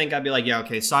like to think I'd be like, yeah,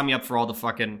 okay, sign me up for all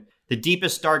the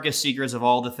deepest, darkest secrets of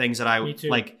all the things that I would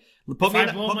like. Put me in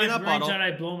that bubble.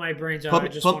 I blow my brains out. I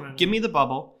just want to give me the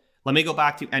bubble. Let me go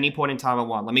back to any point in time I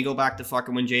want. Let me go back to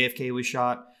fucking when JFK was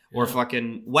shot, or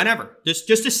fucking whenever, just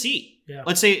to see. Yeah.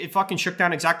 Let's say it fucking shook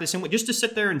down exactly the same way, just to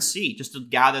sit there and see, just to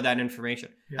gather that information.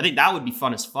 Yeah. I think that would be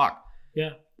fun as fuck.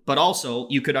 Yeah. But also,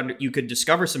 you could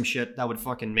discover some shit that would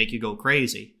fucking make you go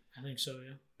crazy. I think so,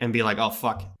 yeah. And be like, oh,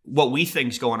 fuck. What we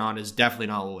think's going on is definitely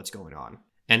not what's going on.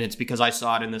 And it's because I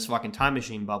saw it in this fucking time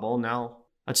machine bubble. Now,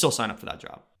 I'd still sign up for that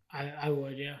job. I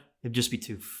would, yeah. It'd just be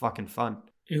too fucking fun.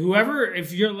 Whoever,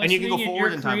 if you're listening and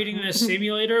you're creating this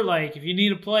simulator, like, if you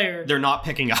need a player... They're not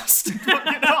picking us to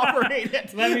operate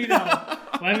it.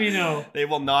 Let me know. They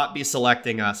will not be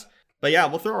selecting us. But yeah,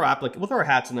 we'll throw our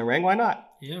hats in the ring. Why not?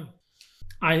 Yeah.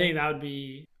 I think that would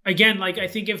be... Again, like, I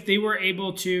think if they were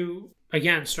able to,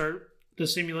 again, start the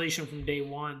simulation from day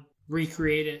one,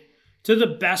 recreate it to the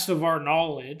best of our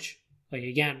knowledge. Like,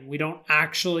 again, we don't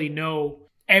actually know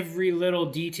every little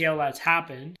detail that's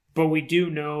happened, but we do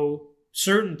know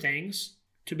certain things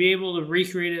to be able to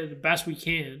recreate it the best we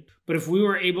can. But if we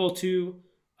were able to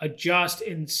adjust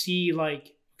and see,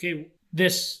 like, okay,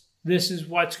 this is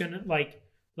what's gonna, like,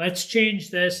 let's change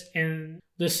this and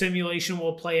the simulation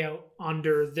will play out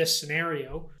under this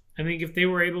scenario. I think if they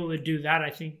were able to do that, I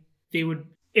think it would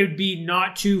be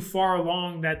not too far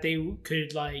along that they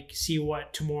could, like, see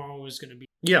what tomorrow was going to be.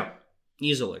 Yeah,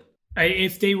 easily.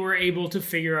 If they were able to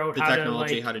figure out how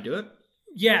to do it.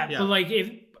 Yeah, but, like,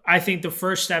 I think the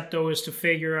first step, though, is to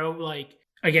figure out, like,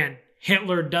 again,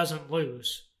 Hitler doesn't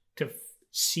lose, to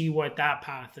see what that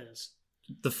path is.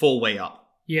 The full way up.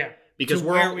 Yeah. Because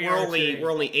we're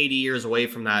only 80 years away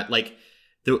from that. Like,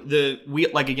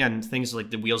 again, things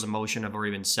like the wheels of motion have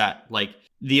already been set. Like,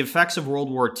 the effects of World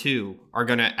War II are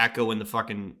going to echo in the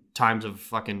fucking times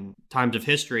of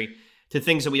history to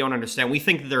things that we don't understand. We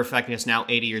think that they're affecting us now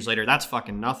 80 years later. That's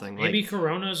fucking nothing. Maybe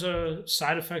Corona's a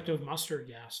side effect of mustard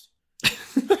gas.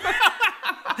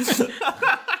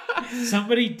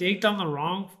 Somebody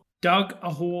dug a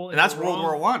hole. And that's World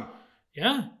War I.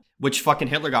 Yeah. Which fucking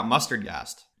Hitler got mustard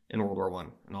gassed in World War I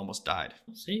and almost died.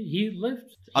 See, he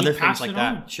lived. Other things like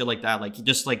that. Shit like that. Like,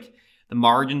 just like the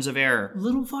margins of error.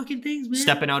 Little fucking things, man.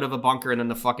 Stepping out of a bunker and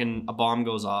then a bomb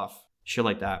goes off. Shit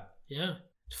like that. Yeah.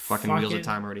 Fucking Wheels of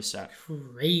Time already set.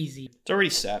 Crazy. It's already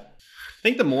set. I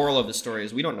think the moral of the story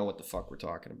is we don't know what the fuck we're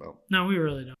talking about. No, we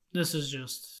really don't. This is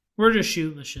just, we're just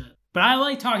shooting the shit. But I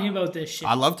like talking about this shit.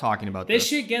 I love talking about this. This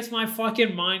shit gets my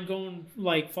fucking mind going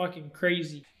like fucking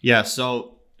crazy. Yeah,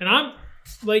 so. And I'm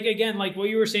like, again, like what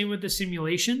you were saying with the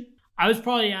simulation, I was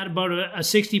probably at about a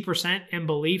 60% in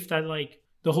belief that like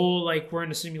the whole like we're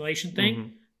in a simulation thing. Mm-hmm.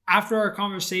 After our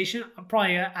conversation, I'm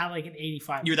probably at like an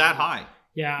 85. You're that high.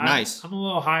 Yeah. Nice. I'm a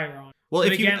little higher on it. Well,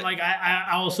 but if again, like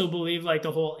I also believe like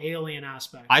the whole alien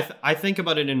aspect. I think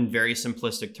about it in very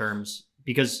simplistic terms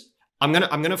because I'm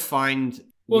gonna find.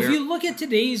 Well, if you look at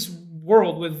today's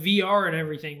world with VR and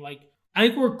everything, like I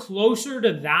think we're closer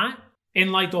to that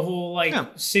in like the whole like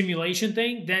simulation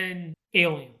thing than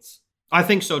aliens. I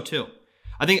think so too.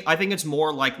 I think it's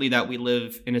more likely that we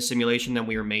live in a simulation than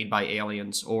we were made by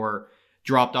aliens or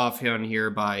dropped off on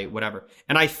here by whatever.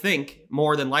 And I think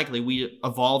more than likely we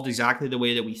evolved exactly the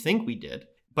way that we think we did.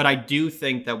 But I do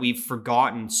think that we've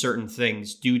forgotten certain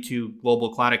things due to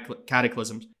global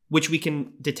cataclysms, which we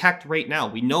can detect right now.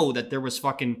 We know that there was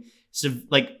fucking,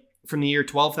 like from the year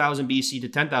 12,000 BC to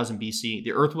 10,000 BC,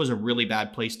 the Earth was a really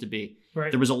bad place to be. Right.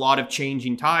 There was a lot of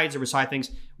changing tides. There was high things.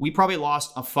 We probably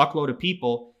lost a fuckload of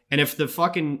people. And if the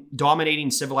fucking dominating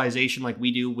civilization like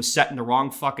we do was set in the wrong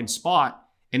fucking spot,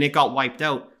 and it got wiped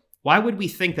out, why would we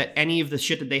think that any of the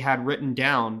shit that they had written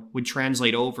down would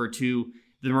translate over to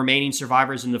the remaining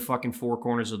survivors in the fucking four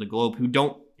corners of the globe who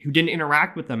didn't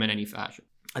interact with them in any fashion?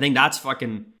 I think that's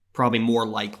fucking probably more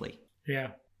likely.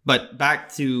 Yeah. But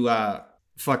back to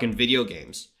fucking video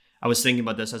games. I was thinking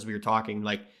about this as we were talking.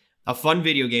 Like a fun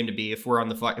video game to be if we're at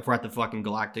the fucking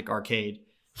Galactic Arcade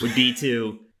would be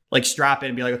to like strap in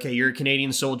and be like, okay, you're a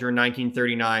Canadian soldier in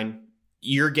 1939.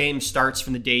 Your game starts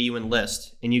from the day you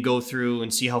enlist and you go through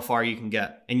and see how far you can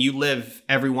get. And you live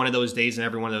every one of those days and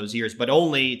every one of those years, but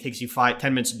only it takes you 5-10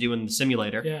 minutes to do in the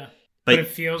simulator. Yeah. But it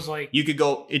feels like you could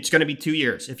go, it's going to be 2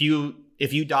 years. If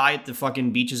you die at the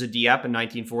fucking beaches of Dieppe in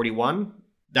 1941,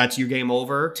 that's your game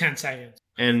over. 10 seconds.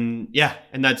 And yeah,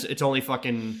 and it's only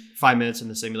fucking 5 minutes in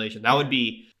the simulation. That would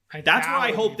be, that's where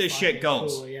I hope this shit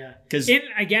goes. Cool, yeah. Because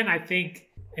again, I think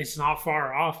it's not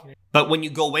far off. Man. But when you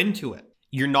go into it,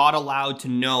 you're not allowed to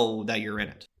know that you're in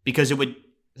it because it would.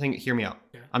 Hear me out.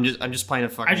 Yeah. I'm just playing a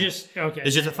fucking. Okay.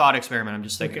 It's just a thought experiment. I'm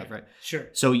just thinking of, right? Sure.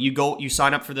 So you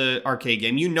sign up for the arcade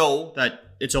game. You know that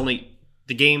it's only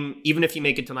the game, even if you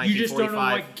make it to 1945. You just don't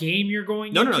know what game you're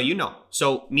going. No. You know.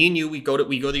 So me and you, we go to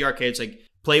the arcade. It's like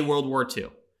play World War II.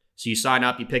 So you sign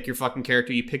up. You pick your fucking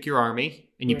character. You pick your army,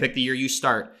 and you pick the year you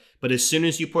start. But as soon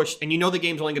as you push, and you know the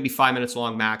game's only going to be 5 minutes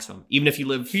long maximum, even if you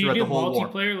live throughout the whole war.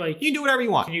 Multiplayer, like you can do whatever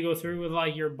you want. Can you go through with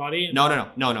like your buddy?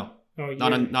 No. Oh,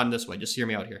 not in this way. Just hear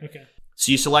me out here. Okay.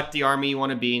 So you select the army you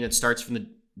want to be, and it starts from the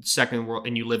Second World,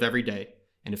 and you live every day,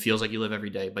 and it feels like you live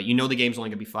every day. But you know the game's only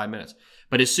going to be 5 minutes.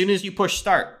 But as soon as you push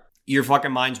start, your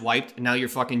fucking mind's wiped, and now you're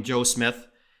fucking Joe Smith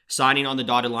signing on the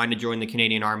dotted line to join the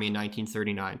Canadian Army in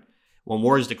 1939 when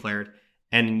war is declared.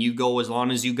 And you go as long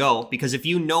as you go. Because if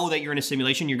you know that you're in a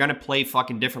simulation, you're going to play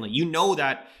fucking differently. You know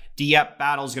that Dieppe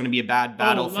battle is going to be a bad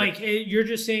battle. You're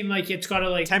just saying like it's got to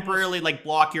like temporarily like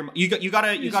block your. You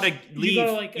gotta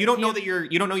leave. You don't know that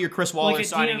you're Chris Waller like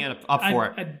signing up for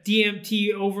it. A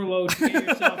DMT overload to get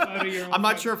yourself out of your. I'm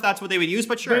not sure if that's what they would use,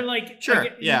 but sure. Sure.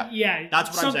 Yeah. That's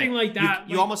what I'm saying. Something like that.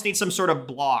 You almost need some sort of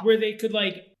block where they could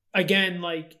like again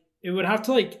like it would have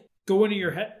to like go into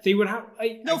your head. They would have.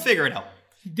 They'll figure it out.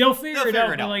 They'll figure it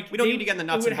out. But like we don't need to get in the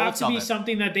nuts and bolts of it. It would have to be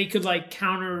something that they could like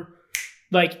counter,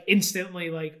 like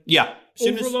instantly, like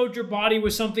overload your body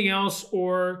with something else,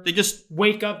 or they just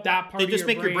wake up that part. They just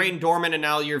make your brain dormant, and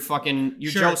now you're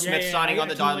Joe Smith signing on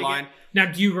the dotted line.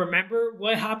 Now, do you remember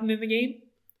what happened in the game?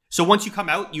 So once you come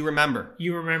out, you remember.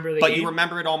 You remember but you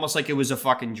remember it almost like it was a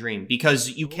fucking dream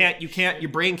because you can't. Your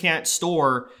brain can't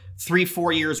store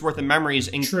 3-4 years worth of memories,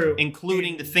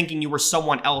 including the thinking you were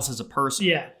someone else as a person.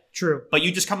 Yeah. True. But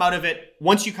you just come out of it.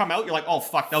 Once you come out, you're like, oh,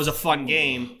 fuck, that was a fun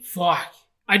game. Fuck.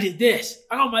 I did this.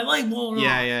 I got my leg blown off.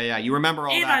 Yeah. You remember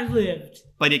all that. And I lived.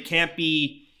 But it can't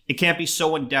be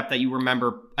so in depth that you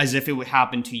remember as if it would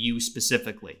happen to you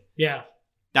specifically. Yeah.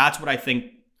 That's what I think.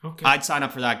 Okay. I'd sign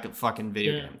up for that fucking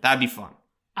video game. That'd be fun.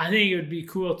 I think it would be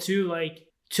cool too, like,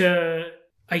 to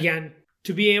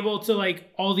be able to,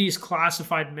 like, all these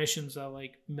classified missions that,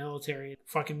 like, military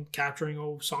fucking capturing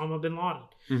Osama bin Laden.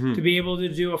 Mm-hmm. To be able to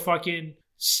do a fucking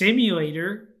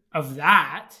simulator of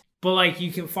that, but, like,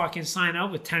 you can fucking sign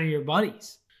up with 10 of your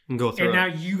buddies. And go through and now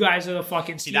you guys are the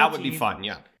fucking SEAL that would team. Be fun,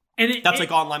 yeah. And that's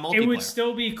like online multiplayer. It would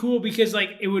still be cool because,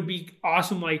 like, it would be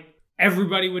awesome, like,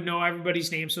 everybody would know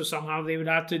everybody's name, so somehow they would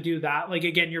have to do that. Like,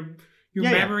 again, your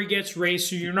Yeah, memory gets raced.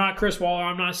 So you're not Chris Waller.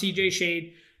 I'm not CJ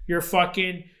Shade. You're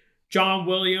fucking John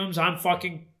Williams. I'm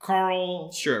fucking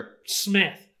Carl Sure.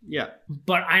 Smith. Yeah.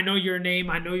 But I know your name.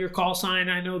 I know your call sign.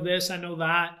 I know this. I know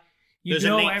that. You There's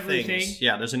know innate everything. Things.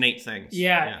 Yeah, there's innate things.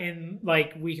 Yeah, and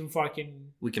like we can fucking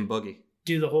we can boogie.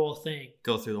 do the whole thing.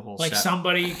 Go through the whole Like set.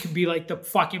 somebody could be like the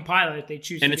fucking pilot if they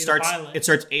choose And to it be starts the pilot. it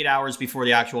starts 8 hours before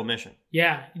the actual mission.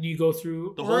 Yeah, and you go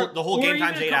through The whole game even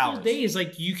time's a 8 couple hours. of days.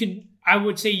 Like you can, I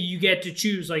would say you get to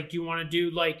choose. Like, do you want to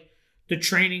do like the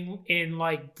training in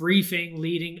like briefing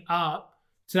leading up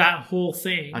to that whole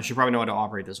thing? I should probably know how to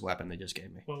operate this weapon they just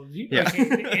gave me. Well, Yeah.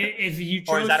 okay, if you chose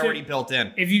Or is that to- already built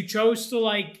in? If you chose to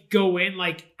like go in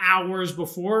like hours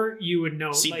before, you would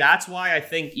know. See, like, that's why I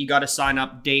think you got to sign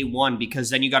up day one, because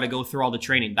then you got to go through all the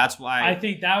training. That's why I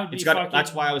think that would be. it's got. Fucking,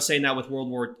 That's why I was saying that with World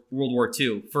War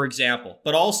II, for example.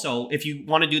 But also, if you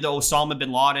want to do the Osama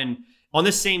bin Laden on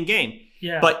this same game,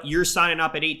 Yeah. but you're signing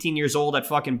up at 18 years old at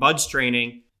fucking Buds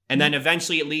training, and then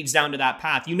eventually it leads down to that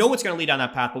path. You know it's going to lead down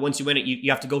that path, but once you win it,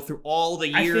 you have to go through all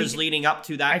the I years think- leading up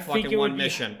to that fucking one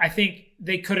mission. I think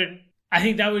they couldn't. I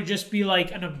think that would just be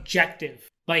like an objective.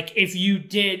 Like if you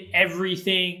did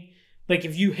everything, like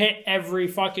if you hit every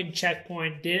fucking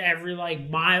checkpoint, did every like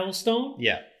milestone,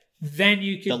 Yeah. then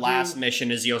you could. The last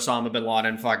mission is the Osama bin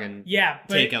Laden fucking. Yeah,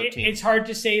 but takeout team. it's hard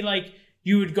to say like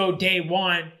you would go day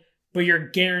one, but you're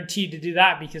guaranteed to do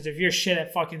that because if you're shit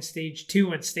at fucking stage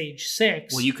 2 and stage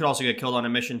 6, Well, you could also get killed on a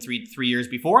mission three years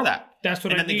before that. that's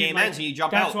what and I then mean. the game like, ends and you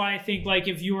jump That's out. why I think like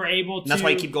if you were able to, And that's why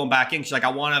you keep going back in. She's like, I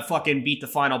want to fucking beat the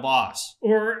final boss.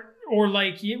 or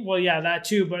like well yeah that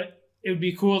too, but it would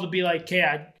be cool to be like,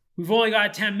 okay, we've only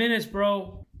got 10 minutes,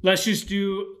 bro. Let's just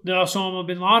do the Osama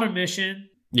bin Laden mission.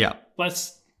 Yeah.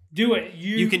 Let's do it.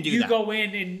 You can do you that. go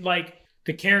in and like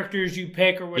the characters you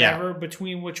pick or whatever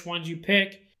between which ones you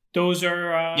pick. Those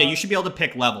are Yeah, you should be able to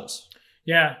pick levels.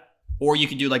 yeah. Or you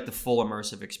could do like the full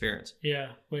immersive experience. Yeah,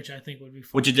 which I think would be fun.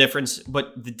 Which is difference,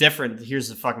 but here's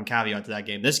the fucking caveat to that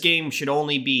game. This game should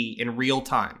only be in real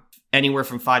time. Anywhere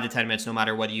from 5 to 10 minutes, no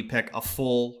matter whether you pick a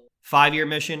full 5-year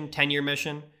mission, 10-year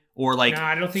mission, or like No,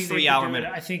 I don't think 3 they hour could do it.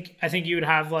 minute. I think you would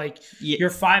have like Yeah, your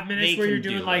 5 minutes they where you're can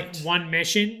doing do like it. one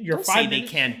mission. Your Don't 5 say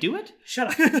minutes. they can't do it.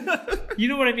 Shut up. You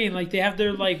know what I mean? Like they have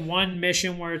their like one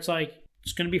mission where it's like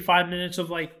it's gonna be 5 minutes of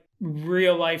like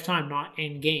real life time, not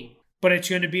in game. But it's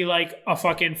gonna be like a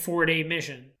fucking 4-day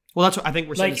mission. Well, that's what I think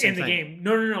we're saying. Like the same in the thing. game.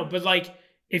 No. But like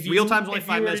if you Real time's only if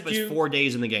 5 you were minutes, to but it's do- 4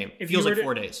 days in the game. It if feels you like were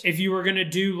 4 to- days. If you were gonna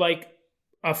do like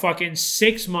a fucking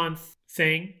 6-month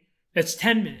thing, that's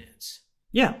 10 minutes.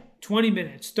 Yeah. 20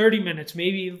 minutes, 30 minutes,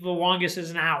 maybe the longest is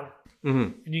an hour.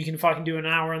 Mm-hmm. And you can fucking do an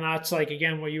hour, and that's like,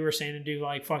 again, what you were saying to do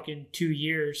like fucking 2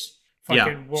 years. Yeah,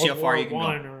 Fucking see how World far War you can go.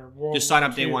 One or World Just sign War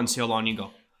up day II. one, see how long you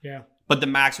go. Yeah. But the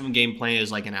maximum gameplay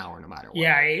is like an hour, no matter what.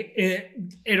 Yeah,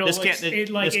 it'll This can't. it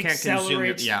like this can't consume.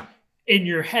 accelerates Yeah, in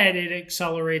your head. It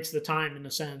accelerates the time in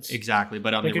a sense. exactly.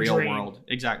 But on Like the a real dream. world,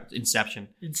 exactly. Inception.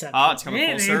 Inception. Oh, it's coming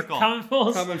full It's circle. coming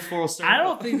full Coming full circle. I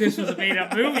don't think this was a made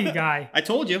up movie, guy. I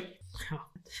told you.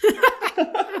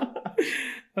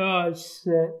 Oh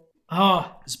shit.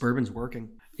 Oh This bourbon's working.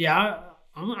 yeah.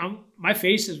 My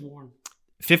face is warm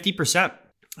 50%.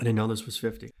 I didn't know this was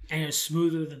 50. and it's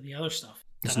smoother than the other stuff.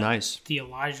 It's that nice. The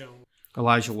Elijah.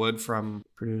 Elijah Wood from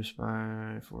produced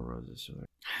by Four Roses.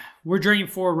 We're drinking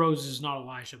Four Roses, not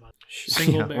Elijah. But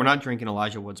single Yeah, barrel. we're not drinking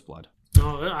Elijah Wood's blood.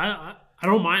 No, I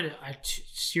don't mind it.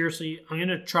 Seriously, I'm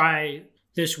gonna try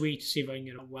this week to see if I can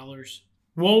get a Weller's.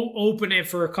 We'll open it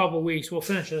for a couple weeks. We'll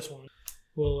finish this one.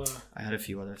 We'll. I had a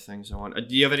few other things I want.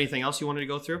 Do you have anything else you wanted to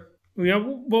go through? Yeah.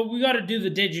 Well, we got to do the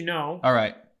Did You Know? All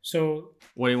right. So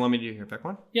What do you want me to do here? Pick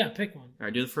one? yeah, pick one. All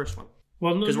right, do the first one.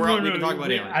 Well, no, 'Cause we can talk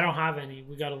about it anyway. I don't have any.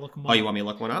 We got to look them up. Oh, you want me to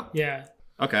look one up? Yeah.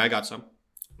 Okay, I got some.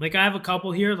 Like I have a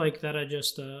couple here, like that I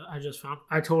just found.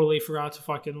 I totally forgot to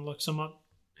fucking look some up.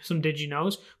 Some Did You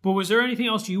Knows. But was there anything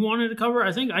else you wanted to cover?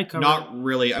 I think I covered. Not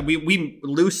really. We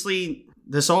loosely,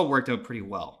 this all worked out pretty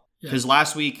well. Because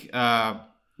last week,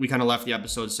 we kind of left the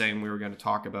episode saying we were going to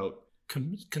talk about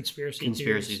conspiracy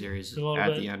theories a little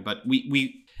at bit. the end. But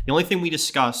we the only thing we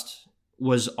discussed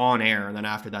was on air, and then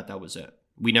after that was it.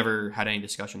 We never had any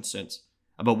discussion since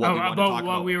about what we wanted to talk what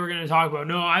about. we were going to talk about.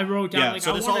 No, I wrote down Yeah, like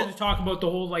so I this wanted all- to talk about the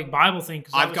whole like Bible thing.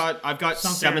 Cause I've got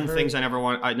something 7 I heard. things I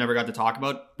never got to talk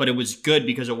about, but it was good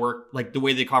because it worked. Like the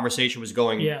way the conversation was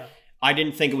going, Yeah. I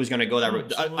didn't think it was going to go that Oh,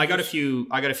 route. so we'll I got just-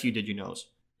 a few did you knows.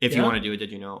 If you Yeah? want to do it,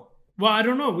 did you know? Well, I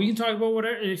don't know. We can talk about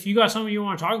whatever. If you got something you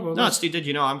want to talk about. No, let's- it's dude, did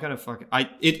you know? I'm kind of fucking.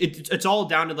 It's all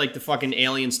down to like the fucking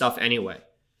alien stuff anyway.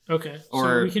 okay. Or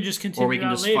so we can just continue Or we can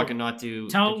that just later. fucking not do.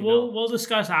 Did you know? We'll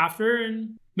discuss after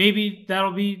and maybe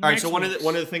that'll be. All right. So one of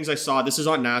the things I saw. This is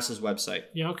on NASA's website.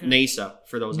 Yeah. Okay. NASA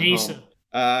for those at NASA.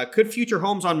 home. Could future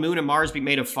homes on Moon and Mars be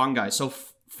made of fungi? So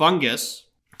fungus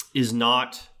is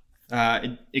not.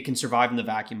 It can survive in the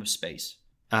vacuum of space.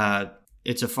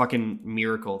 It's a fucking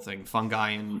miracle thing.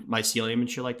 Fungi and mycelium and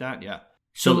shit like that. Yeah.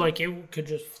 So like it could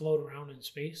just float around in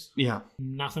space. Yeah.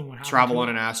 Nothing would happen. Travel on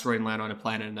an asteroid and land on a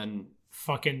planet and then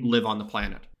fucking live on the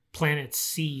planet. Planet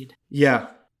seed. Yeah.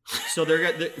 So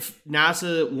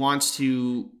NASA wants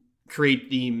to create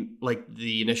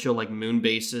the initial like moon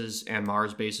bases and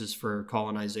Mars bases for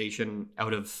colonization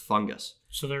out of fungus.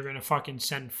 So they're gonna fucking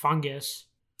send fungus.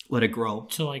 Let it grow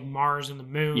to like Mars and the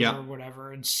moon Yeah. or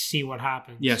whatever and see what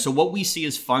happens. Yeah. So what we see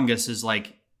as fungus is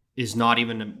not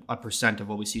even a percent of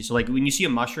what we see. So like when you see a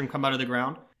mushroom come out of the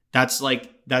ground, that's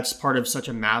part of such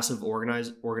a massive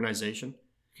organization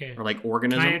Okay. or like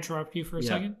organism. Can I interrupt you for a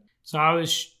second? So I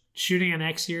was shooting an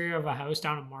exterior of a house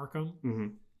down in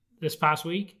Markham this past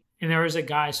week, and there was a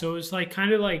guy. So it was like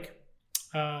kind of like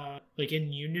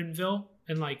in Unionville,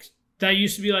 and like that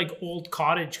used to be like old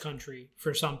cottage country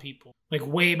for some people, like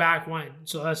way back when.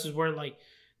 So this is where like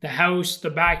the house, the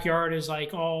backyard is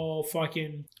like all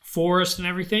fucking forest and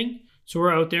everything. So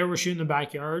we're out there, we're shooting the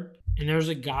backyard, and there's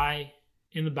a guy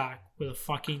in the back with a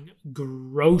fucking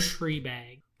grocery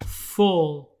bag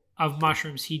full of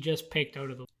mushrooms he just picked out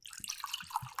of the...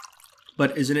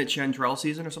 But isn't it chanterelle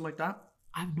season or something like that?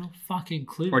 I have no fucking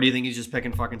clue. Or do you think he's just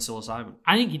picking fucking psilocybin?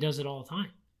 I think he does it all the time.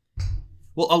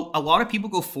 Well, a lot of people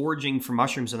go foraging for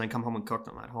mushrooms and then come home and cook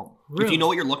them at home. Really? If you know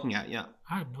what you're looking at, yeah.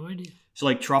 I have no idea. So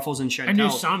like truffles and chanterelle. I knew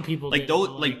some people like did, those,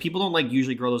 but, like people don't like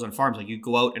usually grow those on farms. Like you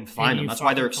go out and find them. you That's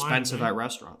why they're fucking find expensive them, at yeah.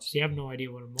 restaurants. So you have no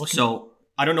idea what I'm looking at. So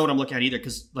I don't know what I'm looking at either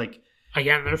because like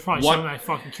Again, there's probably some that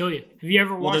fucking kill you. Have you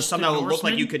ever watched there's some The that will look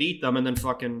like Norseman? you could eat them and then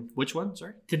fucking which one?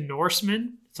 Sorry, The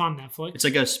Norseman. It's on Netflix. it's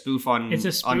like a spoof on It's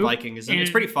a spoof, on Viking. Isn't it? It's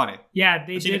and- pretty funny. Yeah,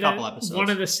 they I've seen did a couple episodes. One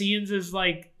of the scenes is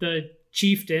like the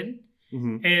chieftain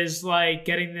Mm-hmm. is like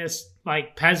getting this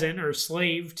like peasant or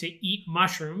slave to eat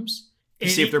mushrooms. To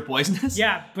And see if they're poisonous.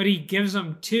 yeah, but he gives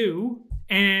them two,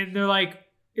 and they're like,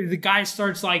 the guy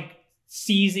starts like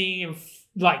seizing and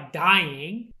like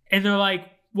dying, and they're like,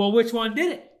 well, which one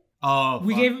did it? Oh,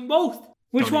 We fuck. gave him both.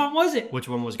 Which Don't one was it? Which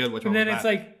one was good? Which And one then was it's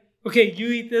like, okay, you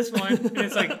eat this one, and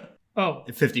it's like, oh,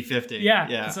 50-50. yeah.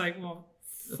 Yeah. It's like, well,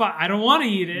 fuck, I don't want to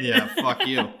eat it. Yeah, fuck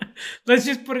you. Let's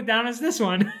just put it down as this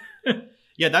one.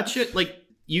 Yeah, that shit, like,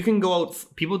 you can go out,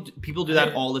 people do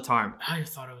that all the time. I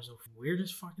thought it was the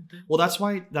weirdest fucking thing. Well, that's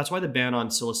why the ban on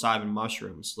psilocybin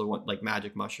mushrooms, the one, like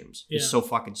magic mushrooms, Yeah. is so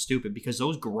fucking stupid because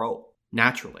those grow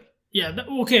naturally. Yeah,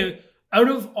 okay. Out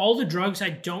of all the drugs, I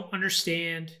don't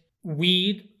understand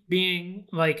weed being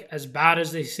like as bad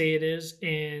as they say it is,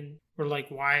 and or like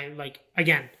why, like,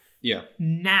 again, Yeah.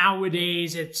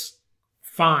 nowadays it's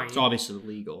fine. It's obviously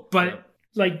legal. But yeah.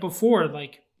 like before,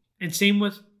 like, and same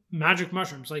with magic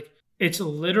mushrooms, like it's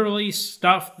literally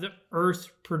stuff the earth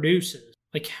produces.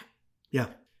 Like, Yeah.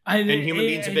 and human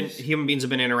beings have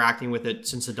been interacting with it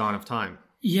since the dawn of time.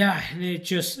 Yeah, and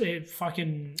it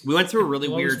fucking. We went through a really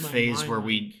blows weird my phase mind, where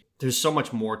like- there's so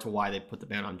much more to why they put the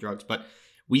ban on drugs, but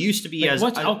we used to be Like, as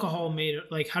what's alcohol made of?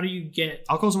 Like, how do you get?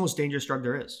 alcohol's the most dangerous drug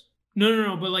there is.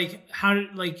 No. But like, how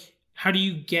do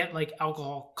you get like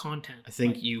alcohol content? I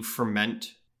think Like, you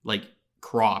ferment like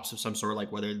crops of some sort,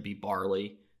 like whether it be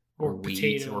barley or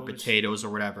wheat or potatoes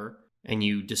or whatever, and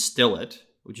you distill it,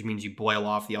 which means you boil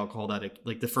off the alcohol that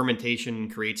like the fermentation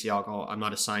creates the alcohol. I'm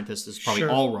not a scientist. This is probably Sure.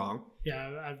 all wrong.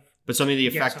 Yeah, But something to the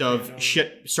Yeah, effect something I of know.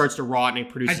 shit starts to rot and it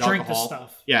I produces drink the alcohol.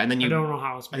 stuff. Yeah, and then I you don't know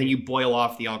how it's made. and then you boil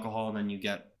off the alcohol and then you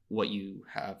get what you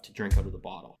have to drink out of the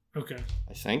bottle. Okay.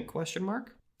 I think, question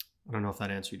mark? I don't know if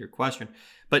that answered your question.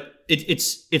 But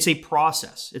it's a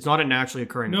process. It's not a naturally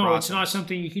occurring No, process. it's not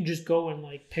something you can just go and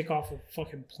like pick off a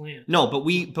fucking plant. No, but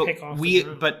we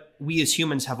as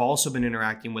humans have also been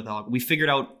interacting with alcohol. We figured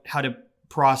out how to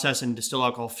process and distill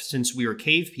alcohol since we were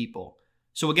cave people.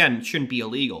 So again, it shouldn't be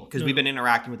illegal because No. we've been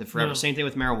interacting with it forever. No. Same thing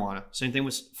with marijuana. Same thing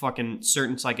with fucking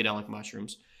certain psychedelic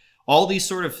mushrooms. All these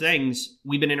sort of things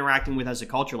we've been interacting with as a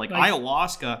culture. Like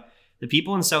ayahuasca, the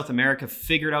people in South America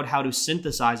figured out how to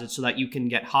synthesize it so that you can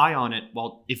get high on it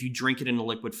if you drink it in a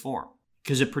liquid form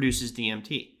because it produces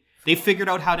DMT. They figured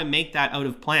out how to make that out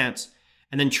of plants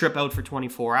and then trip out for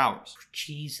 24 hours.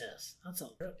 Jesus, that's a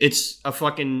It's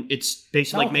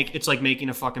basically Alcohol. it's like making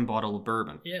a fucking bottle of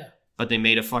bourbon. yeah. But they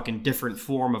made a fucking different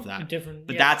form of that.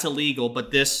 But Yeah. that's illegal. But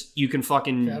this, you can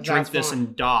fucking Yeah, drink that's this fine.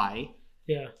 and die.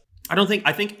 Yeah.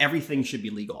 I think everything should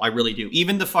be legal. I really do.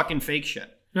 Even the fucking fake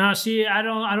shit. No, see, I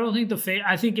don't think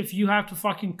I think if you have to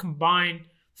fucking combine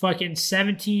fucking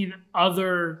 17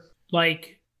 other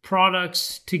like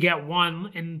products to get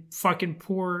one and fucking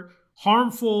pour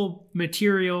harmful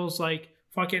materials like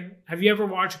fucking. Have you ever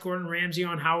watched Gordon Ramsay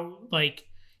on how like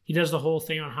he does the whole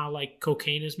thing on how like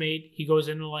cocaine is made? He goes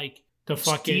into like the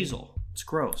fucking diesel. It's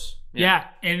gross. Yeah,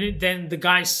 and then the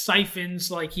guy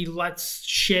siphons, like he lets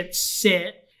shit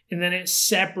sit, and then it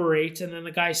separates, and then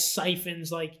the guy siphons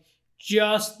like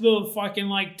just the fucking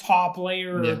like top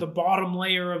layer or the bottom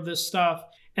layer of this stuff,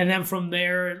 and then from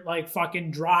there it like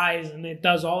fucking dries and it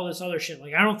does all this other shit.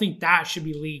 Like I don't think that should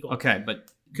be legal. Okay,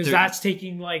 but because that's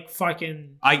taking like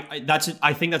fucking.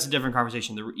 I think that's a different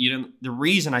conversation. The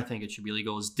reason I think it should be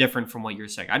legal is different from what you're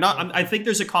saying. I think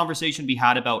there's a conversation to be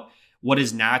had about what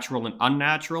is natural and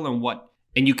unnatural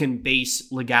and you can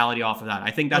base legality off of that.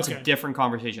 I think that's a different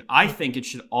conversation. I think it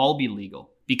should all be legal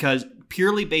because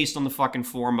purely based on the fucking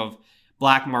form of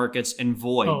black markets and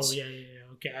voids. Oh, yeah.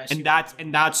 Okay.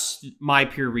 And that's my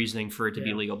pure reasoning for it to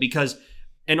be legal because,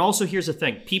 and also here's the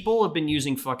thing. People have been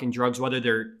using fucking drugs,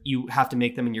 whether you have to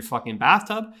make them in your fucking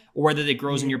bathtub or whether it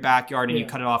grows in your backyard and you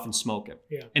cut it off and smoke it.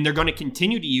 Yeah. And they're going to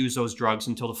continue to use those drugs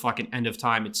until the fucking end of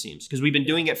time, it seems, because we've been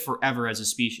doing it forever as a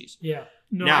species. Yeah.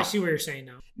 No, I see what you're saying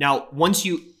now. Now, what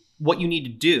you need to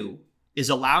do is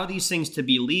allow these things to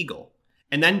be legal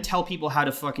and then tell people how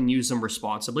to fucking use them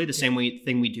responsibly, the same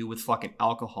thing we do with fucking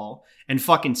alcohol. And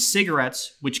fucking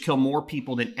cigarettes, which kill more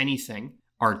people than anything,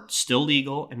 are still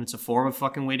legal, and it's a form of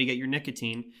fucking way to get your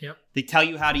nicotine. Yep. They tell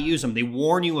you how to use them. They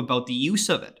warn you about the use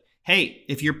of it. Hey,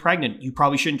 if you're pregnant, you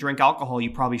probably shouldn't drink alcohol. You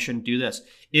probably shouldn't do this.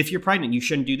 If you're pregnant, you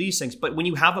shouldn't do these things. But when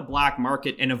you have a black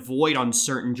market and a void on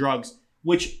certain drugs,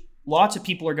 which lots of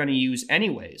people are going to use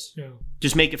anyways,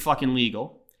 just make it fucking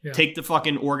legal. Yeah. Take the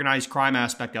fucking organized crime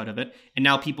aspect out of it. And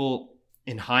now people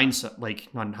in hindsight,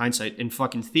 like not in hindsight, in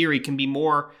fucking theory can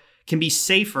be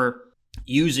safer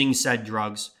using said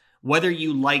drugs, whether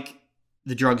you like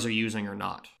the drugs they're using or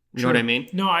not. You know what I mean?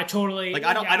 No, I totally like.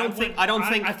 I don't think.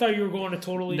 I thought you were going a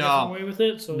totally different way with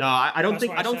it. So no, I don't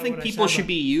think people should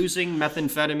be using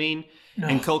methamphetamine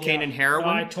and cocaine and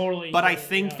heroin. No, I totally. But I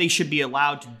think they should be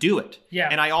allowed to do it. Yeah.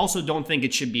 And I also don't think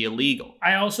it should be illegal.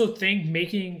 I also think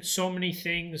making so many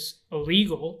things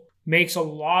illegal makes a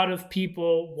lot of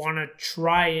people want to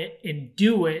try it and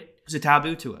do it. There's a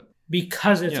taboo to it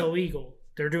because it's illegal.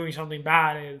 They're doing something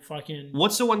bad and fucking...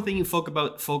 What's the one thing you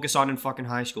focus on in fucking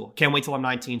high school? Can't wait till I'm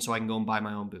 19 so I can go and buy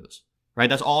my own booze. Right?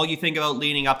 That's all you think about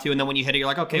leading up to, and then when you hit it, you're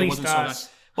like, okay, it wasn't so bad.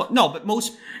 Well, no,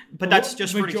 but that's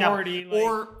just for example.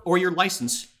 Like, or your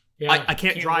license. Yeah, I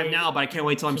can't drive now, but I can't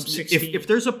wait till I'm 16. If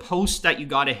there's a post that you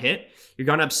gotta hit, you're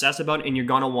gonna obsess about it and you're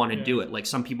gonna want to do it. Like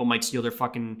some people might steal their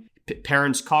fucking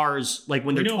parents' cars like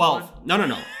when they're 12.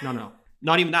 No.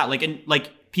 Not even that.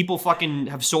 People fucking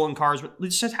have stolen cars.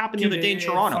 This just happened the other day in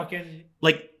Toronto.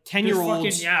 Like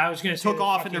 10-year-olds I was gonna say took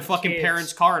off in their fucking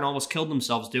parents' car and almost killed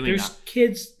themselves doing that. There's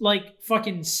kids like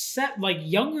fucking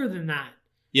younger than that.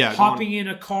 Yeah, hopping in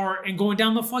a car and going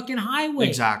down the fucking highway.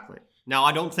 Exactly. Now,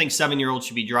 I don't think 7-year-olds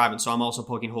should be driving, so I'm also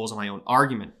poking holes in my own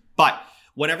argument. But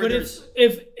whenever there's...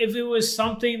 If it was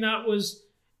something that was...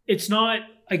 It's not,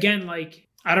 again, like,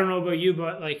 I don't know about you,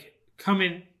 but like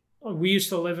we used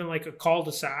to live in like a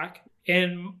cul-de-sac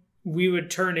and we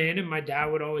would turn in and my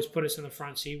dad would always put us in the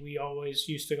front seat. We always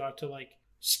used to go to like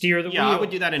steer the wheel. Yeah, I would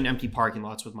do that in empty parking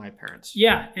lots with my parents.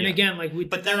 Yeah, and again, like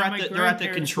they're at the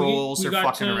controls. They're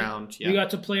fucking around. Yeah. We got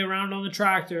to play around on the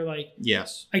tractor. Like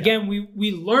yes. Again,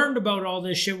 we learned about all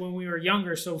this shit when we were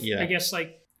younger. So I guess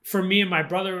like for me and my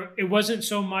brother, it wasn't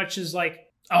so much as like,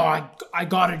 oh, I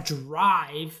gotta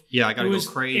drive. Yeah, I gotta go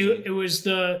crazy. It was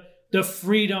the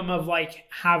freedom of like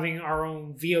having our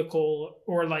own vehicle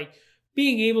or like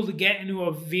being able to get into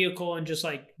a vehicle and just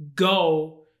like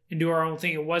go and do our own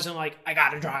thing. It wasn't like, I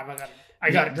gotta drive. I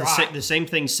gotta drive. The same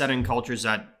thing said in cultures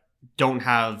that don't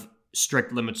have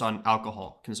strict limits on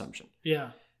alcohol consumption.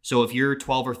 Yeah. So if you're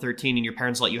 12 or 13 and your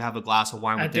parents let you have a glass of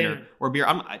wine with dinner or beer,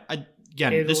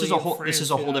 again, this is a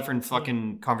whole different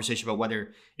fucking conversation about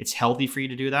whether it's healthy for you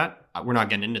to do that. We're not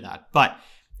getting into that. But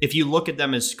if you look at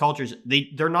them as cultures,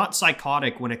 they're not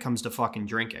psychotic when it comes to fucking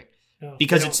drinking. No,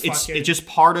 because it's just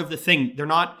part of the thing. They're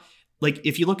not... Like,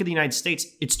 if you look at the United States,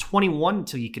 it's 21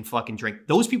 until you can fucking drink.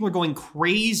 Those people are going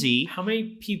crazy. How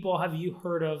many people have you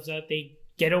heard of that they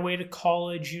get away to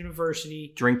college,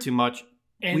 university, drink too much?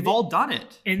 And we've all done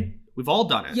it. We've all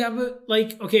done it. Yeah, but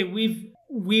like, okay,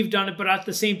 we've done it, but at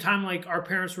the same time, like, our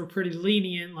parents were pretty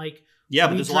lenient. Like, yeah,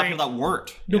 but there's a lot of people that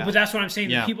weren't. No, but that's what I'm saying.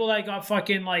 The people that got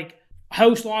fucking like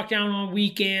house lockdown on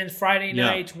weekends, Friday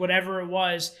nights, whatever it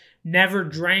was, never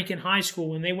drank in high school.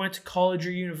 When they went to college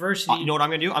or university, you know what I'm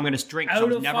going to do? I'm going to drink. So I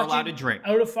was never allowed to drink.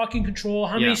 Out of fucking control.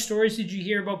 How many stories did you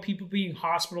hear about people being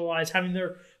hospitalized, having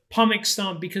their stomach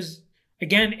stumped? Because,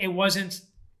 again, it wasn't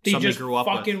They something just they grew up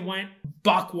fucking with. went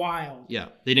buck wild. Yeah,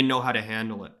 they didn't know how to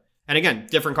handle it. And again,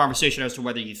 different conversation as to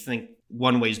whether you think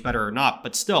one way is better or not.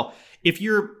 But still, if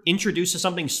you're introduced to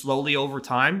something slowly over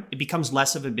time, it becomes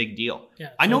less of a big deal. Yeah,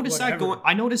 I noticed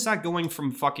that going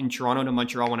from fucking Toronto to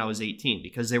Montreal when I was 18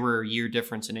 because they were a year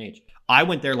difference in age. I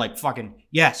went there like fucking,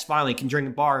 yes, finally can drink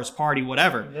at bars, party,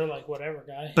 whatever. And they're like, whatever,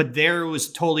 guy. But there was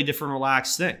a totally different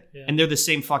relaxed thing. Yeah. And they're the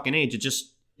same fucking age.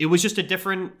 It was just a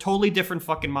totally different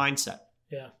fucking mindset.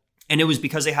 Yeah. And it was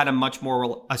because they had a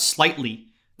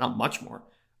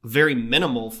very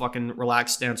minimal fucking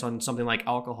relaxed stance on something like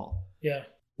alcohol. Yeah.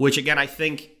 Which again, I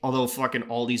think, although fucking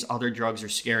all these other drugs are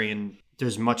scary and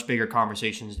there's much bigger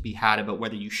conversations to be had about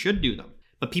whether you should do them,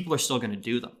 but people are still going to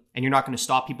do them. And you're not going to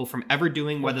stop people from ever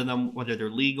doing whether they're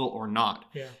legal or not.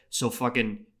 Yeah. So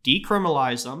fucking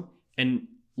decriminalize them and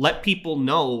let people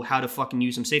know how to fucking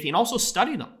use them safely and also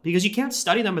study them because you can't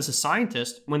study them as a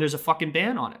scientist when there's a fucking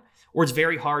ban on it. Or it's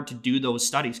very hard to do those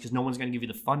studies because no one's going to give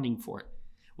you the funding for it.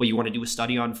 Well, you want to do a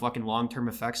study on fucking long-term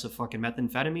effects of fucking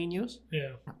methamphetamine use?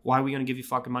 Yeah. Why are we going to give you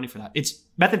fucking money for that?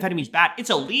 Methamphetamine's bad. It's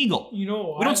illegal. You know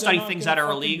why we don't study they're not things gonna that are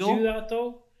fucking illegal. Do that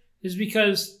though, is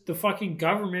because the fucking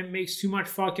government makes too much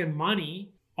fucking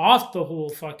money off the whole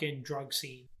fucking drug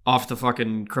scene. Off the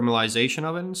fucking criminalization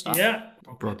of it and stuff? Yeah.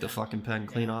 Broke the fucking pen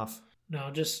clean off.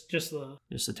 No, just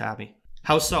the tabby.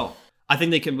 How so? I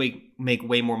think they could make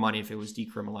way more money if it was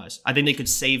decriminalized. I think they could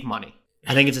save money.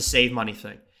 I think it's a save money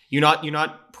thing. You're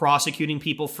not prosecuting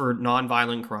people for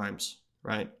non-violent crimes,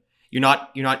 right? You're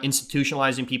not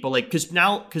institutionalizing people because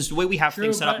the way we have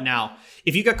things set up now,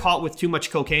 if you get caught with too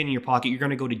much cocaine in your pocket, you're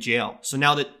going to go to jail. So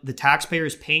now that the taxpayer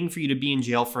is paying for you to be in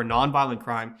jail for a non-violent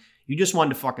crime, you just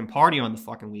wanted to fucking party on the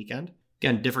fucking weekend.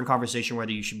 Again, different conversation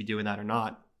whether you should be doing that or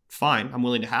not. Fine, I'm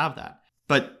willing to have that.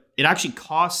 But it actually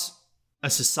costs a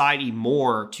society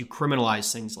more to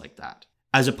criminalize things like that,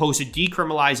 as opposed to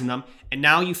decriminalizing them. And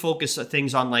now you focus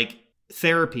things on like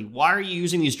therapy. Why are you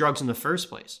using these drugs in the first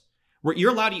place?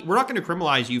 We're not going to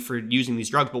criminalize you for using these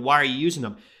drugs, but why are you using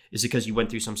them? Is it because you went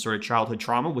through some sort of childhood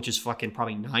trauma, which is fucking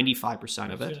probably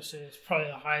 95% of it? It's probably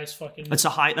the highest fucking. That's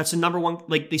the number one.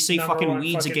 Like they say, fucking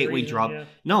weed's a gateway drug. Yeah.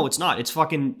 No, it's not. It's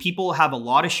fucking people have a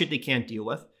lot of shit they can't deal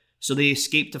with, so they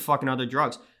escape to fucking other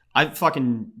drugs. I've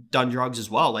fucking done drugs as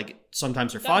well. Like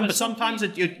sometimes they're fun, but sometimes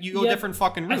you go different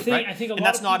fucking route, right? I think and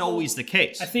that's not always the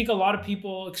case. I think a lot of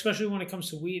people, especially when it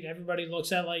comes to weed, everybody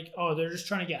looks at like, oh, they're just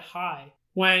trying to get high.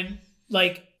 When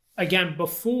like again,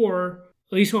 before,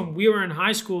 at least when we were in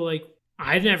high school, like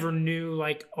I never knew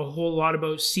like a whole lot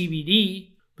about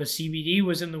CBD, but CBD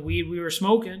was in the weed we were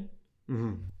smoking,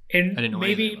 mm-hmm. and I didn't know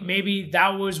maybe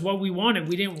that was what we wanted.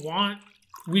 We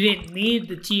didn't need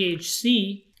the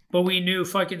THC. But we knew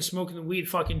fucking smoking the weed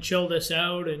fucking chilled us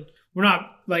out. And we're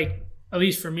not, like, at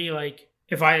least for me, like,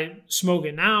 if I smoke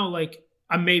it now, like,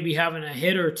 I may be having a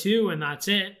hit or two and that's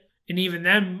it. And even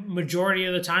then, majority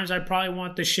of the times, I probably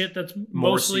want the shit that's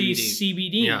mostly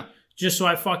CBD. Yeah. Just so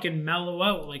I fucking mellow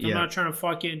out. Like, I'm Yeah. not trying to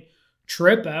fucking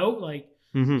trip out. Like,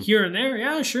 mm-hmm. here and there,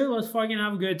 yeah, sure, let's fucking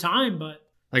have a good time. But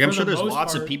like, I'm sure there's most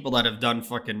lots part, of people that have done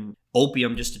fucking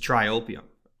opium just to try opium.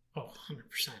 Oh,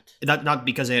 100%. Not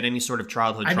because they had any sort of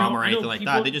childhood trauma or anything like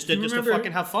that. They just did just to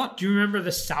fucking have fun. Do you remember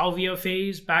the salvia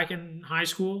phase back in high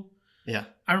school? Yeah.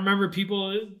 I remember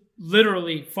people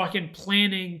literally fucking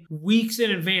planning weeks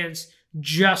in advance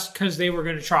just because they were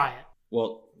going to try it.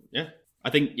 Well, yeah.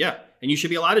 I think, yeah. And you should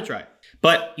be allowed to try it.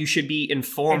 But you should be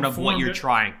informed of what you're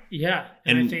trying. Yeah.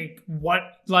 And I think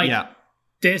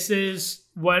this is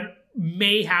what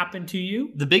may happen to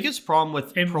you. The biggest problem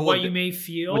with what you may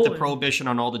feel with the prohibition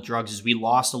on all the drugs is we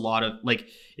lost a lot of, like,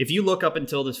 if you look up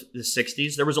until the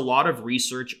 60s, there was a lot of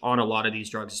research on a lot of these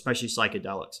drugs, especially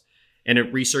psychedelics, and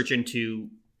research into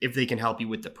if they can help you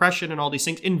with depression and all these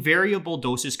things in variable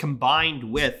doses combined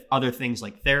with other things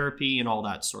like therapy and all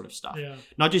that sort of stuff. Yeah.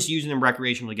 Not just using them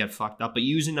recreationally to get fucked up, but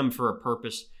using them for a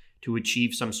purpose to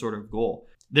achieve some sort of goal.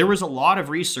 There was a lot of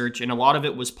research, and a lot of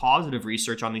it was positive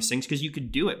research on these things because you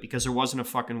could do it because there wasn't a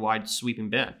fucking wide sweeping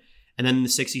ban. And then in the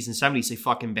 60s and 70s, they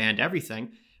fucking banned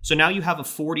everything. So now you have a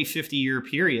 40, 50 year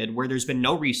period where there's been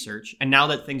no research. And now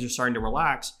that things are starting to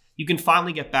relax, you can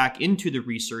finally get back into the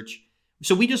research.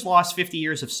 So we just lost 50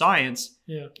 years of science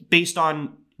based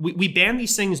on, we banned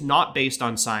these things not based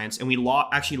on science, and we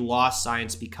actually lost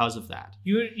science because of that.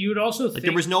 You would also think...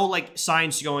 there was no like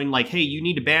science going like, hey, you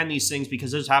need to ban these things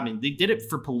because this is happening. They did it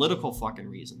for political fucking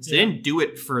reasons. They didn't do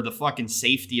it for the fucking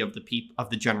safety of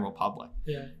the general public.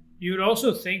 Yeah. You would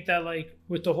also think that like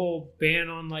with the whole ban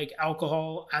on like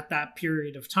alcohol at that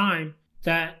period of time,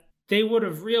 that they would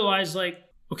have realized like,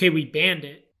 okay, we banned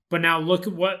it, But now look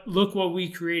what we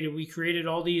created. We created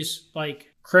all these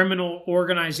like criminal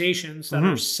organizations that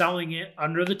are selling it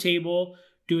under the table,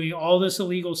 doing all this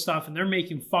illegal stuff, and they're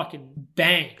making fucking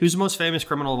bank. Who's the most famous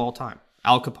criminal of all time?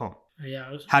 Al Capone.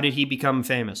 Yeah. How did he become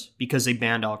famous? Because they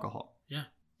banned alcohol. Yeah.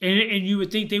 And you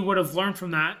would think they would have learned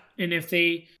from that. And if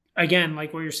they, again,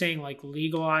 like what you're saying, like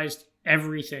legalized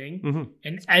everything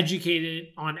and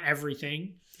educated on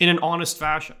everything. In an honest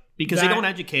fashion. Because they don't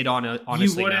educate on it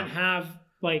honestly. You wouldn't have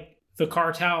like the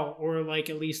cartel, or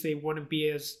like at least they wouldn't be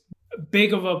as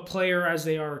big of a player as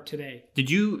they are today.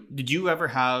 Did you ever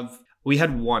have, we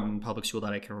had one public school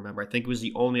that I can remember. I think it was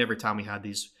the only ever time we had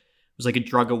these. It was like a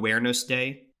drug awareness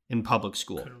day in public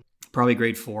school. Probably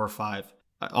grade 4 or 5.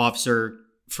 An officer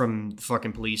from the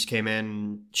fucking police came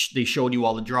in. They showed you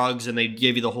all the drugs and they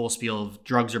gave you the whole spiel of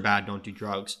drugs are bad, don't do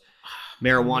drugs.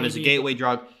 Marijuana is a gateway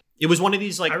drug. It was one of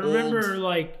these like I remember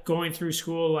like going through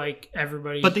school, like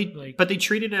everybody. But they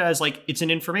treated it as like it's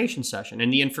an information session,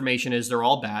 and the information is they're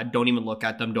all bad. Don't even look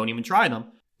at them. Don't even try them.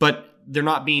 But they're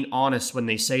not being honest when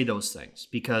they say those things,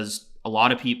 because a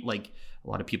lot of people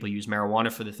use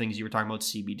marijuana for the things you were talking about,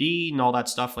 CBD and all that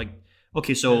stuff. Like,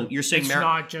 okay, so you're saying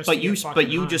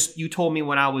you told me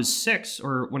when I was 6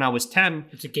 or when I was 10,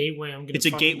 it's a gateway. It's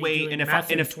a gateway, and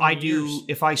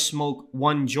if I smoke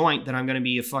one joint, then I'm going to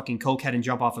be a fucking cokehead and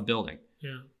jump off a building.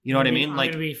 Yeah, you know what I mean? I'm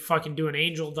Like, going to be fucking doing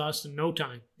angel dust in no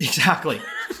time. Exactly.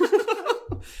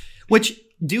 Which,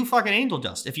 do fucking angel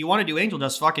dust. If you want to do angel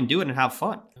dust, fucking do it and have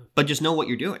fun. But just know what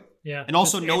you're doing. Yeah, and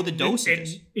also know the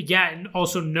dosages. And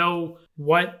also know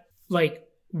what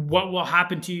will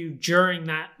happen to you during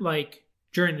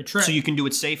the trip. So you can do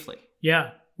it safely.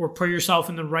 Yeah. Or put yourself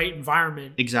in the right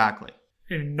environment. Exactly.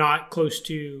 And not close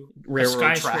to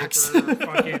railroad tracks.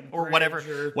 Or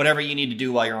whatever you need to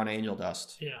do while you're on angel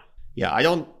dust. Yeah. Yeah, I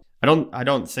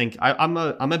don't think I'm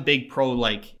a big pro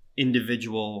like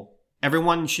individual.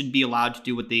 Everyone should be allowed to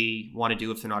do what they want to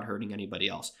do if they're not hurting anybody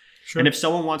else. Sure. And if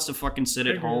someone wants to fucking sit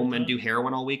at home and do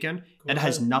heroin all weekend, that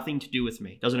has nothing to do with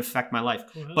me. It doesn't affect my life.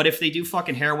 But if they do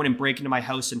fucking heroin and break into my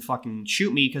house and fucking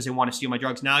shoot me because they want to steal my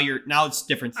drugs, now it's a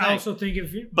different thing. I also think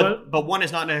but one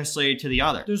is not necessarily to the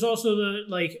other. There's also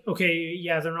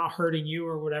they're not hurting you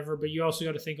or whatever, but you also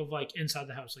got to think of like inside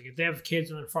the house. Like if they have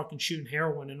kids and they're fucking shooting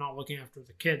heroin and not looking after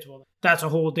the kids, well, that's a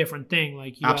whole different thing.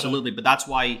 Like absolutely, but that's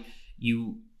why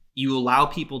you allow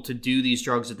people to do these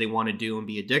drugs that they want to do and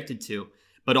be addicted to.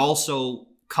 But also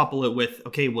couple it with,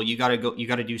 okay, well, you got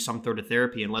to do some sort of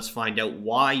therapy, and let's find out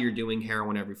why you're doing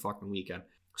heroin every fucking weekend.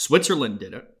 Switzerland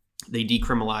did it. They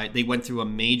decriminalized. They went through a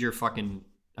major fucking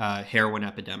heroin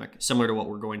epidemic, similar to what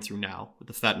we're going through now with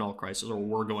the fentanyl crisis, or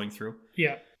we're going through.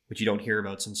 Yeah. Which you don't hear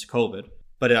about since COVID.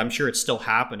 But I'm sure it's still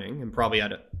happening, and probably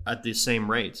at the same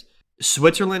rates.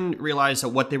 Switzerland realized that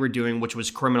what they were doing, which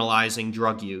was criminalizing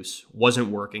drug use, wasn't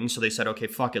working. So they said, okay,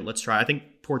 fuck it, let's try. I think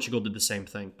Portugal did the same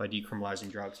thing by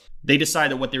decriminalizing drugs. They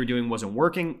decided that what they were doing wasn't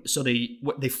working. So they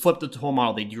flipped the whole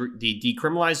model. They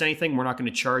decriminalized anything. We're not going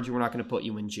to charge you. We're not going to put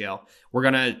you in jail. We're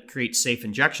going to create safe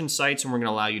injection sites, and we're going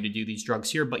to allow you to do these drugs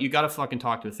here. But you got to fucking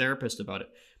talk to a therapist about it.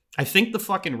 I think the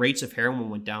fucking rates of heroin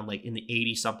went down like in the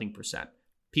 80-something%.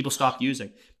 People stopped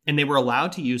using. And they were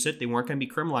allowed to use it. They weren't going to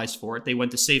be criminalized for it. They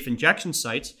went to safe injection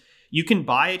sites. You can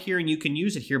buy it here and you can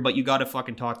use it here, but you got to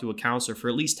fucking talk to a counselor for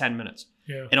at least 10 minutes.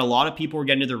 Yeah. And a lot of people were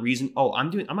getting to the reason,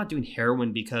 I'm not doing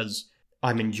heroin because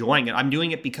I'm enjoying it. I'm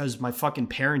doing it because my fucking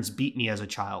parents beat me as a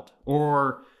child,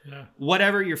 or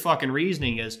whatever your fucking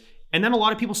reasoning is. And then a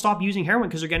lot of people stop using heroin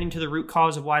because they're getting to the root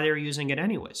cause of why they were using it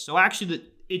anyways. So actually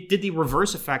it did the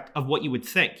reverse effect of what you would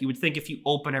think. You would think if you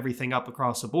open everything up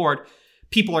across the board,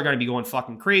 people are going to be going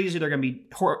fucking crazy. They're going to be...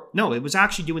 No, it was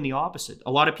actually doing the opposite.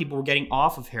 A lot of people were getting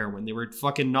off of heroin. They were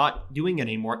fucking not doing it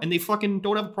anymore. And they fucking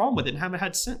don't have a problem with it and haven't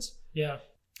had since. Yeah.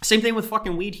 Same thing with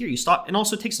fucking weed here. You stop... And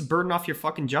also it takes the burden off your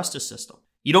fucking justice system.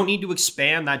 You don't need to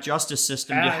expand that justice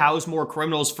system to house more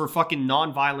criminals for fucking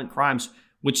non-violent crimes,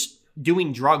 which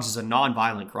doing drugs is a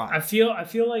non-violent crime. I feel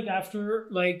like after...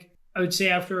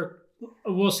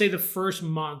 We'll say the first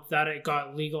month that it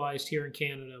got legalized here in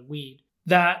Canada, weed,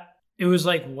 that... It was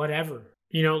like, whatever,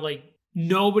 like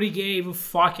nobody gave a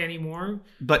fuck anymore.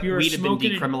 But weed had been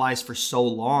decriminalized for so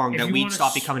long that weed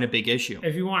stopped becoming a big issue.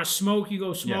 If you want to smoke, you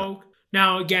go smoke. Yeah.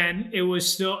 Now, again, it's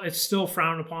still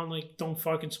frowned upon. Like, don't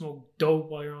fucking smoke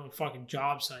dope while you're on a fucking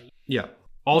job site. Yeah.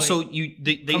 Also,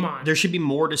 there should be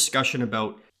more discussion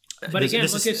about. But look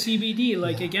at CBD.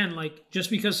 Like, again,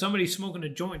 just because somebody's smoking a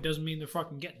joint doesn't mean they're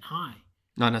fucking getting high.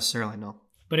 Not necessarily, no.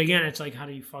 But again, it's like, how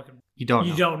do you fucking... You don't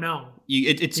know. You don't know.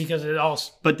 It's because it all...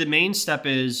 But the main step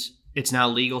is it's now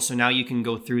legal. So now you can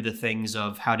go through the things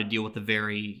of how to deal with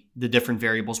the different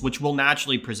variables, which will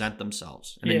naturally present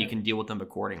themselves. And then you can deal with them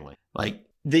accordingly. Like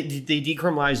they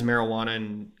decriminalized marijuana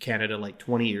in Canada like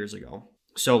 20 years ago.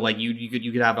 So like you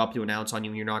could have up to an ounce on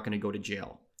you and you're not going to go to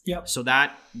jail. Yep. So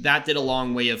that did a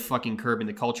long way of fucking curbing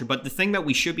the culture. But the thing that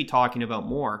we should be talking about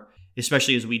more,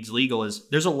 especially as weed's legal, is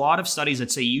there's a lot of studies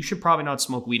that say you should probably not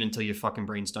smoke weed until your fucking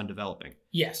brain's done developing.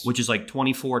 Yes. Which is like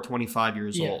 24, 25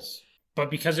 years old. But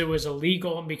because it was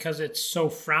illegal and because it's so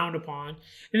frowned upon,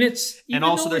 and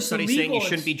also there's studies saying you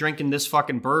shouldn't be drinking this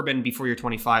fucking bourbon before you're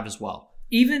 25 as well.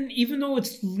 Even though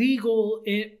it's legal,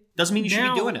 it doesn't mean you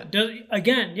should be doing it.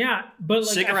 But like,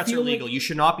 cigarettes are legal. You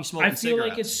should not be smoking cigarettes. I feel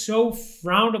like it's so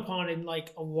frowned upon, and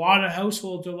like a lot of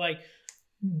households are like,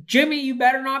 Jimmy, you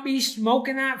better not be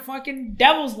smoking that fucking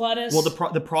devil's lettuce. Well,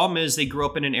 the problem is they grew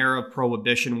up in an era of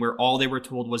prohibition where all they were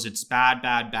told was it's bad,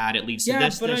 bad, bad. It leads to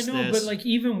this, but this, I know, this. But like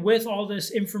even with all this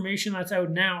information that's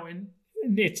out now and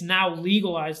it's now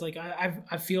legalized, like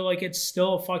I feel like it's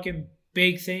still a fucking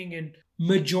big thing in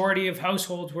majority of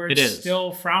households where it's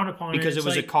still frowned upon. Because it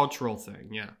was like a cultural thing,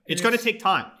 yeah. It's going to take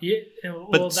time. Yeah, well,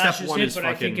 but that's step just one it. is But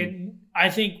fucking...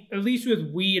 I think at least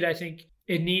with weed, I think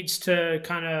it needs to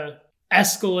kind of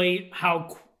escalate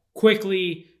how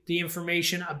quickly the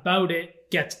information about it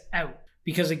gets out.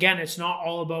 Because again, it's not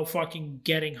all about fucking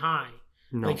getting high.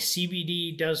 No. Like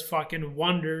CBD does fucking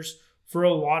wonders for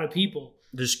a lot of people.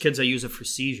 There's kids that use it for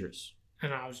seizures.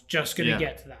 And I was just going to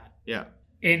get to that. Yeah.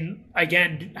 And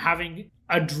again, having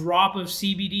a drop of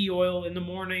CBD oil in the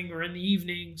morning or in the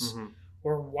evenings,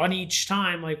 or one each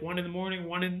time, like one in the morning,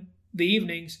 one in the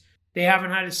evenings, they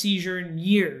haven't had a seizure in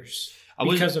years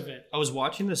because of it. I was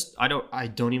watching this. I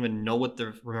don't even know what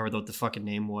the fucking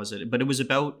name was. But it was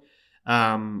about.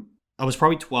 I was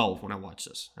probably 12 when I watched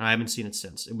this, and I haven't seen it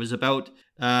since. It was about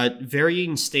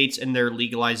varying states and their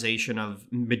legalization of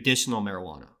medicinal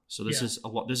marijuana. So this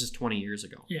is 20 years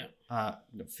ago. Yeah.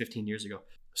 15 years ago.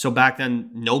 So back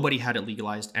then, nobody had it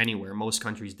legalized anywhere. Most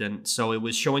countries didn't. So it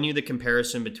was showing you the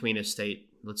comparison between a state,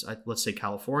 let's say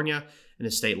California, and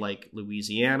a state like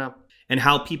Louisiana, and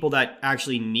how people that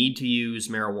actually need to use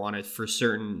marijuana for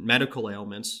certain medical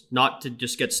ailments, not to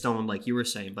just get stoned like you were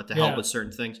saying, but to help with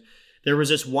certain things. There was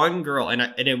this one girl, and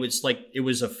it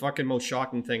was a fucking most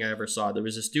shocking thing I ever saw. There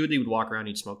was this dude that would walk around,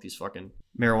 he'd smoke these fucking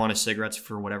marijuana cigarettes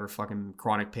for whatever fucking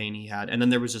chronic pain he had. And then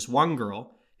there was this one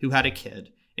girl who had a kid,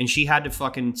 and she had to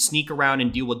fucking sneak around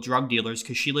and deal with drug dealers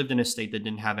because she lived in a state that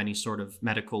didn't have any sort of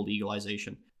medical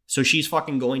legalization. So she's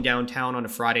fucking going downtown on a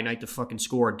Friday night to fucking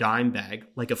score a dime bag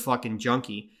like a fucking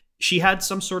junkie. She had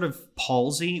some sort of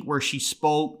palsy where she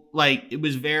spoke, like it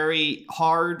was very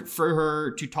hard for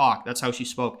her to talk. That's how she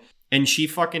spoke. And she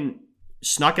fucking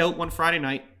snuck out one Friday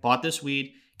night, bought this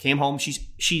weed, came home.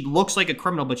 She looks like a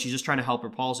criminal, but she's just trying to help her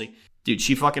palsy. Dude,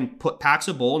 she fucking packs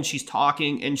a bowl and she's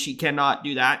talking and she cannot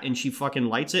do that. And she fucking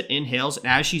lights it, inhales. And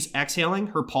as she's exhaling,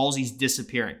 her palsy's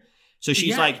disappearing. So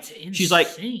she's like,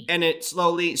 and it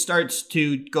slowly starts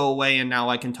to go away. And now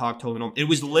I can talk totally normal. It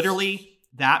was literally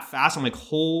that fast. I'm like,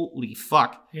 holy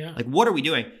fuck. Yeah. Like, what are we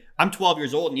doing? I'm 12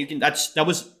 years old and that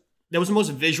was the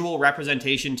most visual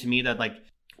representation to me that like,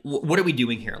 what are we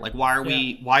doing here? Like,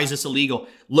 why is this illegal?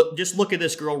 Just look at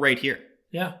this girl right here.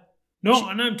 Yeah. No,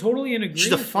 and I'm totally in agreement.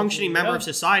 She's a functioning member of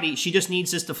society. She just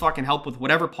needs this to fucking help with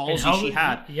whatever palsy she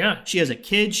had. Yeah. She has a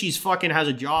kid. She's fucking has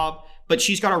a job, but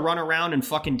she's got to run around in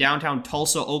fucking downtown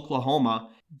Tulsa, Oklahoma,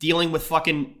 dealing with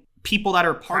fucking people that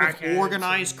are part of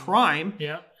organized crime.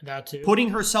 Yeah, that too. Putting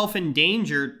herself in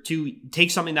danger to take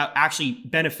something that actually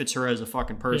benefits her as a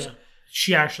fucking person. Yeah.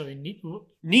 She actually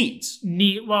needs.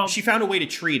 Well, she found a way to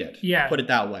treat it. Yeah. Put it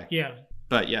that way. Yeah.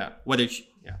 But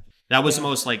that was the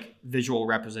most like visual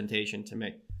representation to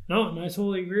me. No, and I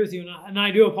totally agree with you. And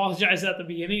I do apologize at the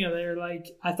beginning of there. Like,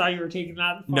 I thought you were taking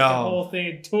that whole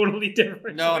thing totally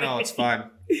different. No, it's fine.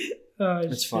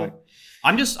 It's fine.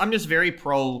 I'm just very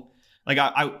pro. Like,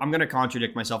 I'm gonna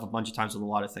contradict myself a bunch of times with a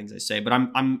lot of things I say, but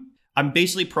I'm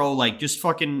basically pro. Like, just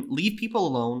fucking leave people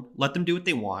alone. Let them do what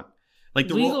they want. Like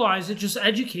legalize it, just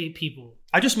educate people.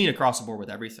 I just mean across the board with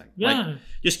everything. Yeah.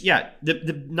 Like,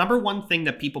 the number one thing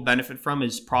that people benefit from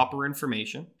is proper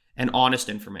information and honest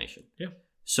information. Yeah.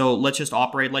 So let's just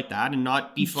operate like that and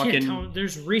not be fucking...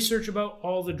 There's research about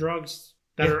all the drugs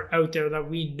that are out there that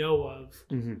we know of.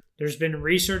 Mm-hmm. There's been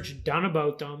research done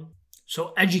about them.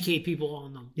 So educate people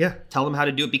on them. Yeah. Tell them how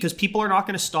to do it, because people are not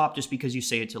going to stop just because you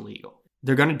say it's illegal.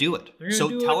 They're going to do it.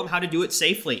 So tell them how to do it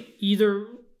safely. Either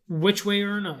which way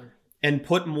or another. And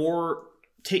put more,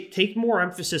 take more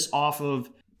emphasis off of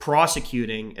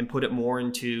prosecuting and put it more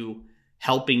into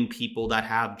helping people that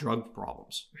have drug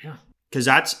problems. Yeah. Because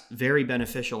that's very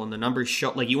beneficial, and the numbers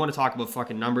show. Like, you want to talk about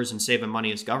fucking numbers and saving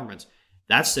money as governments.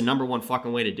 That's the number one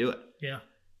fucking way to do it. Yeah.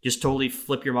 Just totally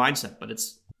flip your mindset.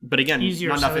 But again, Easier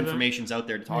not enough said than- information's out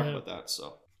there to talk about that.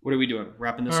 So what are we doing?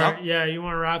 Wrapping this All up? right, yeah, you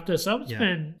want to wrap this up? It's Yeah.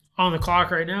 been on the clock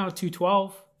right now,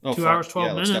 2:12. Oh, 2 fuck. hours, 12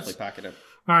 yeah, minutes. Let's definitely pack it up.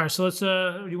 All right, so let's,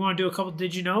 you want to do a couple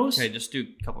did you knows? Okay, just do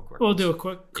a couple quick We'll ones. do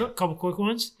a couple quick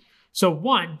ones. So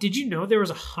one, did you know there was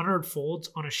 100 folds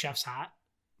on a chef's hat?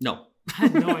 No. I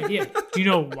had no idea. Do you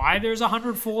know why there's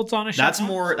 100 folds on a chef's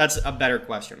hat? That's a better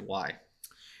question. Why?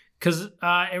 Because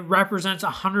it represents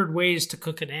 100 ways to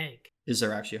cook an egg. Is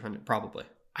there actually 100? Probably.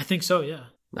 I think so, yeah.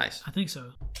 Nice. I think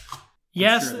so.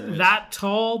 Yes, sure there is. that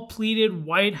tall pleated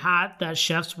white hat that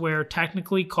chefs wear,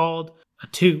 technically called a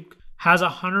toque, has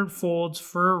 100 folds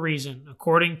for a reason,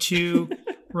 according to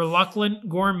Reluctant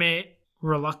Gourmet.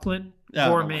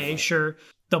 Sure.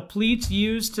 The pleats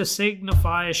used to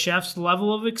signify a chef's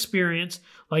level of experience,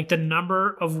 like the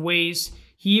number of ways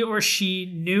he or she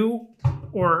knew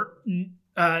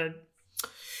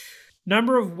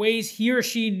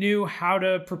how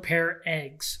to prepare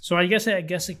eggs. So I guess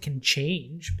it can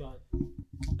change,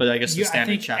 but I guess the I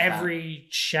standard think chef hat. every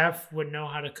chef would know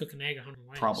how to cook an egg 100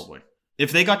 ways. Probably.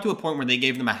 If they got to a point where they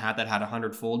gave them a hat that had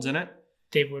 100 folds in it,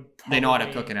 They would. they know how to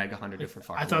probably- cook an egg 100 different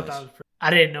fucking I thought ways. that was. I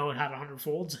didn't know it had 100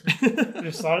 folds.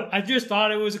 I just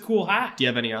thought it was a cool hat. Do you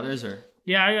have any others or?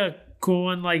 Yeah, I got a cool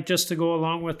one, like just to go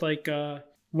along with like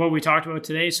what we talked about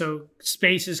today. So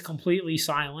space is completely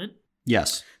silent.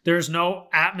 Yes. There's no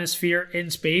atmosphere in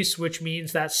space, which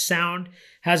means that sound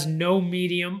has no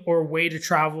medium or way to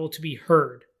travel to be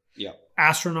heard. Yeah.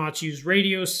 Astronauts use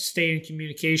radios to stay in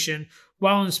communication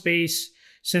while in space,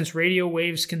 since radio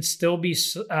waves can still be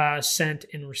sent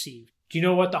and received. Do you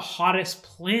know what the hottest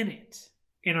planet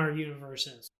in our universe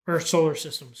is? Or solar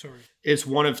system, sorry. It's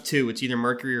one of two. It's either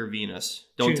Mercury or Venus.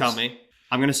 Don't Choose. tell me.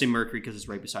 I'm going to say Mercury because it's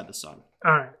right beside the sun.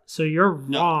 All right, so you're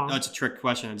No, wrong. it's a trick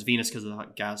question. It's Venus because of the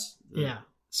hot gas. Yeah.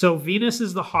 So Venus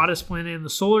is the hottest planet in the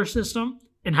solar system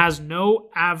and has an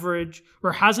average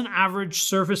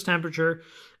surface temperature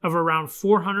of around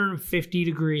 450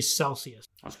 degrees Celsius.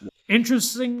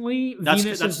 Interestingly,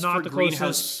 Venus is not for the greenhouse.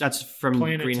 closest. That's from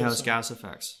planet to greenhouse sun. gas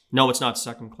effects. No, it's not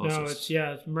second closest.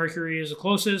 No, Mercury is the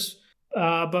closest,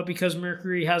 but because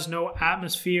Mercury has no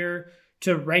atmosphere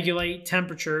to regulate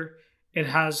temperature, it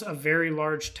has a very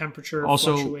large temperature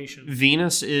also, fluctuation.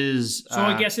 Venus is So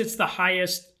I guess it's the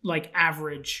highest like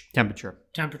average temperature.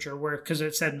 where because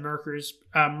it said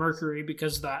Mercury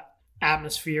because that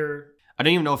atmosphere. I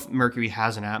don't even know if Mercury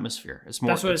has an atmosphere. It's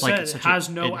more. That's what it it's like said. it's It such has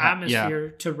a, no it ha- atmosphere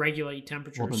to regulate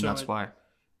temperature. Well, then so that's why.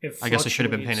 It I guess I should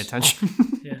have been paying fluctuates.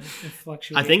 attention. Yeah, it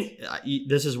fluctuates. I think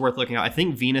this is worth looking at. I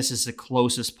think Venus is the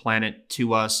closest planet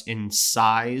to us in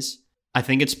size. I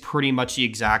think it's pretty much the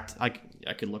exact. I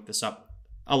could look this up.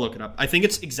 I'll look it up. I think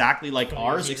it's exactly like Probably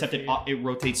ours, easier except for it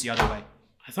rotates the other way.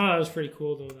 I thought that was pretty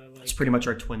cool though. That like It's pretty much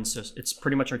our twin system. It's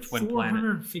pretty much our twin planet.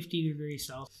 450 degrees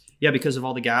Celsius. Yeah, because of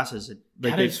all the gases.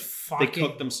 That is They fucking.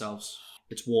 cook themselves.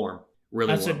 It's warm.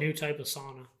 Really That's warm. a new type of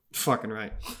sauna. Fucking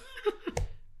right.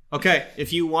 Okay,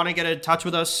 if you want to get in touch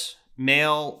with us,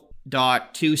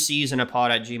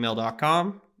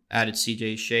 mail.2csinapod@gmail.com. Added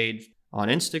CJ Shade on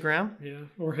Instagram. Yeah,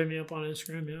 or hit me up on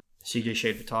Instagram. Yeah,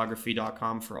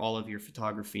 CJShadePhotography.com for all of your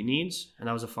photography needs. And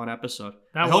that was a fun episode.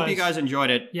 That I hope was. you guys enjoyed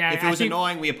it. Yeah, if it I was think-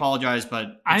 annoying, we apologize,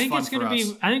 but I it's think fun it's for gonna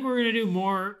us. be. I think we're gonna do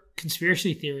more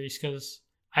conspiracy theories because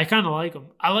I kind of like them.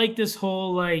 I like this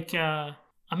whole like. I'm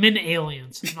into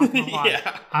aliens. I'm not gonna lie.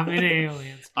 Yeah. I'm into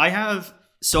aliens. I have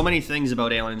so many things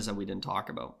about aliens that we didn't talk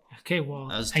about. Okay, well,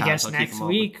 That was I tough. guess I'll keep next them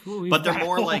open. week. We've But they're got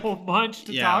more a like- whole bunch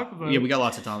to talk about. Yeah, we got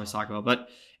lots of topics to talk about. But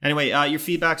anyway, your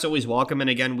feedback's always welcome.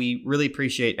 And again, we really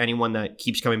appreciate anyone that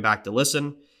keeps coming back to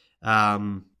listen.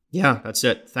 Yeah, that's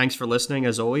it. Thanks for listening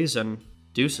as always, and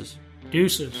deuces.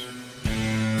 Deuces.